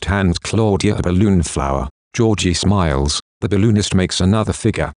balloonist hands Claudia a balloon flower. Georgie smiles. The balloonist makes another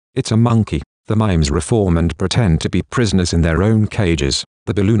figure. It's a monkey. The mimes reform and pretend to be prisoners in their own cages.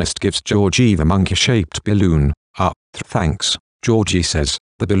 The balloonist gives Georgie the monkey-shaped balloon. Thanks, Georgie says.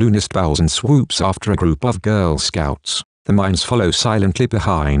 The balloonist bows and swoops after a group of Girl Scouts. The mimes follow silently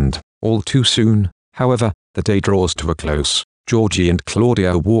behind. All too soon, however, the day draws to a close. Georgie and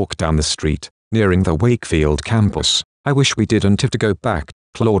Claudia walk down the street, nearing the Wakefield campus. I wish we didn't have to go back,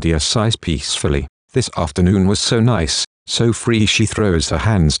 Claudia sighs peacefully. This afternoon was so nice, so free. She throws her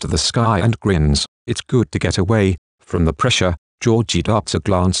hands to the sky and grins. It's good to get away from the pressure. Georgie darts a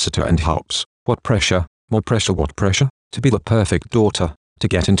glance at her and hops. What pressure? More pressure? What pressure? To be the perfect daughter, to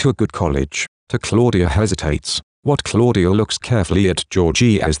get into a good college. To Claudia hesitates. What? Claudia looks carefully at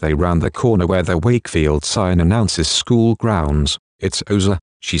Georgie as they round the corner where the Wakefield sign announces school grounds. It's Ozer,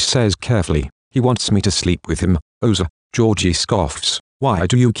 she says carefully. He wants me to sleep with him. Ozer, Georgie scoffs. Why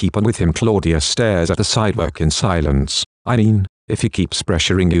do you keep on with him? Claudia stares at the sidewalk in silence. I mean, if he keeps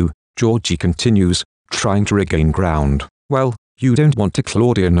pressuring you, Georgie continues, trying to regain ground. Well, you don't want to.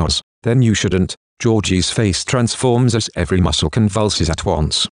 Claudia nods. Then you shouldn't. Georgie's face transforms as every muscle convulses at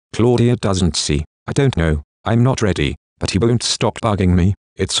once. Claudia doesn't see. I don't know. I'm not ready, but he won't stop bugging me.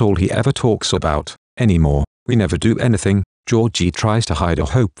 It's all he ever talks about, anymore. We never do anything. Georgie tries to hide a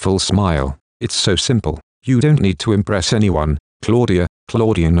hopeful smile. It's so simple. You don't need to impress anyone. Claudia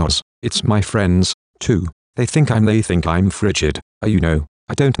nods. It's my friends, too. They think I'm frigid. I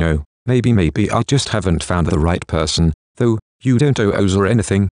don't know. Maybe I just haven't found the right person, though. You don't owe Ozer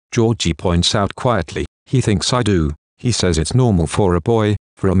anything, Georgie points out quietly. He thinks I do. He says it's normal for a boy,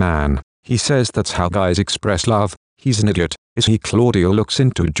 for a man. He says that's how guys express love. He's an idiot, is he? Claudia looks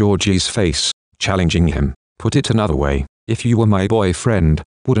into Georgie's face, challenging him. Put it another way. If you were my boyfriend,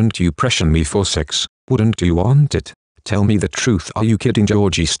 wouldn't you pressure me for sex? Wouldn't you want it? Tell me the truth. Are you kidding?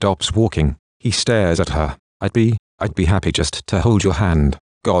 Georgie stops walking. He stares at her. I'd be happy just to hold your hand.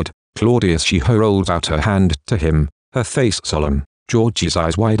 God, Claudia. She holds out her hand to him, her face solemn. Georgie's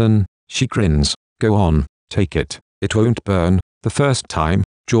eyes widen. She grins. Go on, take it. It won't burn. The first time,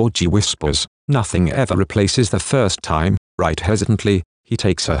 Georgie whispers. Nothing ever replaces the first time. Right. Hesitantly, he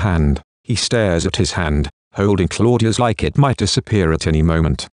takes her hand. He stares at his hand, holding Claudia's like it might disappear at any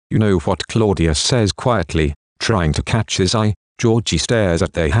moment. You know what? Claudia says quietly, trying to catch his eye. Georgie stares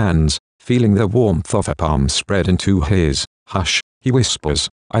at their hands, feeling the warmth of her palms spread into his. Hush, he whispers.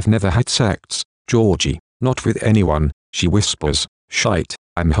 I've never had sex, Georgie. Not with anyone, she whispers. Shite,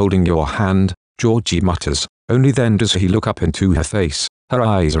 I'm holding your hand, Georgie mutters. Only then does he look up into her face. Her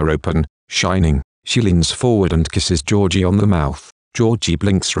eyes are open, shining. She leans forward and kisses Georgie on the mouth. Georgie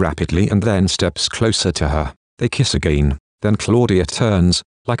blinks rapidly and then steps closer to her. They kiss again. Then Claudia turns,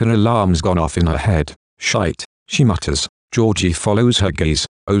 like an alarm's gone off in her head. Shite, she mutters. Georgie follows her gaze.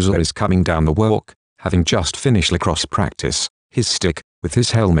 Ozer is coming down the walk, having just finished lacrosse practice. His stick, with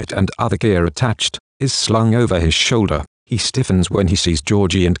his helmet and other gear attached, is slung over his shoulder. He stiffens when he sees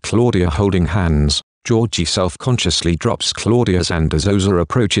Georgie and Claudia holding hands. Georgie self-consciously drops Claudia's hand as Ozer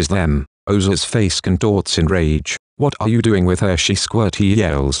approaches them. Ozer's face contorts in rage. What are you doing with her? She squirt, he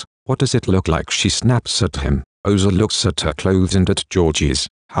yells. What does it look like? She snaps at him. Ozer looks at her clothes and at Georgie's.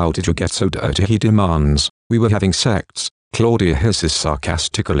 How did you get so dirty? He demands. We were having sex, Claudia hisses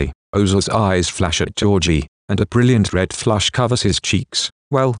sarcastically. Ozer's eyes flash at Georgie, and a brilliant red flush covers his cheeks.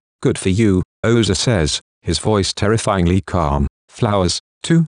 Well, good for you, Ozer says, his voice terrifyingly calm. Flowers,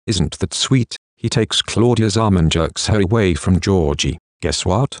 too, isn't that sweet? He takes Claudia's arm and jerks her away from Georgie. Guess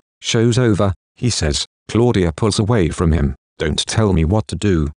what? Show's over, he says. Claudia pulls away from him. Don't tell me what to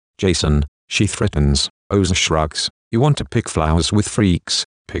do, Jason, she threatens. Ozer shrugs. You want to pick flowers with freaks?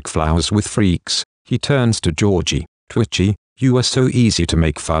 Pick flowers with freaks. He turns to Georgie. Twitchy, you are so easy to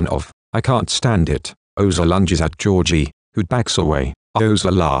make fun of. I can't stand it. Ozer lunges at Georgie, who backs away.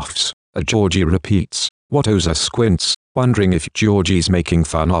 Ozer laughs. Georgie repeats. What? Ozer squints, wondering if Georgie's making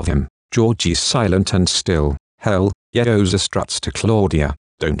fun of him. Georgie's silent and still. Hell, yeah. Ozer struts to Claudia.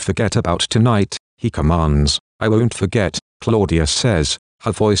 Don't forget about tonight, he commands. I won't forget, Claudia says,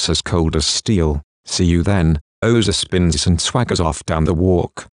 her voice as cold as steel. See you then. Ozer spins and swaggers off down the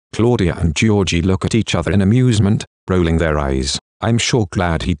walk. Claudia and Georgie look at each other in amusement, rolling their eyes. I'm sure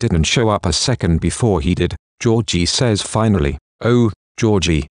glad he didn't show up a second before he did, Georgie says finally. Oh,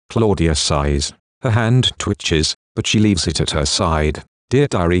 Georgie, Claudia sighs. Her hand twitches, but she leaves it at her side. Dear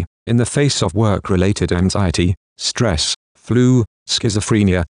diary, in the face of work-related anxiety, stress, flu,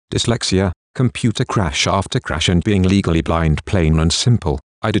 schizophrenia, dyslexia, computer crash after crash and being legally blind, plain and simple,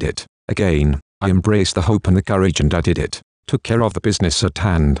 I did it. Again, I embraced the hope and the courage and I did it. Took care of the business at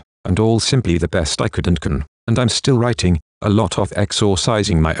hand, and all simply the best I could and can. And I'm still writing, A lot of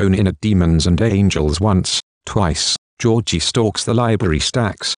exorcising my own inner demons and angels once, twice. Georgie stalks the library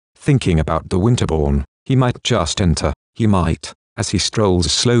stacks, thinking about the Winterborn. He might just enter. He might. As he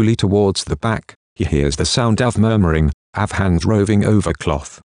strolls slowly towards the back, he hears the sound of murmuring, of hands roving over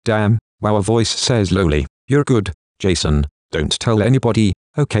cloth. Damn, wow, a voice says lowly, "You're good, Jason, don't tell anybody."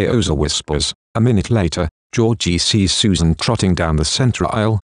 Okay, Ozer whispers. A minute later, Georgie sees Susan trotting down the center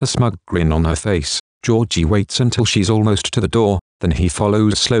aisle, a smug grin on her face. Georgie waits until she's almost to the door, then he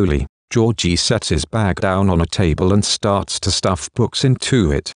follows slowly. Georgie sets his bag down on a table and starts to stuff books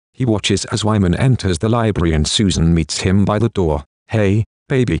into it. He watches as Wyman enters the library and Susan meets him by the door. "Hey,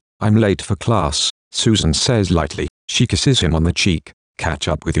 baby, I'm late for class," Susan says lightly. She kisses him on the cheek. "Catch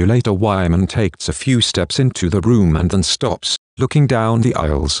up with you later." Wyman takes a few steps into the room and then stops, looking down the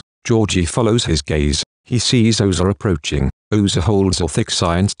aisles. Georgie follows his gaze. He sees Ozer approaching. Ozer holds a thick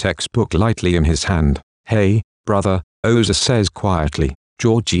science textbook lightly in his hand. "Hey, brother," Ozer says quietly.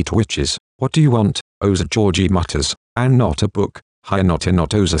 Georgie twitches. "What do you want, Ozer?" Georgie mutters. "And not a book." "Hi, not a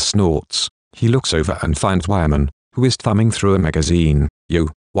not," Ozer snorts. He looks over and finds Wyman, who is thumbing through a magazine. "Yo,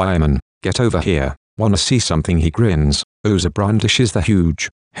 Wyman, get over here. Wanna see something?" He grins. Ozer brandishes the huge,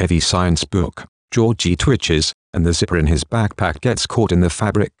 heavy science book. Georgie twitches, and the zipper in his backpack gets caught in the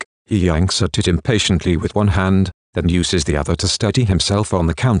fabric. He yanks at it impatiently with one hand, then uses the other to steady himself on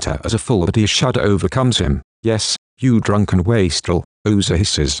the counter as a full body shudder overcomes him. "Yes, you drunken wastrel," Ozer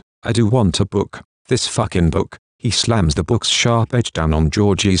hisses. "I do want a book. This fucking book." He slams the book's sharp edge down on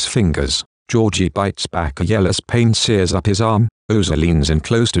Georgie's fingers. Georgie bites back. A yell as pain sears up his arm. Ozer leans in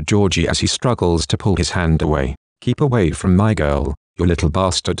close to Georgie as he struggles to pull his hand away. "Keep away from my girl, you little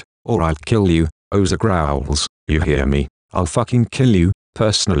bastard, or I'll kill you," Ozer growls. "You hear me? I'll fucking kill you,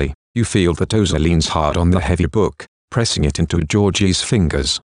 personally." You feel that Ozer leans hard on the heavy book, pressing it into Georgie's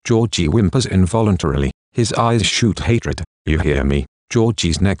fingers. Georgie whimpers involuntarily. His eyes shoot hatred. "You hear me?"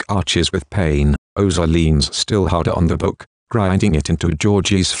 Georgie's neck arches with pain. Ozer leans still harder on the book, grinding it into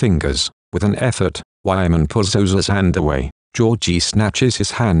Georgie's fingers. With an effort, Wyman pulls Ozer's hand away. Georgie snatches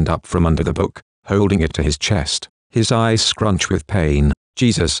his hand up from under the book, holding it to his chest. His eyes scrunch with pain.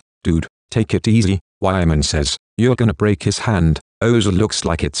 "Jesus, dude, take it easy," Wyman says. "You're gonna break his hand." Ozer looks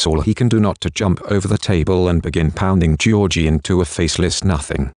like it's all he can do not to jump over the table and begin pounding Georgie into a faceless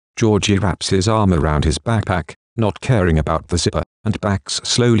nothing. Georgie wraps his arm around his backpack, not caring about the zipper, and backs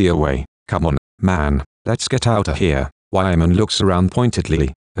slowly away. "Come on, man, let's get out of here." Wyman looks around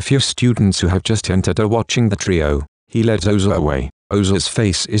pointedly. A few students who have just entered are watching the trio. He led Ozer away. Ozer's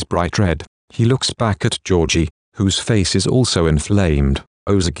face is bright red. He looks back at Georgie, whose face is also inflamed.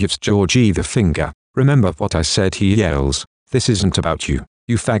 Ozer gives Georgie the finger. "Remember what I said," he yells. "This isn't about you,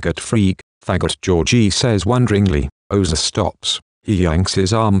 you faggot freak." "Faggot," Georgie says wonderingly. Ozer stops. He yanks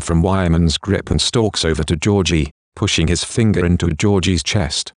his arm from Wyman's grip and stalks over to Georgie, pushing his finger into Georgie's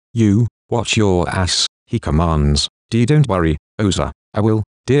chest. "You, watch your ass," he commands. Don't worry, Ozer, I will."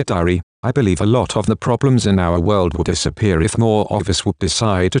 "Dear diary, I believe a lot of the problems in our world would disappear if more of us would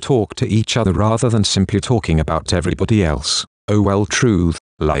decide to talk to each other rather than simply talking about everybody else." Oh well, truth,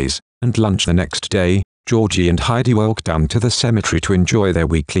 lies, and lunch. The next day, Georgie and Heidi walk down to the cemetery to enjoy their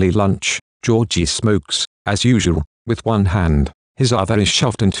weekly lunch. Georgie smokes, as usual, with one hand. His other is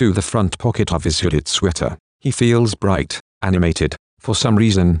shoved into the front pocket of his hooded sweater. He feels bright, animated. For some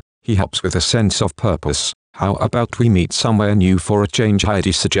reason, he helps with a sense of purpose. "How about we meet somewhere new for a change?"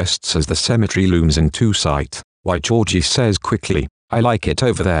 Heidi suggests as the cemetery looms into sight. "Why?" Georgie says quickly. "I like it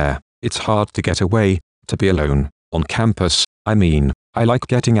over there. It's hard to get away, to be alone, on campus. I mean, I like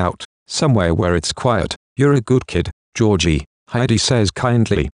getting out, somewhere where it's quiet." "You're a good kid, Georgie," Heidi says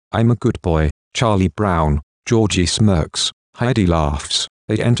kindly. "I'm a good boy, Charlie Brown." Georgie smirks. Heidi laughs.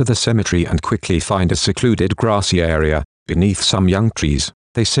 They enter the cemetery and quickly find a secluded grassy area, beneath some young trees.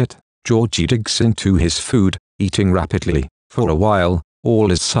 They sit. Georgie digs into his food, eating rapidly. For a while,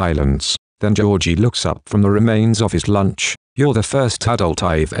 all is silence. Then Georgie looks up from the remains of his lunch. "You're the first adult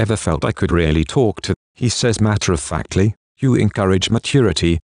I've ever felt I could really talk to," he says matter-of-factly. "You encourage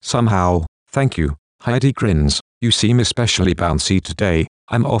maturity, somehow." "Thank you." Heidi grins. "You seem especially bouncy today."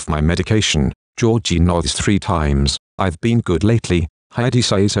 "I'm off my medication." Georgie nods 3 times. "I've been good lately," Heidi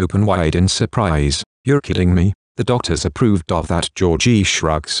says open-wide in surprise. "You're kidding me?" "The doctors approved of that." Georgie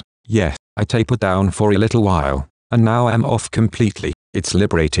shrugs. "Yeah, I tapered down for a little while, and now I'm off completely. It's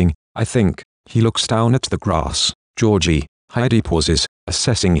liberating, I think." He looks down at the grass. "Georgie." Heidi pauses,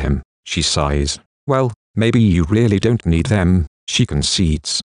 assessing him. She sighs. "Well, maybe you really don't need them," she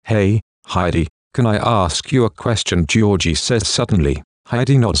concedes. "Hey, Heidi, can I ask you a question?" Georgie says suddenly.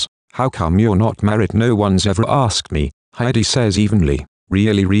 Heidi nods. "How come you're not married?" "No one's ever asked me," Heidi says evenly.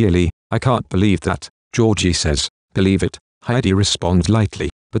 Really, I can't believe that," Georgie says. "Believe it, Heidi responds lightly,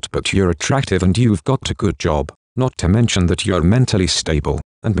 but you're attractive and you've got a good job, not to mention that you're mentally stable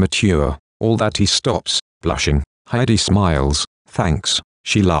and mature. All that. He stops, blushing. Heidi smiles. Thanks.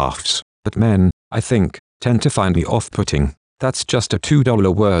 She laughs. But men, I think, tend to find me off-putting. That's just a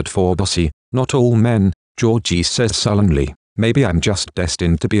 $2 word for bossy. Not all men, Georgie says sullenly. Maybe I'm just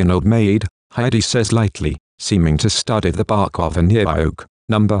destined to be an old maid, Heidi says lightly, seeming to study the bark of a nearby oak.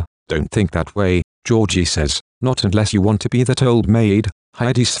 Don't think that way, Georgie says. Not unless you want to be that old maid.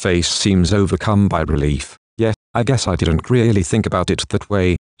 Heidi's face seems overcome by relief. Yeah, I guess I didn't really think about it that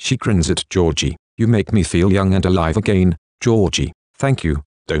way. She grins at Georgie. You make me feel young and alive again, Georgie. Thank you.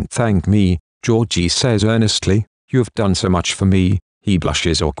 Don't thank me, Georgie says earnestly. You've done so much for me. He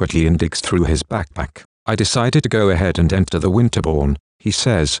blushes awkwardly and digs through his backpack. I decided to go ahead and enter the Winterborn, he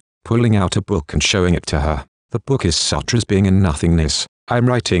says, pulling out a book and showing it to her. The book is such as being in nothingness. I'm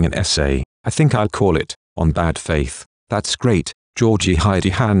writing an essay. I think I'll call it, On Bad Faith. That's great, Georgie. Heidi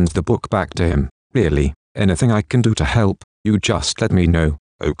hands the book back to him. Really, anything I can do to help, you just let me know,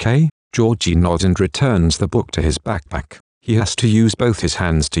 okay? Georgie nods and returns the book to his backpack. He has to use both his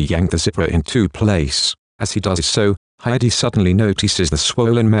hands to yank the zipper into place. As he does so, Heidi suddenly notices the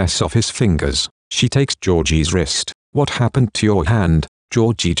swollen mess of his fingers. She takes Georgie's wrist. What happened to your hand,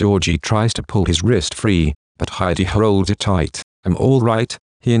 Georgie? Georgie tries to pull his wrist free, but Heidi holds it tight. I'm all right,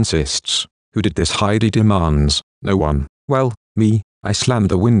 he insists. Who did this? Heidi demands. No one. Well, me. I slammed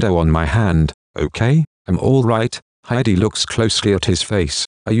the window on my hand. Okay, I'm all right. Heidi looks closely at his face.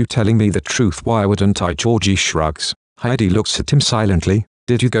 Are you telling me the truth? Why wouldn't I? Georgie shrugs. Heidi looks at him silently.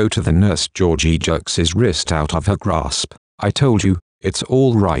 Did you go to the nurse? Georgie jerks his wrist out of her grasp. I told you, it's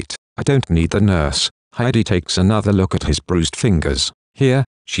all right. I don't need the nurse. Heidi takes another look at his bruised fingers. Here,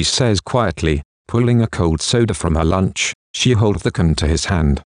 she says quietly, pulling a cold soda from her lunch. She holds the can to his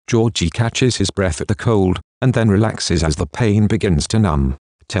hand. Georgie catches his breath at the cold, and then relaxes as the pain begins to numb.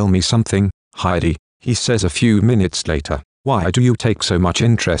 Tell me something, Heidi, he says a few minutes later. Why do you take so much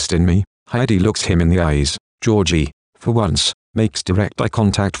interest in me? Heidi looks him in the eyes. Georgie, for once, makes direct eye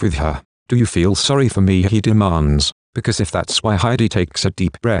contact with her. Do you feel sorry for me? He demands. Because if that's why. Heidi takes a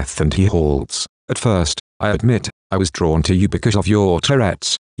deep breath and he halts. At first, I admit, I was drawn to you because of your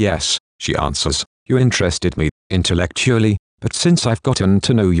Tourette's. Yes, she answers. You interested me, intellectually, but since I've gotten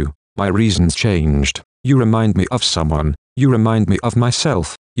to know you, my reasons changed. You remind me of someone. You remind me of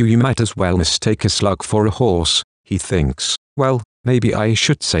myself. You might as well mistake a slug for a horse, he thinks. Well, maybe I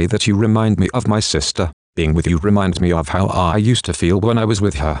should say that you remind me of my sister. Being with you reminds me of how I used to feel when I was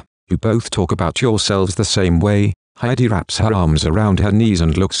with her. You both talk about yourselves the same way. Heidi wraps her arms around her knees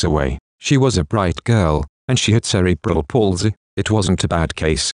and looks away. She was a bright girl, and she had cerebral palsy. It wasn't a bad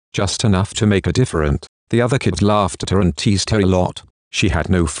case, just enough to make her different. The other kids laughed at her and teased her a lot. She had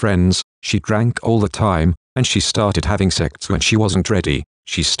no friends, she drank all the time, and she started having sex when she wasn't ready.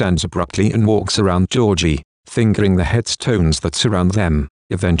 She stands abruptly and walks around Georgie, fingering the headstones that surround them.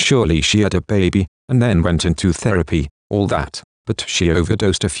 Eventually she had a baby, and then went into therapy, all that. But she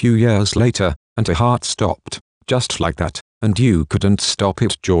overdosed a few years later, and her heart stopped. Just like that. And you couldn't stop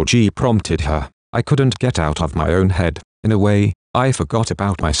it? Georgie prompted her. I couldn't get out of my own head. In a way, I forgot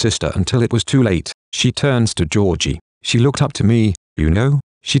about my sister until it was too late. She turns to Georgie. She looked up to me, you know.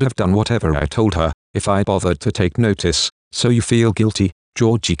 She'd have done whatever I told her, if I bothered to take notice. So you feel guilty,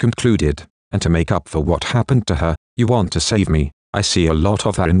 Georgie concluded. And to make up for what happened to her, you want to save me. I see a lot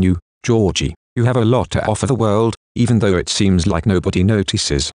of her in you, Georgie. You have a lot to offer the world, even though it seems like nobody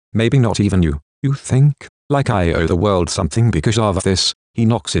notices. Maybe not even you. You think? Like I owe the world something because of this. He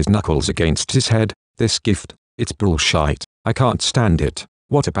knocks his knuckles against his head. This gift, it's bullshit. I can't stand it.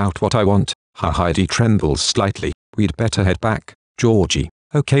 What about what I want? Heidi trembles slightly. We'd better head back, Georgie.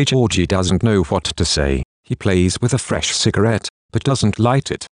 Okay. Georgie doesn't know what to say. He plays with a fresh cigarette, but doesn't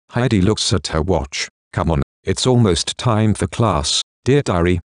light it. Heidi looks at her watch. Come on, it's almost time for class. Dear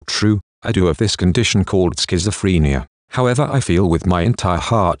diary, true, I do have this condition called schizophrenia. However, I feel with my entire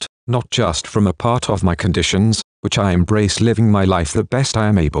heart, not just from a part of my conditions, which I embrace living my life the best I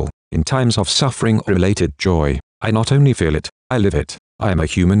am able. In times of suffering or related joy, I not only feel it, I live it. I am a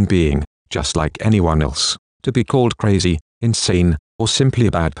human being, just like anyone else. To be called crazy, insane, or simply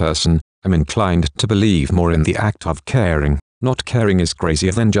a bad person, I'm inclined to believe more in the act of caring. Not caring is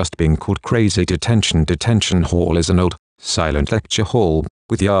crazier than just being called crazy. Detention hall is an old, silent lecture hall,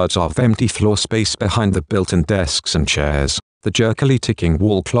 with yards of empty floor space behind the built-in desks and chairs. The jerkily ticking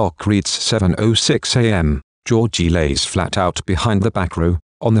wall clock reads 7:06 a.m. Georgie lays flat out behind the back row,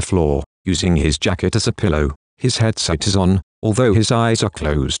 on the floor, using his jacket as a pillow. His headset is on, although his eyes are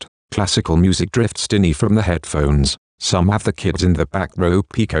closed. Classical music drifts tinny from the headphones. Some of the kids in the back row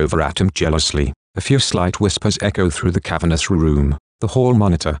peek over at him jealously. A few slight whispers echo through the cavernous room. The hall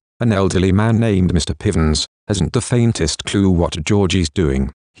monitor, an elderly man named Mr. Pivens, hasn't the faintest clue what Georgie's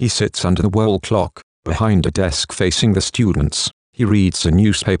doing. He sits under the wall clock, behind a desk facing the students. He reads a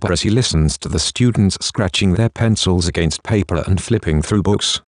newspaper as he listens to the students scratching their pencils against paper and flipping through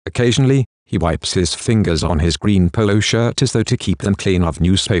books. Occasionally, he wipes his fingers on his green polo shirt as though to keep them clean of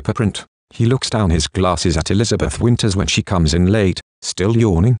newspaper print. He looks down his glasses at Elizabeth Winters when she comes in late, still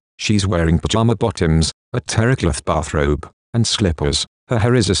yawning. She's wearing pajama bottoms, a terrycloth bathrobe, and slippers. Her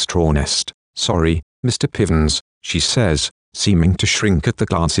hair is a straw nest. "Sorry, Mr. Pivens," she says, seeming to shrink at the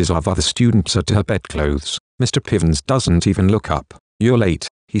glances of other students at her bedclothes. Mr. Pivens doesn't even look up. "You're late,"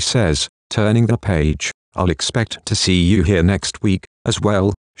 he says, turning the page. "I'll expect to see you here next week, as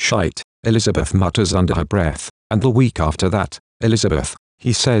well." "Shite," Elizabeth mutters under her breath. "And the week after that, Elizabeth,"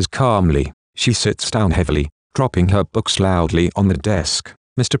 he says calmly. She sits down heavily, dropping her books loudly on the desk.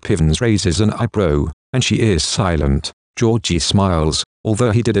 Mr. Pivens raises an eyebrow, and she is silent. Georgie smiles,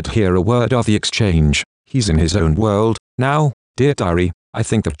 although he didn't hear a word of the exchange. He's in his own world. "Now, dear diary, I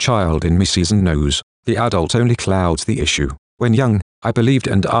think the child in me sees and knows. The adult only clouds the issue. When young, I believed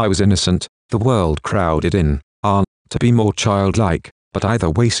and I was innocent. The world crowded in, to be more childlike, but either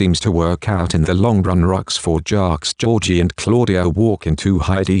way seems to work out in the long run." Rocks for jocks. Georgie and Claudia walk into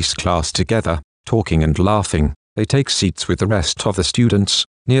Heidi's class together, talking and laughing. They take seats with the rest of the students,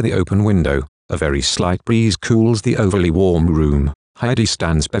 near the open window. A very slight breeze cools the overly warm room. Heidi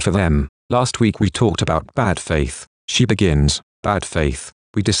stands before them. "Last week we talked about bad faith," she begins. "Bad faith,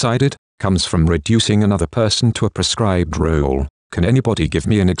 we decided, comes from reducing another person to a prescribed role. Can anybody give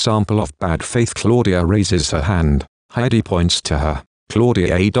me an example of bad faith?" Claudia raises her hand. Heidi points to her.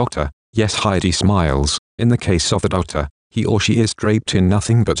 "Claudia, a doctor?" "Yes." Heidi smiles. "In the case of the doctor, he or she is draped in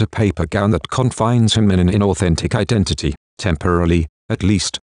nothing but a paper gown that confines him in an inauthentic identity, temporarily, at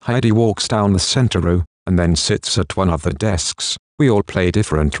least." Heidi walks down the center row, and then sits at one of the desks. "We all play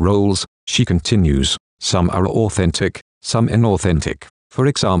different roles," she continues. "Some are authentic, some inauthentic. For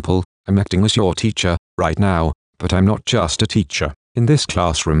example, I'm acting as your teacher, right now, but I'm not just a teacher. In this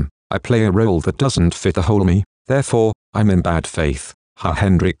classroom, I play a role that doesn't fit the whole me, therefore, I'm in bad faith."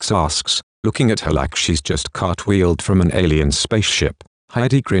 Hendricks asks, looking at her like she's just cartwheeled from an alien spaceship.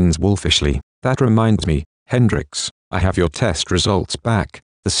 Heidi grins wolfishly. "That reminds me, Hendricks, I have your test results back."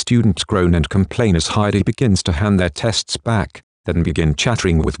 The students groan and complain as Heidi begins to hand their tests back, then begin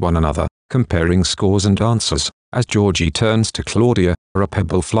chattering with one another, comparing scores and answers. As Georgie turns to Claudia, a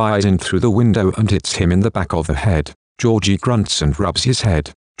pebble flies in through the window and hits him in the back of the head. Georgie grunts and rubs his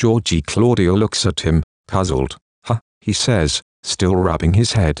head. Claudia looks at him, puzzled. "Huh," he says, still rubbing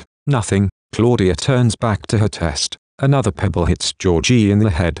his head. "Nothing." Claudia turns back to her test. Another pebble hits Georgie in the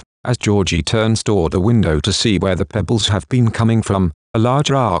head. As Georgie turns toward the window to see where the pebbles have been coming from, a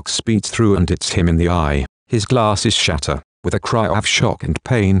large arc speeds through and hits him in the eye. His glasses shatter. With a cry of shock and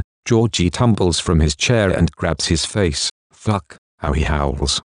pain, Georgie tumbles from his chair and grabs his face. "Fuck," how he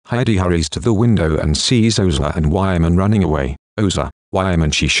howls. Heidi hurries to the window and sees Ozer and Wyman running away. "Ozer,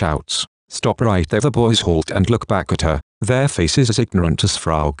 Wyman," she shouts. "Stop right there." The boys halt and look back at her, their faces as ignorant as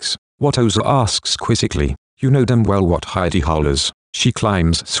frogs. "What?" Ozer asks quizzically. "You know damn well what." Heidi hollers. She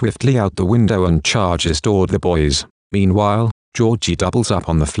climbs swiftly out the window and charges toward the boys. Meanwhile, Georgie doubles up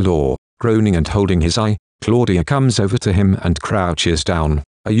on the floor, groaning and holding his eye. Claudia comes over to him and crouches down.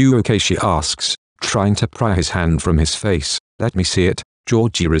 "Are you okay?" she asks, trying to pry his hand from his face. "Let me see it."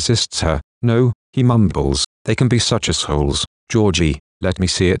 Georgie resists her. "No," he mumbles. "They can be such assholes." "Georgie, let me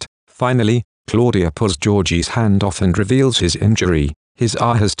see it." Finally, Claudia pulls Georgie's hand off and reveals his injury. His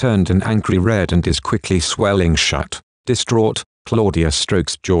eye has turned an angry red and is quickly swelling shut. Distraught, Claudia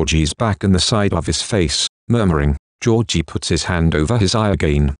strokes Georgie's back and the side of his face, murmuring. Georgie puts his hand over his eye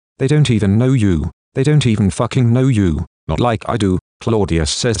again. "They don't even know you. They don't even fucking know you." "Not like I do," Claudia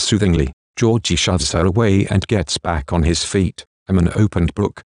says soothingly. Georgie shoves her away and gets back on his feet. "I'm an opened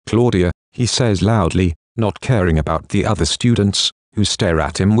book, Claudia," he says loudly, not caring about the other students, who stare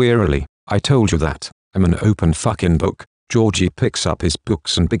at him wearily. "I told you that. I'm an open fucking book." Georgie picks up his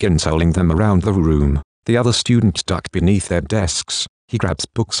books and begins hurling them around the room. The other students duck beneath their desks. He grabs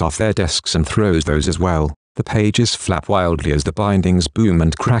books off their desks and throws those as well. The pages flap wildly as the bindings boom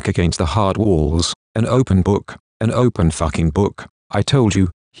and crack against the hard walls. "An open book. An open fucking book. I told you,"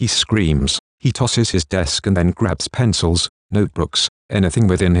 he screams. He tosses his desk and then grabs pencils, notebooks, anything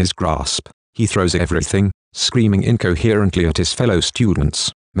within his grasp. He throws everything, screaming incoherently at his fellow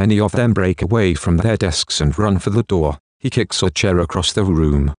students. Many of them break away from their desks and run for the door. He kicks a chair across the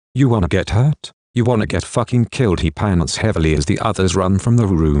room. "You wanna get hurt? You wanna get fucking killed?" He pants heavily as the others run from the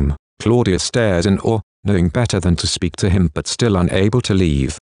room. Claudia stares in awe, knowing better than to speak to him but still unable to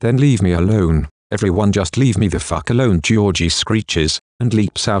leave. "Then leave me alone," Everyone just leave me the fuck alone, Georgie screeches, and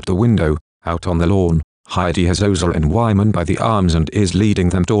leaps out the window. Out on the lawn, Heidi has Ozer and Wyman by the arms and is leading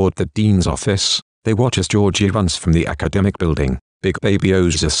them toward the dean's office. They watch as Georgie runs from the academic building. Big baby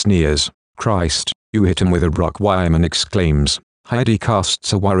Ozer sneers. Christ, you hit him with a rock, Wyman exclaims. Heidi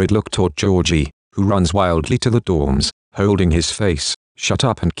casts a worried look toward Georgie, who runs wildly to the dorms, holding his face. Shut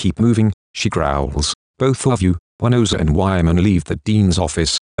up and keep moving, she growls. Both of you. When Ozer and Wyman leave the dean's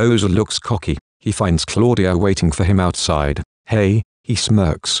office, Ozer looks cocky. He finds Claudia waiting for him outside. Hey, he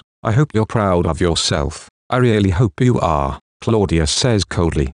smirks. I hope you're proud of yourself. I really hope you are, Claudia says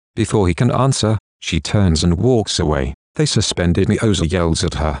coldly. Before he can answer, she turns and walks away. They suspended me, Ozer yells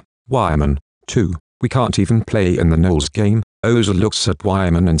at her. Wyman, too. We can't even play in the Knowles game. Ozer looks at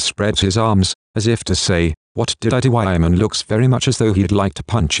Wyman and spreads his arms, as if to say, what did I do? Wyman looks very much as though he'd like to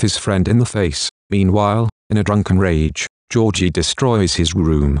punch his friend in the face. Meanwhile, in a drunken rage, Georgie destroys his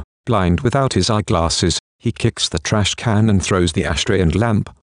room. Blind without his eyeglasses, he kicks the trash can and throws the ashtray and lamp,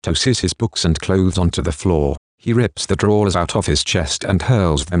 tosses his books and clothes onto the floor. He rips the drawers out of his chest and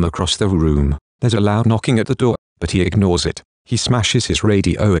hurls them across the room. There's a loud knocking at the door, but he ignores it. He smashes his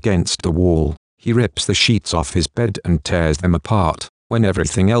radio against the wall. He rips the sheets off his bed and tears them apart. When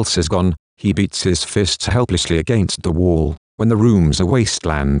everything else is gone, he beats his fists helplessly against the wall. When the room's a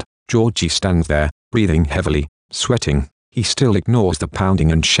wasteland, Georgie stands there, breathing heavily, sweating. He still ignores the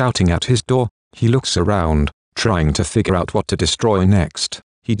pounding and shouting at his door. He looks around, trying to figure out what to destroy next.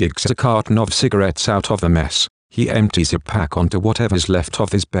 He digs a carton of cigarettes out of the mess. He empties a pack onto whatever's left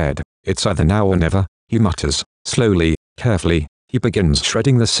of his bed. It's either now or never, he mutters. Slowly, carefully, he begins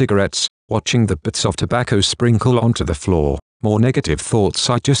shredding the cigarettes, watching the bits of tobacco sprinkle onto the floor. More negative thoughts.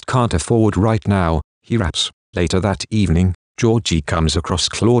 I just can't afford right now, he raps. Later that evening, Georgie comes across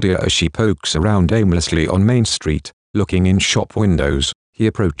Claudia as she pokes around aimlessly on Main Street, looking in shop windows. He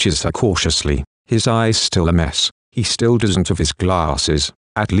approaches her cautiously, his eyes still a mess. He still doesn't have his glasses.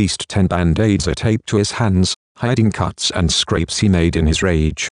 At least 10 band-aids are taped to his hands, hiding cuts and scrapes he made in his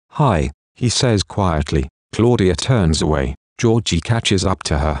rage. Hi, he says quietly. Claudia turns away. Georgie catches up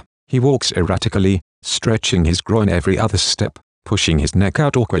to her. He walks erratically, stretching his groin every other step, pushing his neck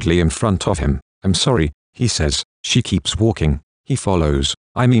out awkwardly in front of him. I'm sorry, he says. She keeps walking. He follows.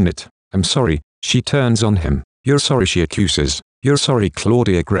 I mean it. I'm sorry. She turns on him. You're sorry, she accuses. You're sorry,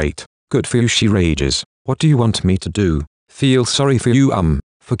 Claudia. Great. Good for you, she rages. What do you want me to do? Feel sorry for you?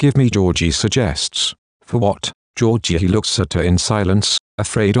 Forgive me, Georgie suggests. For what? Georgie looks at her in silence,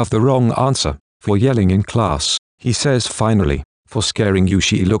 afraid of the wrong answer. For yelling in class, he says finally. For scaring you,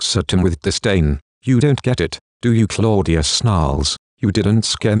 she looks at him with disdain. You don't get it, do you? Claudia snarls. You didn't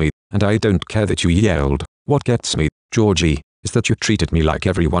scare me, and I don't care that you yelled. What gets me, Georgie, is that you treated me like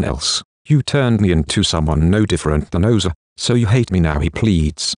everyone else. You turned me into someone no different than Ozer, so you hate me now, he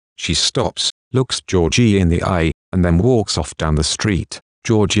pleads. She stops, looks Georgie in the eye, and then walks off down the street.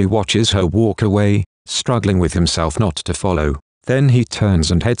 Georgie watches her walk away, struggling with himself not to follow. Then he turns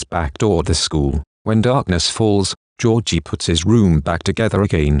and heads back toward the school. When darkness falls, Georgie puts his room back together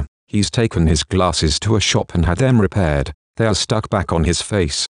again. He's taken his glasses to a shop and had them repaired. They are stuck back on his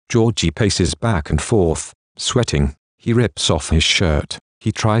face. Georgie paces back and forth, sweating. He rips off his shirt.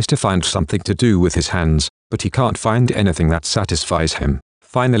 He tries to find something to do with his hands, but he can't find anything that satisfies him.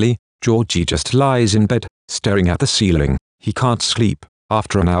 Finally, Georgie just lies in bed, staring at the ceiling. He can't sleep.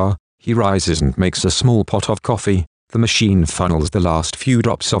 After an hour, he rises and makes a small pot of coffee. The machine funnels the last few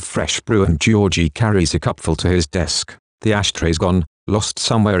drops of fresh brew and Georgie carries a cupful to his desk. The ashtray's gone, lost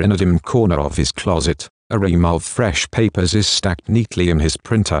somewhere in a dim corner of his closet. A ream of fresh papers is stacked neatly in his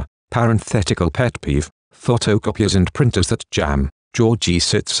printer. Parenthetical pet peeve: photocopiers and printers that jam. Georgie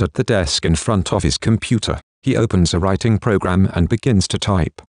sits at the desk in front of his computer. He opens a writing program and begins to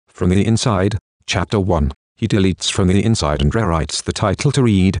type. From the inside, Chapter 1. He deletes from the inside and rewrites the title to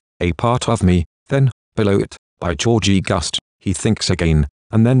read, A Part of Me. Then, below it, by Georgie Gust, he thinks again,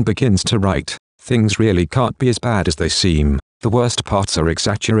 and then begins to write. Things really can't be as bad as they seem. The worst parts are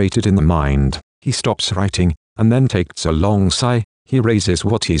exaggerated in the mind. He stops writing, and then takes a long sigh. He erases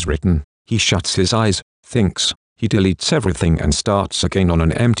what he's written. He shuts his eyes, thinks. He deletes everything and starts again on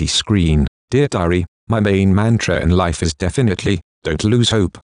an empty screen. Dear Diary, my main mantra in life is definitely, don't lose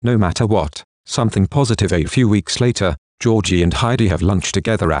hope, no matter what. Something positive. A few weeks later, Georgie and Heidi have lunch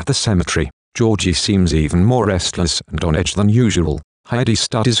together at the cemetery. Georgie seems even more restless and on edge than usual. Heidi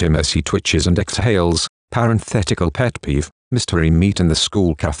studies him as he twitches and exhales. Parenthetical pet peeve: mystery meat in the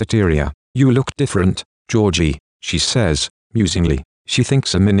school cafeteria. You look different, Georgie, she says, musingly. She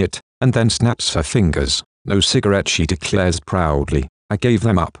thinks a minute, and then snaps her fingers. No cigarette, she declares proudly. I gave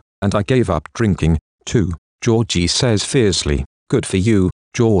them up, and I gave up drinking, too, Georgie says fiercely. Good for you,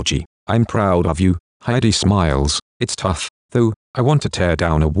 Georgie. I'm proud of you. Heidi smiles. It's tough, though. I want to tear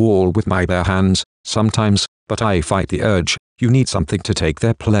down a wall with my bare hands, sometimes, but I fight the urge. You need something to take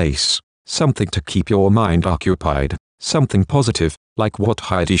their place. Something to keep your mind occupied. Something positive, like what.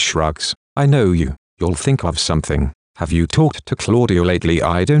 Heidi shrugs. I know you. You'll think of something. Have you talked to Claudia lately?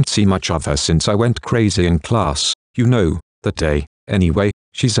 I don't see much of her since I went crazy in class. You know, that day. Anyway,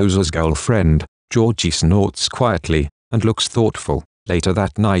 she's Ozer's girlfriend. Georgie snorts quietly, and looks thoughtful. Later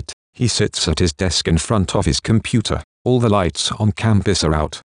that night, he sits at his desk in front of his computer. All the lights on campus are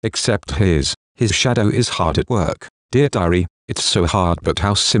out, except his. His shadow is hard at work. Dear diary, it's so hard, but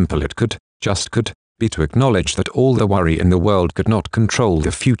how simple it could, just could, be to acknowledge that all the worry in the world could not control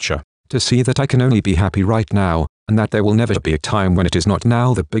the future. To see that I can only be happy right now, and that there will never be a time when it is not.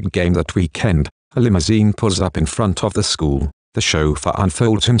 Now the big game that weekend. A limousine pulls up in front of the school. The chauffeur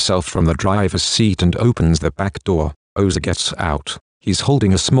unfolds himself from the driver's seat and opens the back door. Ozer gets out. He's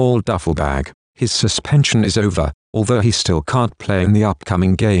holding a small duffel bag. His suspension is over, although he still can't play in the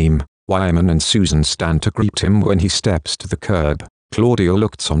upcoming game. Wyman and Susan stand to greet him when he steps to the curb. Claudia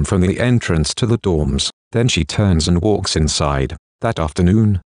looks on from the entrance to the dorms. Then she turns and walks inside. That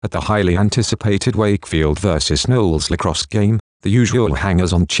afternoon, at the highly anticipated Wakefield vs Knowles lacrosse game, the usual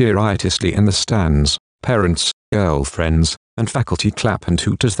hangers-on cheer riotously in the stands. Parents, girlfriends, and faculty clap and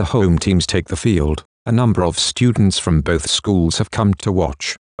hoot as the home teams take the field. A number of students from both schools have come to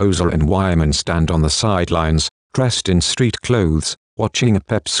watch. Ozer and Wyman stand on the sidelines, dressed in street clothes, watching a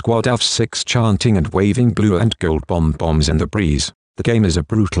pep squad of 6 chanting and waving blue and gold bombs in the breeze. The game is a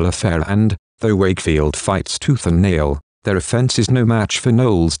brutal affair and, though Wakefield fights tooth and nail, their offense is no match for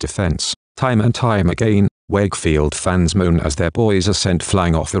Knowles' defense. Time and time again, Wakefield fans moan as their boys are sent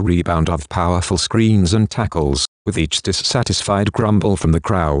flying off the rebound of powerful screens and tackles, with each dissatisfied grumble from the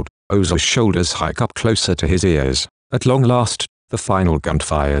crowd. Ozer's shoulders hike up closer to his ears. At long last, the final gun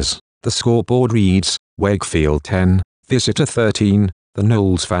fires. The scoreboard reads, Wakefield 10, Visitor 13. The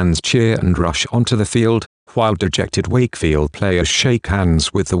Knowles fans cheer and rush onto the field, while dejected Wakefield players shake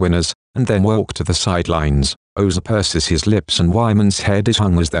hands with the winners, and then walk to the sidelines. Ozer purses his lips and Wyman's head is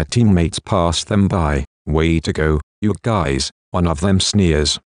hung as their teammates pass them by. Way to go, you guys, one of them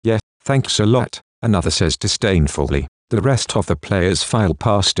sneers. Yeah, thanks a lot, another says disdainfully. The rest of the players file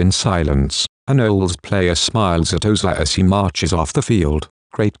past in silence. A Knowles player smiles at Ozer as he marches off the field.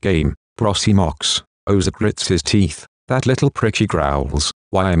 Great game, Bros, he mocks. Ozer grits his teeth. That little prick, he growls.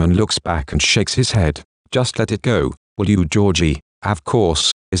 Wyman looks back and shakes his head. Just let it go, will you? Georgie, of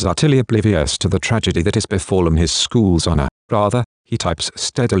course, is utterly oblivious to the tragedy that has befallen his school's honor. Rather, he types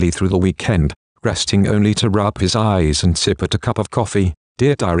steadily through the weekend, resting only to rub his eyes and sip at a cup of coffee.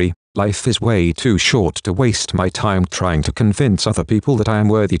 Dear diary, life is way too short to waste my time trying to convince other people that I am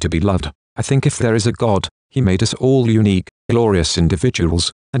worthy to be loved. I think if there is a God, he made us all unique, glorious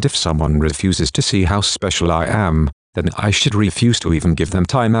individuals, and if someone refuses to see how special I am, then I should refuse to even give them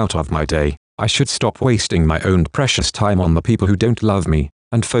time out of my day. I should stop wasting my own precious time on the people who don't love me,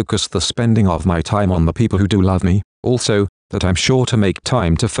 and focus the spending of my time on the people who do love me. Also, that I'm sure to make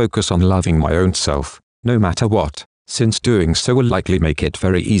time to focus on loving my own self, no matter what, since doing so will likely make it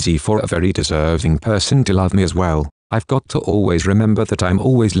very easy for a very deserving person to love me as well. I've got to always remember that I'm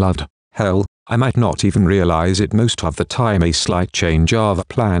always loved. Hell, I might not even realize it most of the time. A slight change of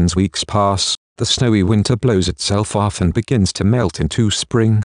plans. Weeks pass, the snowy winter blows itself off and begins to melt into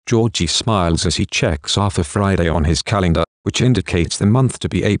spring. Georgie smiles as he checks off a Friday on his calendar, which indicates the month to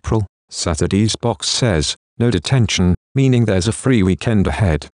be April. Saturday's box says, no detention, meaning there's a free weekend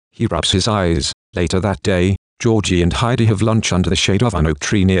ahead. He rubs his eyes. Later that day, Georgie and Heidi have lunch under the shade of an oak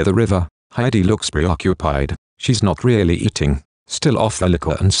tree near the river. Heidi looks preoccupied. She's not really eating. Still off the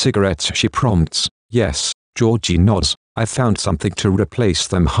liquor and cigarettes, she prompts. Yes, Georgie nods. I've found something to replace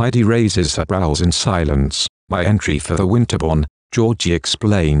them. Heidi raises her brows in silence. My entry for the Winterborn, Georgie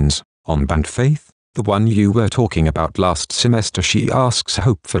explains. On band Faith? The one you were talking about last semester, she asks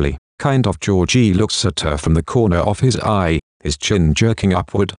hopefully. Kind of. Georgie looks at her from the corner of his eye, his chin jerking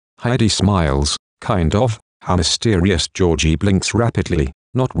upward. Heidi smiles. Kind of? How mysterious. Georgie blinks rapidly.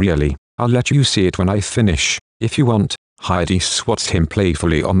 Not really. I'll let you see it when I finish, if you want. Heidi swats him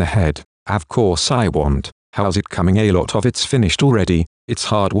playfully on the head. Of course I want. How's it coming? A lot of it's finished already. It's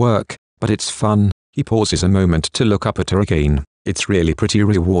hard work, but it's fun. He pauses a moment to look up at her again. It's really pretty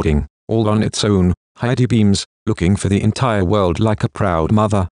rewarding, all on its own. Heidi beams, looking for the entire world like a proud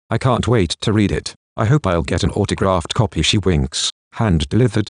mother. I can't wait to read it. I hope I'll get an autographed copy. She winks. Hand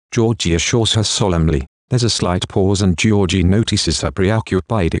delivered, Georgie assures her solemnly. There's a slight pause and Georgie notices her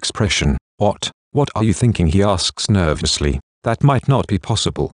preoccupied expression. What are you thinking? He asks nervously. That might not be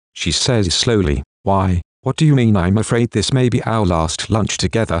possible, she says slowly. Why? What do you mean? I'm afraid this may be our last lunch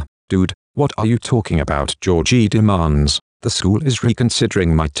together. Dude, what are you talking about? Georgie demands. The school is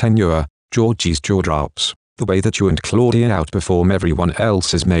reconsidering my tenure. Georgie's jaw drops. The way that you and Claudia outperform everyone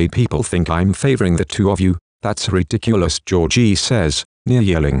else has made people think I'm favoring the two of you. That's ridiculous, Georgie says, near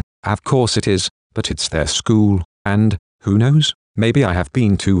yelling. Of course it is, but it's their school, and, who knows, maybe I have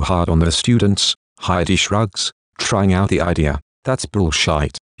been too hard on the students. Heidi shrugs, trying out the idea. That's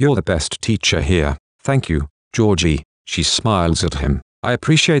bullshit. You're the best teacher here. Thank you, Georgie. She smiles at him. I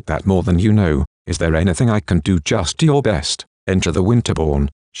appreciate that more than you know. Is there anything I can do? Just do your best. Enter the Winterborn.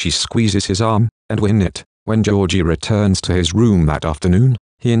 She squeezes his arm, and win it. When Georgie returns to his room that afternoon,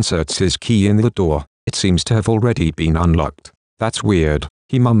 he inserts his key in the door. It seems to have already been unlocked. That's weird,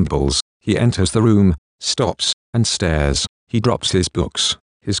 he mumbles. He enters the room, stops, and stares. He drops his books.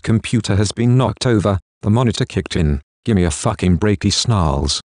 His computer has been knocked over, the monitor kicked in. Gimme a fucking break, he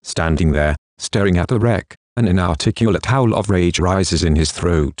snarls. Standing there, staring at the wreck, an inarticulate howl of rage rises in his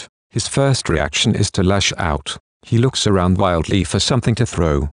throat. His first reaction is to lash out. He looks around wildly for something to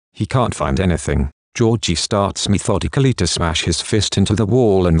throw. He can't find anything. Georgie starts methodically to smash his fist into the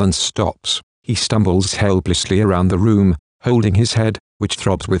wall and then stops. He stumbles helplessly around the room, holding his head, which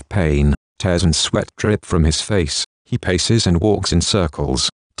throbs with pain. Tears and sweat drip from his face. He paces and walks in circles.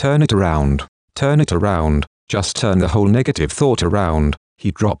 Turn it around. Turn it around. Just turn the whole negative thought around.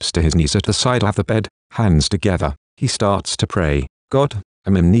 He drops to his knees at the side of the bed, hands together. He starts to pray. God,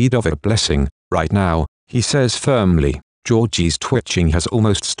 I'm in need of a blessing, right now, he says firmly. Georgie's twitching has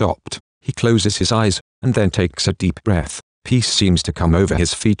almost stopped. He closes his eyes, and then takes a deep breath. Peace seems to come over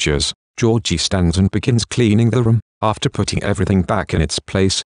his features. Georgie stands and begins cleaning the room. After putting everything back in its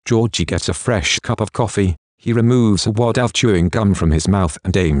place, Georgie gets a fresh cup of coffee. He removes a wad of chewing gum from his mouth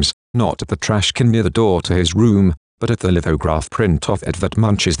and aims, not at the trash can near the door to his room, but at the lithograph print of Ed that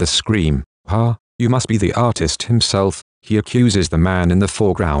munches the scream. You must be the artist himself, he accuses the man in the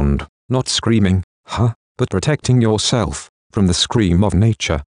foreground. Not screaming, but protecting yourself from the scream of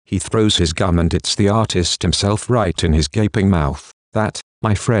nature. He throws his gum and it's the artist himself right in his gaping mouth. That,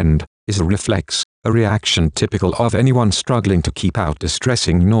 my friend, is a reflex, a reaction typical of anyone struggling to keep out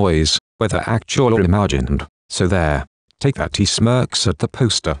distressing noise, whether actual or imagined. So there. Take that, he smirks at the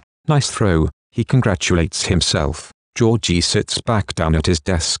poster. Nice throw, he congratulates himself. Georgie sits back down at his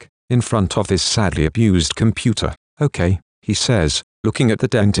desk, in front of his sadly abused computer. Okay, he says, looking at the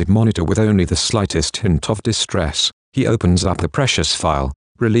dented monitor with only the slightest hint of distress. He opens up the precious file,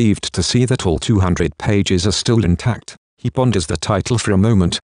 relieved to see that all 200 pages are still intact. He ponders the title for a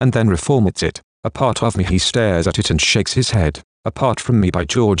moment, and then reformats it. A part of me, he stares at it and shakes his head. Apart from me by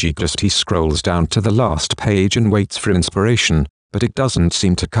Georgie Gust. He scrolls down to the last page and waits for inspiration, but it doesn't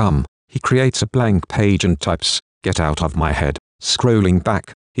seem to come. He creates a blank page and types, get out of my head. Scrolling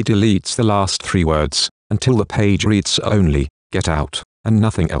back, he deletes the last 3 words, until the page reads only, get out, and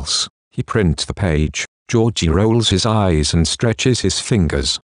nothing else. He prints the page. Georgie rolls his eyes and stretches his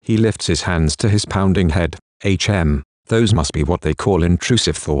fingers. He lifts his hands to his pounding head. Those must be what they call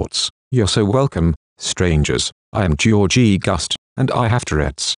intrusive thoughts. You're so welcome, strangers. I am Georgie Gust, and I have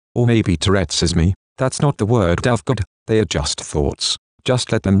Tourette's. Or maybe Tourette's is me. That's not the word of God. They are just thoughts.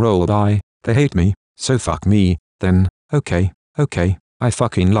 Just let them roll by. They hate me, so fuck me, then. Okay. I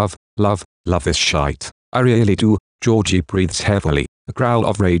fucking love this shite. I really do. Georgie breathes heavily, a growl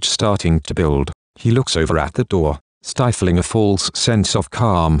of rage starting to build. He looks over at the door, stifling a false sense of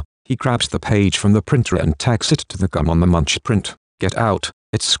calm. He grabs the page from the printer and tacks it to the gum on the munch print. Get out,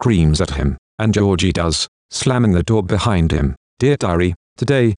 it screams at him, and Georgie does, slamming the door behind him. Dear diary,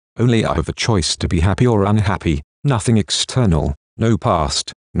 today, only I have a choice to be happy or unhappy, nothing external, no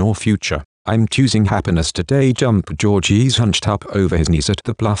past, nor future. I'm choosing happiness today. Georgie's hunched up over his knees at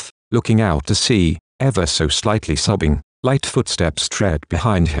the bluff, looking out to sea, ever so slightly sobbing. Light footsteps tread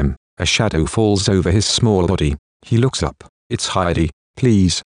behind him. A shadow falls over his small body. He looks up. It's Heidi.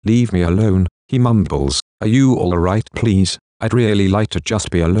 Please, leave me alone, he mumbles. Are you all right, please? I'd really like to just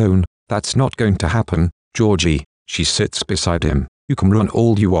be alone. That's not going to happen, Georgie. She sits beside him. You can run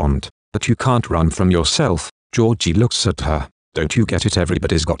all you want, but you can't run from yourself. Georgie looks at her. Don't you get it?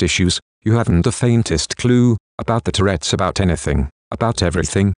 Everybody's got issues. You haven't the faintest clue about the Tourette's, about anything, about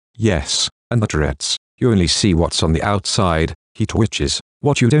everything. Yes, and the Tourette's. You only see what's on the outside. He twitches.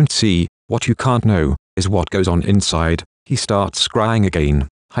 What you don't see, what you can't know, is what goes on inside. He starts crying again.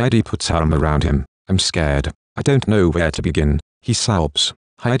 Heidi puts her arm around him. I'm scared. I don't know where to begin. He sobs.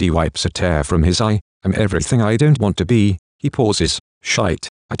 Heidi wipes a tear from his eye. I'm everything I don't want to be. He pauses. Shite.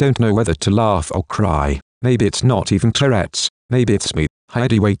 I don't know whether to laugh or cry. Maybe it's not even Tourette's. Maybe it's me.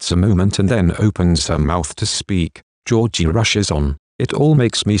 Heidi waits a moment and then opens her mouth to speak. Georgie rushes on. It all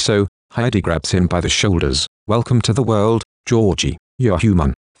makes me so. Heidi grabs him by the shoulders. Welcome to the world, Georgie. You're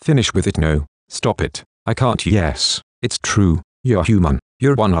human. Finish with it. No, stop it. I can't. Yes, it's true. You're human.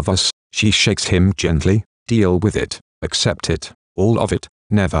 You're one of us. She shakes him gently. Deal with it. Accept it. All of it.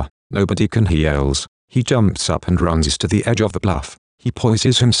 Never. Nobody can. He yells. He jumps up and runs to the edge of the bluff. He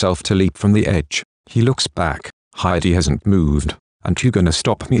poises himself to leap from the edge. He looks back. Heidi hasn't moved. "Aren't you gonna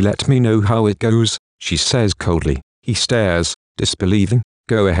stop me? Let me know how it goes," she says coldly. He stares, disbelieving.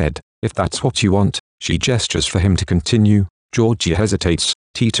 "Go ahead, if that's what you want." She gestures for him to continue. Georgie hesitates,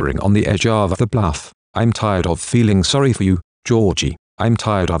 teetering on the edge of the bluff. "I'm tired of feeling sorry for you, Georgie. I'm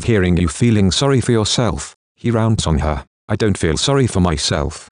tired of hearing you feeling sorry for yourself." He rounds on her. "I don't feel sorry for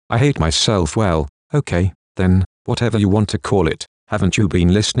myself. I hate myself." "Well, okay, then, whatever you want to call it. Haven't you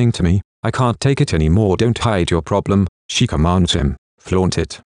been listening to me? I can't take it anymore. Don't hide your problem," she commands him. "Flaunt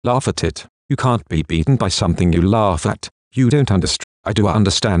it. Laugh at it. You can't be beaten by something you laugh at. You don't understand." "I do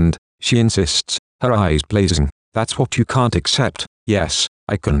understand," she insists, her eyes blazing. "That's what you can't accept." "Yes,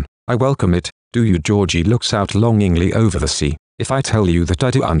 I can. I welcome it." "Do you?" Georgie looks out longingly over the sea. "If I tell you that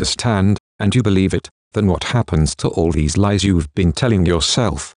I do understand, and you believe it, then what happens to all these lies you've been telling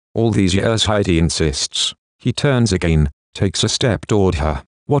yourself, all these years?" Heidi insists. He turns again, takes a step toward her.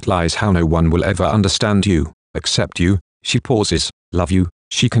 "What lies?" "How no one will ever understand you, except you." She pauses. "Love you,"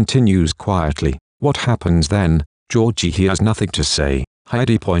 she continues quietly. "What happens then?" Georgie hears nothing to say.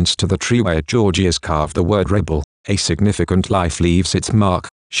 Heidi points to the tree where Georgie has carved the word rebel. "A significant life leaves its mark,"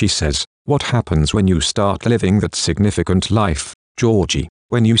 she says. "What happens when you start living that significant life, Georgie?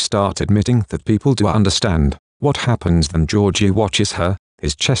 When you start admitting that people do understand, what happens then?" Georgie watches her,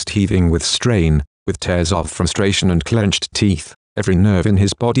 his chest heaving with strain, with tears of frustration and clenched teeth. Every nerve in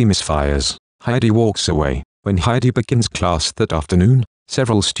his body misfires. Heidi walks away. When Heidi begins class that afternoon,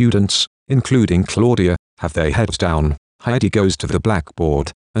 several students, including Claudia, have their heads down. Heidi goes to the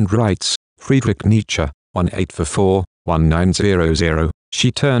blackboard, and writes, "Friedrich Nietzsche, 1844, 1900.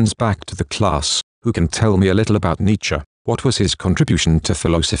 She turns back to the class. "Who can tell me a little about Nietzsche? What was his contribution to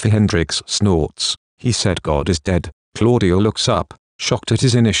philosophy?" Hendricks snorts. "He said God is dead." Claudia looks up, shocked at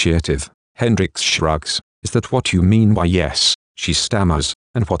his initiative. Hendricks shrugs. "Is that what you mean?" "Why yes," she stammers.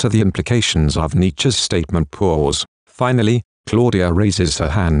 "And what are the implications of Nietzsche's statement?" Pause. Finally, Claudia raises her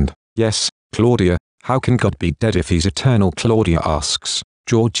hand. "Yes, Claudia, how can God be dead if he's eternal?" Claudia asks.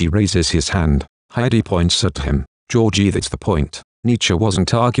 Georgie raises his hand. Heidi points at him. "Georgie, that's the point. Nietzsche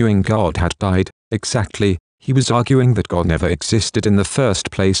wasn't arguing God had died, exactly. He was arguing that God never existed in the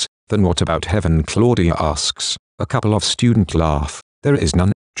first place." "Then what about heaven?" Claudia asks. A couple of students laugh. "There is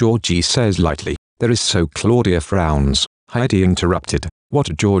none," Georgie says lightly. "There is so." Claudia frowns. Heidi interrupted.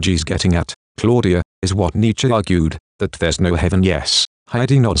 "What Georgie's getting at, Claudia, is what Nietzsche argued, that there's no heaven." "Yes."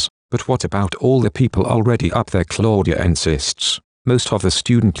 Heidi nods. "But what about all the people already up there?" Claudia insists. Most of the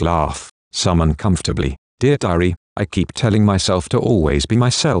students laugh, some uncomfortably. "Dear diary, I keep telling myself to always be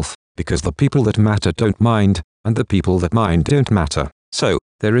myself, because the people that matter don't mind, and the people that mind don't matter. So,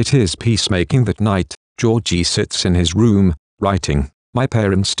 there it is." Peacemaking that night, Georgie sits in his room, writing. "My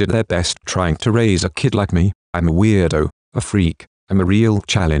parents did their best trying to raise a kid like me. I'm a weirdo, a freak, I'm a real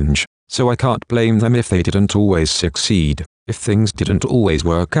challenge, so I can't blame them if they didn't always succeed, if things didn't always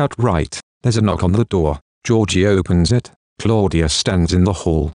work out right." There's a knock on the door. Georgie opens it. Claudia stands in the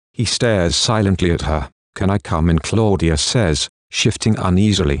hall. He stares silently at her. "Can I come in?" Claudia says, shifting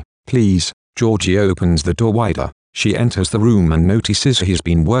uneasily. "Please." Georgie opens the door wider. She enters the room and notices he's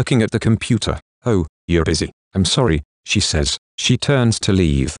been working at the computer. "Oh, you're busy. I'm sorry," she says. She turns to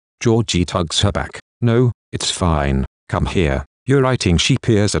leave. Georgie tugs her back. "No, it's fine. Come here. You're writing." She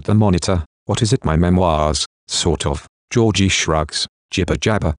peers at the monitor. "What is it?" "My memoirs, sort of." Georgie shrugs. Jibber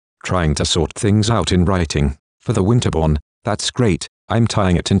jabber, trying to sort things out in writing. "For the Winterborn, that's great. I'm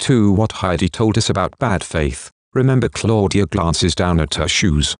tying it into what Heidi told us about bad faith. Remember?" Claudia glances down at her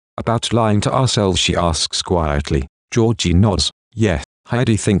shoes. "About lying to ourselves?" she asks quietly. Georgie nods. "Yes."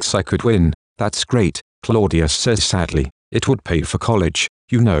 "Heidi thinks I could win." "That's great," Claudia says sadly. "It would pay for college,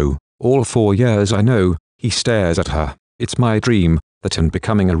 you know, all 4 years." "I know." He stares at her. "It's my dream, that and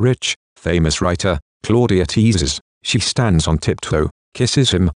becoming a rich, famous writer," Claudia teases. She stands on tiptoe,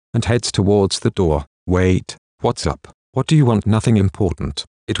 kisses him, and heads towards the door. "Wait, what's up? What do you want?" "Nothing important.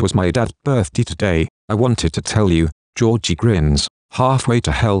 It was my dad's birthday today. I wanted to tell you." Georgie grins. "Halfway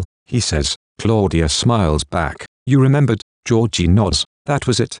to hell," he says. Claudia smiles back. "You remembered?" Georgie nods. "That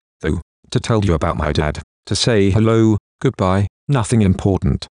was it, though. To tell you about my dad. To say hello, goodbye, nothing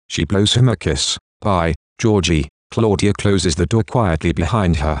important." She blows him a kiss. "Bye, Georgie." Claudia closes the door quietly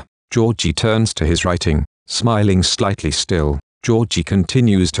behind her. Georgie turns to his writing, smiling slightly still. Georgie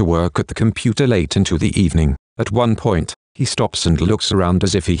continues to work at the computer late into the evening. At one point, he stops and looks around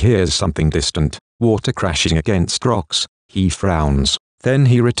as if he hears something distant, water crashing against rocks. He frowns. Then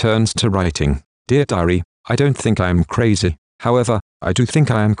he returns to writing. Dear Diary, I don't think I am crazy. However, I do think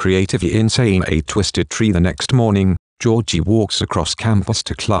I am creatively insane. A twisted tree. The next morning, Georgie walks across campus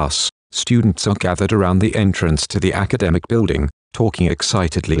to class. Students are gathered around the entrance to the academic building, talking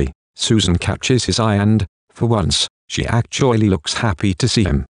excitedly. Susan catches his eye and, for once, she actually looks happy to see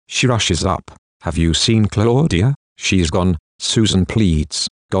him. She rushes up. Have you seen Claudia? She's gone, Susan pleads.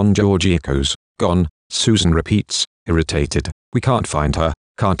 Gone, Georgie echoes. Gone, Susan repeats, irritated. We can't find her.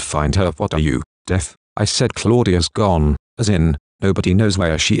 Can't find her. What are you, deaf? I said Claudia's gone, as in, nobody knows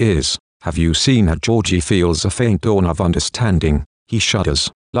where she is. Have you seen her? Georgie feels a faint dawn of understanding. He shudders.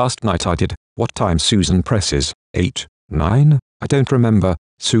 Last night I did. What time? Susan presses. 8, 9? I don't remember.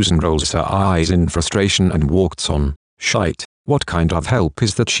 Susan rolls her eyes in frustration and walks on. Shite. What kind of help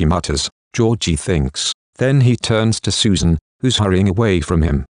is that? She mutters. Georgie thinks. Then he turns to Susan, who's hurrying away from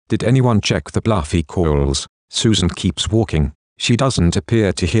him. Did anyone check the bluff? He calls. Susan keeps walking. She doesn't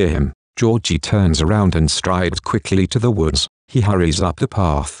appear to hear him. Georgie turns around and strides quickly to the woods. He hurries up the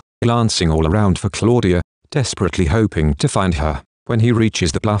path, glancing all around for Claudia, desperately hoping to find her. When he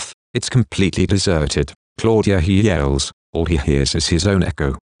reaches the bluff, it's completely deserted. Claudia, he yells. All he hears is his own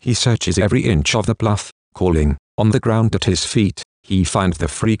echo. He searches every inch of the bluff, calling. On the ground at his feet, he finds the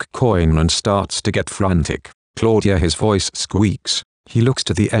freak coin and starts to get frantic. Claudia, his voice squeaks. He looks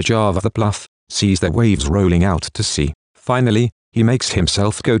to the edge of the bluff, sees the waves rolling out to sea. Finally, he makes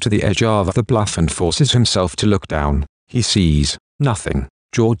himself go to the edge of the bluff and forces himself to look down. He sees nothing.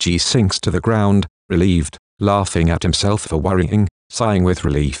 Georgie sinks to the ground, relieved, laughing at himself for worrying, sighing with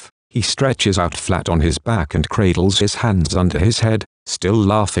relief. He stretches out flat on his back and cradles his hands under his head, still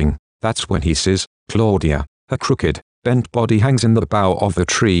laughing. That's when he sees Claudia. Her crooked, bent body hangs in the bough of the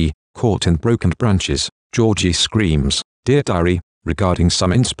tree, caught in broken branches. Georgie screams. Dear Diary, regarding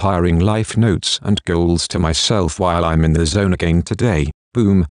some inspiring life notes and goals to myself while I'm in the zone again today.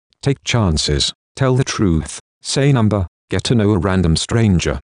 Boom. Take chances. Tell the truth. Say number. Get to know a random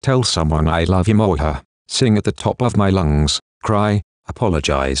stranger. Tell someone I love him or her. Sing at the top of my lungs. Cry.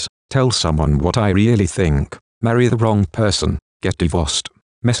 Apologize. Tell someone what I really think. Marry the wrong person. Get divorced.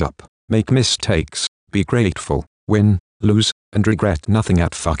 Mess up. Make mistakes. Be grateful. Win. Lose. And regret nothing.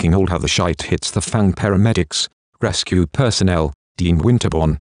 At fucking all. How the shite hits the fan. Paramedics, rescue personnel, Dean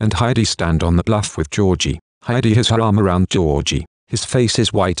Winterbourne, and Heidi stand on the bluff with Georgie. Heidi has her arm around Georgie. His face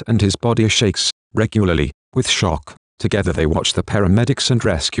is white and his body shakes, regularly, with shock. Together they watch the paramedics and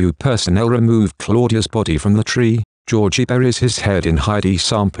rescue personnel remove Claudia's body from the tree. Georgie buries his head in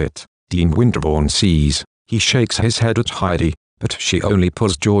Heidi's armpit. Dean Winterbourne sees. He shakes his head at Heidi, but she only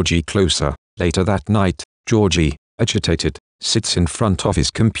pulls Georgie closer. Later that night, Georgie, agitated, sits in front of his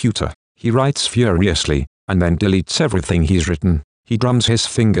computer. He writes furiously, and then deletes everything he's written. He drums his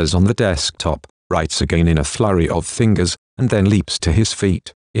fingers on the desktop, writes again in a flurry of fingers, and then leaps to his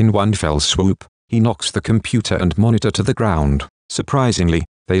feet. In one fell swoop, he knocks the computer and monitor to the ground. Surprisingly,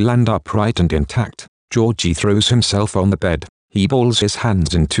 they land upright and intact. Georgie throws himself on the bed. He balls his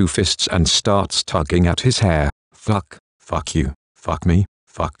hands in two fists and starts tugging at his hair. Fuck. Fuck you. Fuck me.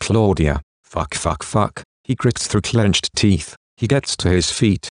 Fuck Claudia. Fuck fuck fuck. He grits through clenched teeth. He gets to his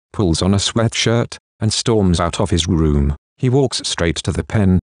feet, pulls on a sweatshirt, and storms out of his room. He walks straight to the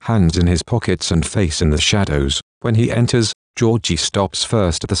pen, hands in his pockets and face in the shadows. When he enters, Georgie stops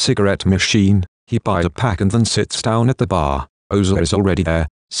first at the cigarette machine. He buys a pack and then sits down at the bar. Ozer is already there,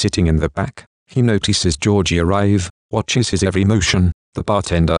 sitting in the back. He notices Georgie arrive, watches his every motion. The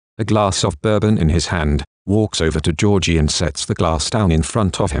bartender, a glass of bourbon in his hand, walks over to Georgie and sets the glass down in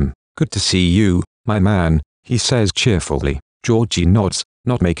front of him. Good to see you, my man, he says cheerfully. Georgie nods,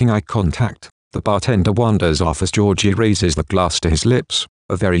 not making eye contact. The bartender wanders off as Georgie raises the glass to his lips.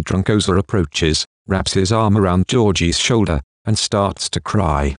 A very drunk Ozer approaches, wraps his arm around Georgie's shoulder, and starts to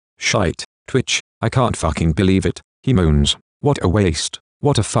cry. Shite, Twitch, I can't fucking believe it, he moans. What a waste,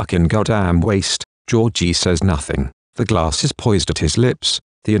 what a fucking goddamn waste. Georgie says nothing. The glass is poised at his lips.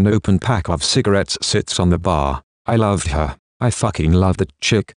 The unopened pack of cigarettes sits on the bar. I loved her. I fucking loved that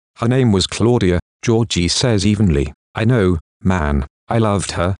chick. Her name was Claudia, Georgie says evenly. I know, man. I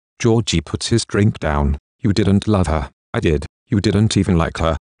loved her. Georgie puts his drink down. You didn't love her. I did. You didn't even like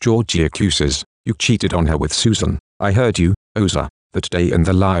her. Georgie accuses. You cheated on her with Susan. I heard you, Ozer. That day in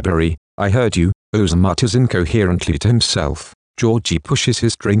the library. I heard you, Ozer mutters incoherently to himself. Georgie pushes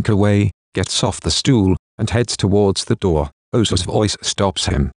his drink away, gets off the stool, and heads towards the door. Ozer's voice stops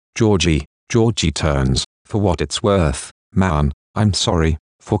him. Georgie. Georgie turns. For what it's worth, man, I'm sorry.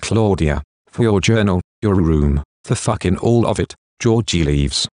 For Claudia. For your journal, your room. For fucking all of it. Georgie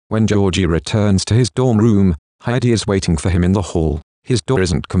leaves. When Georgie returns to his dorm room, Heidi is waiting for him in the hall. His door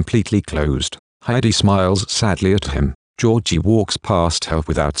isn't completely closed. Heidi smiles sadly at him. Georgie walks past her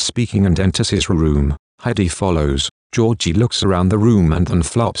without speaking and enters his room. Heidi follows. Georgie looks around the room and then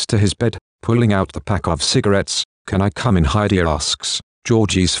flops to his bed, pulling out the pack of cigarettes. "Can I come in?" Heidi asks.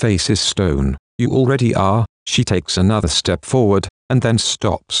 Georgie's face is stone. "You already are." She takes another step forward, and then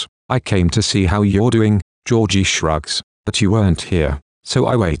stops. "I came to see how you're doing." Georgie shrugs. "But you weren't here, so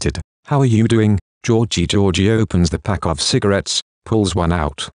I waited." "How are you doing, Georgie?" Georgie opens the pack of cigarettes, pulls one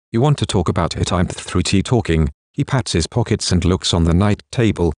out. "You want to talk about it?" "I'm through tea talking." He pats his pockets and looks on the night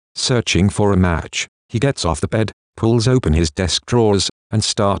table, searching for a match. He gets off the bed, pulls open his desk drawers, and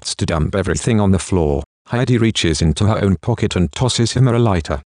starts to dump everything on the floor. Heidi reaches into her own pocket and tosses him a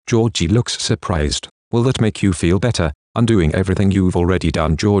lighter. Georgie looks surprised. "Will that make you feel better, undoing everything you've already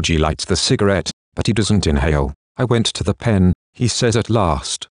done?" Georgie lights the cigarette, but he doesn't inhale. "I went to the pen," he says at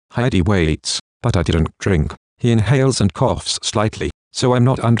last. Heidi waits. "But I didn't drink." He inhales and coughs slightly. "So I'm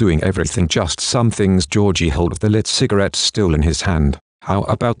not undoing everything, just some things." Georgie holds the lit cigarette still in his hand. "How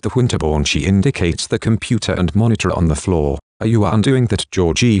about the Winterborn?" She indicates the computer and monitor on the floor. "Are you undoing that?"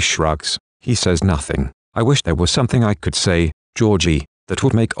 Georgie shrugs. He says nothing. "I wish there was something I could say, Georgie, that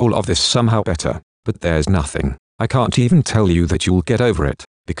would make all of this somehow better. But there's nothing. I can't even tell you that you'll get over it,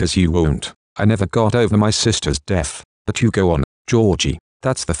 because you won't. I never got over my sister's death. But you go on, Georgie.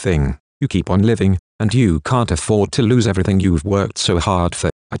 That's the thing. You keep on living, and you can't afford to lose everything you've worked so hard for."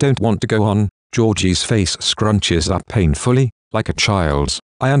 "I don't want to go on." Georgie's face scrunches up painfully, like a child's.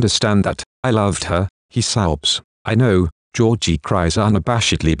 "I understand that. I loved her," he sobs. "I know." Georgie cries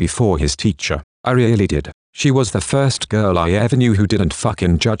unabashedly before his teacher. "I really did. She was the first girl I ever knew who didn't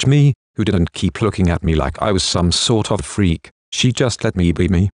fucking judge me, who didn't keep looking at me like I was some sort of freak. She just let me be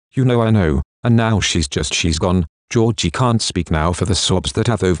me. You know, I know. And now she's gone." Georgie can't speak now for the sobs that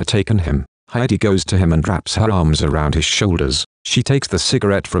have overtaken him. Heidi goes to him and wraps her arms around his shoulders. She takes the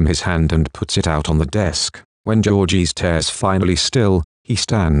cigarette from his hand and puts it out on the desk. When Georgie's tears finally still, he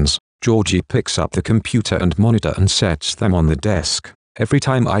stands. Georgie picks up the computer and monitor and sets them on the desk. "Every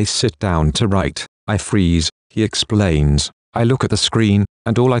time I sit down to write, I freeze," he explains. "I look at the screen,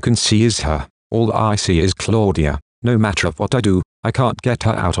 and all I can see is her. All I see is Claudia. No matter what I do, I can't get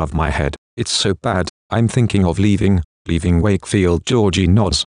her out of my head. It's so bad. I'm thinking of leaving Wakefield." Georgie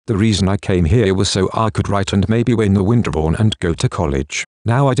nods. "The reason I came here was so I could write and maybe win the Winterborn and go to college.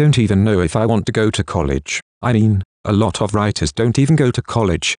 Now I don't even know if I want to go to college. I mean, a lot of writers don't even go to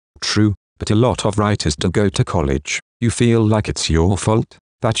college." "True, but a lot of writers do go to college." "You feel like it's your fault?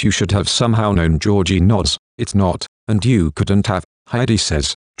 That you should have somehow known?" Georgie nods. "It's not, and you couldn't have," Heidi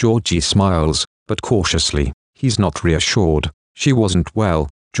says. Georgie smiles, but cautiously. He's not reassured. "She wasn't well,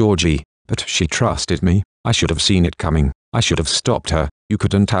 Georgie, but she trusted me. I should have seen it coming. I should have stopped her." "You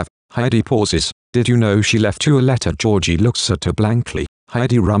couldn't have." Heidi pauses. "Did you know she left you a letter?" Georgie looks at her blankly.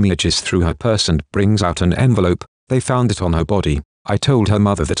 Heidi rummages through her purse and brings out an envelope. "They found it on her body. I told her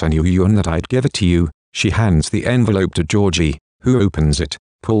mother that I knew you and that I'd give it to you." She hands the envelope to Georgie, who opens it,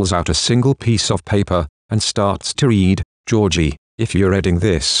 pulls out a single piece of paper, and starts to read. "Georgie, if you're reading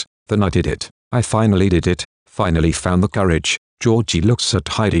this, then I did it. I finally did it. Finally found the courage." Georgie looks at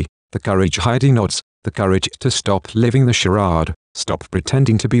Heidi. "The courage?" Heidi nods. "The courage to stop living the charade. Stop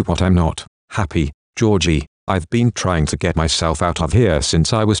pretending to be what I'm not." "Happy, Georgie. I've been trying to get myself out of here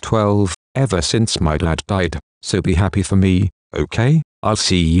since I was 12, ever since my dad died. So be happy for me, okay? I'll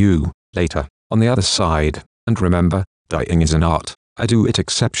see you later, on the other side. And remember, dying is an art. I do it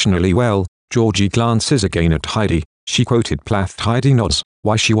exceptionally well." Georgie glances again at Heidi. She quoted Plath. Heidi nods.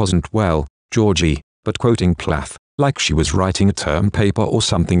 "Why she wasn't well, Georgie, but quoting Plath, like she was writing a term paper or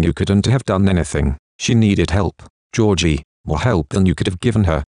something. You couldn't have done anything. She needed help, Georgie, more help than you could have given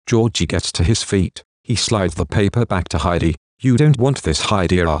her." Georgie gets to his feet. He slides the paper back to Heidi. "You don't want this?"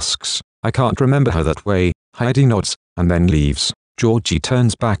 Heidi asks. "I can't remember her that way." Heidi nods, and then leaves. Georgie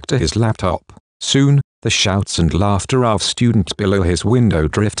turns back to his laptop. Soon, the shouts and laughter of students below his window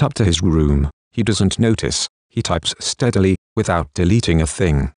drift up to his room. He doesn't notice. He types steadily, without deleting a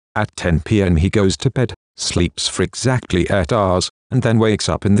thing. At 10 p.m. he goes to bed, sleeps for exactly 8 hours, and then wakes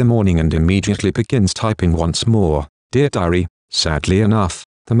up in the morning and immediately begins typing once more. "Dear Diary, sadly enough,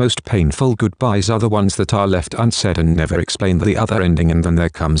 the most painful goodbyes are the ones that are left unsaid and never explain the other ending. And then there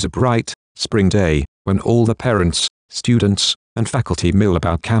comes a bright, spring day, when all the parents, students, and faculty mill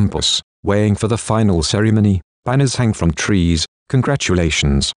about campus, waiting for the final ceremony. Banners hang from trees.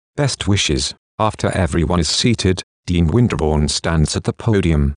 Congratulations, best wishes." After everyone is seated, Dean Winterborn stands at the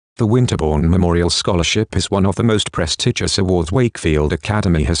podium. The Winterborn Memorial Scholarship is one of the most prestigious awards Wakefield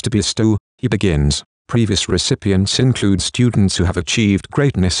Academy has to bestow. He begins. Previous recipients include students who have achieved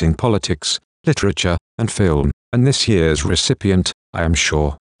greatness in politics, literature, and film, and this year's recipient, I am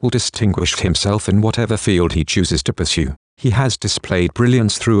sure, will distinguish himself in whatever field he chooses to pursue. He has displayed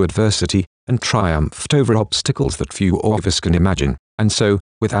brilliance through adversity, and triumphed over obstacles that few of us can imagine. And so,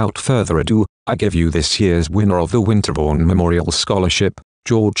 without further ado, I give you this year's winner of the Winterbourne Memorial Scholarship,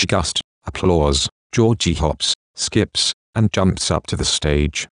 Georgie Gust. Applause. Georgie hops, skips, and jumps up to the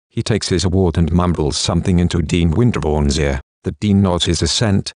stage. He takes his award and mumbles something into Dean Winterbourne's ear. The Dean nods his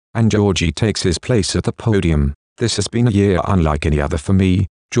assent, and Georgie takes his place at the podium. This has been a year unlike any other for me,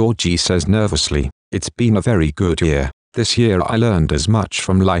 Georgie says nervously. It's been a very good year. This year I learned as much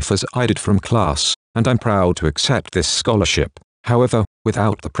from life as I did from class, and I'm proud to accept this scholarship. However,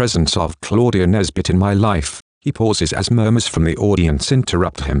 without the presence of Claudia Nesbitt in my life, he pauses as murmurs from the audience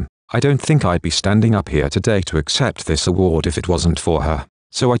interrupt him. I don't think I'd be standing up here today to accept this award if it wasn't for her.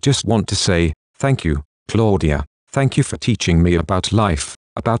 So I just want to say, thank you, Claudia. Thank you for teaching me about life,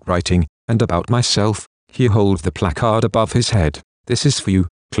 about writing, and about myself. He holds the placard above his head. This is for you,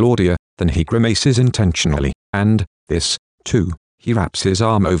 Claudia. Then he grimaces intentionally. And this, too. He wraps his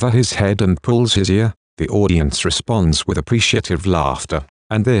arm over his head and pulls his ear. The audience responds with appreciative laughter.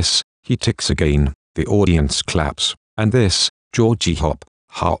 And this, he ticks again. The audience claps. And this, Georgie hop,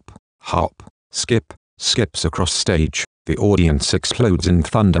 hop, hop, skip, skips across stage. The audience explodes in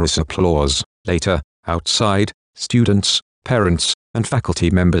thunderous applause. Later, outside, students, parents, and faculty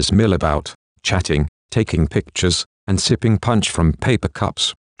members mill about, chatting, taking pictures, and sipping punch from paper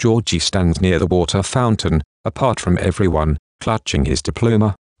cups. Georgie stands near the water fountain, apart from everyone, clutching his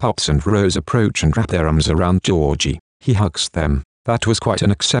diploma. Pops and Rose approach and wrap their arms around Georgie. He hugs them. That was quite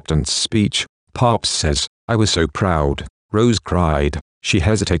an acceptance speech, Pops says. I was so proud. Rose cried. She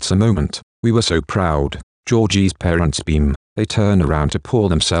hesitates a moment. We were so proud. Georgie's parents beam. They turn around to pour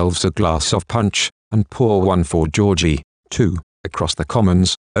themselves a glass of punch, and pour one for Georgie, too. Across the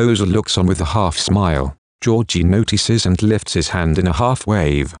commons, Ozer looks on with a half smile. Georgie notices and lifts his hand in a half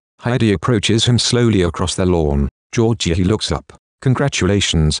wave. Heidi approaches him slowly across the lawn. Georgie he looks up.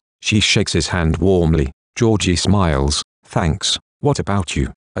 Congratulations. She shakes his hand warmly. Georgie smiles. Thanks. What about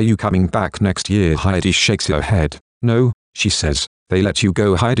you? Are you coming back next year? Heidi shakes her head. No, she says. They let you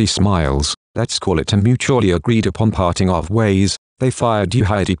go. Heidi smiles. Let's call it a mutually agreed upon parting of ways. They fired you.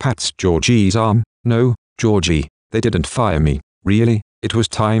 Heidi pats Georgie's arm. No, Georgie, they didn't fire me. Really? It was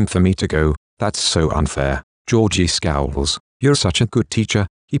time for me to go. That's so unfair. Georgie scowls. You're such a good teacher.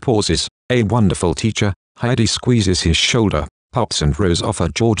 He pauses. A wonderful teacher. Heidi squeezes his shoulder. Pops and Rose offer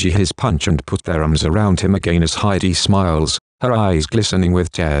Georgie his punch and put their arms around him again as Heidi smiles, her eyes glistening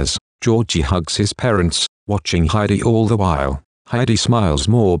with tears. Georgie hugs his parents, watching Heidi all the while. Heidi smiles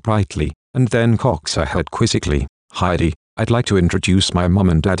more brightly, and then cocks her head quizzically. Heidi, I'd like to introduce my mom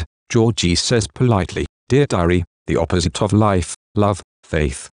and dad, Georgie says politely. Dear diary, the opposite of life, love,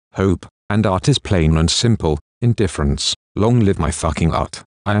 faith, hope, and art is plain and simple, indifference. Long live my fucking art.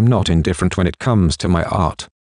 I am not indifferent when it comes to my art.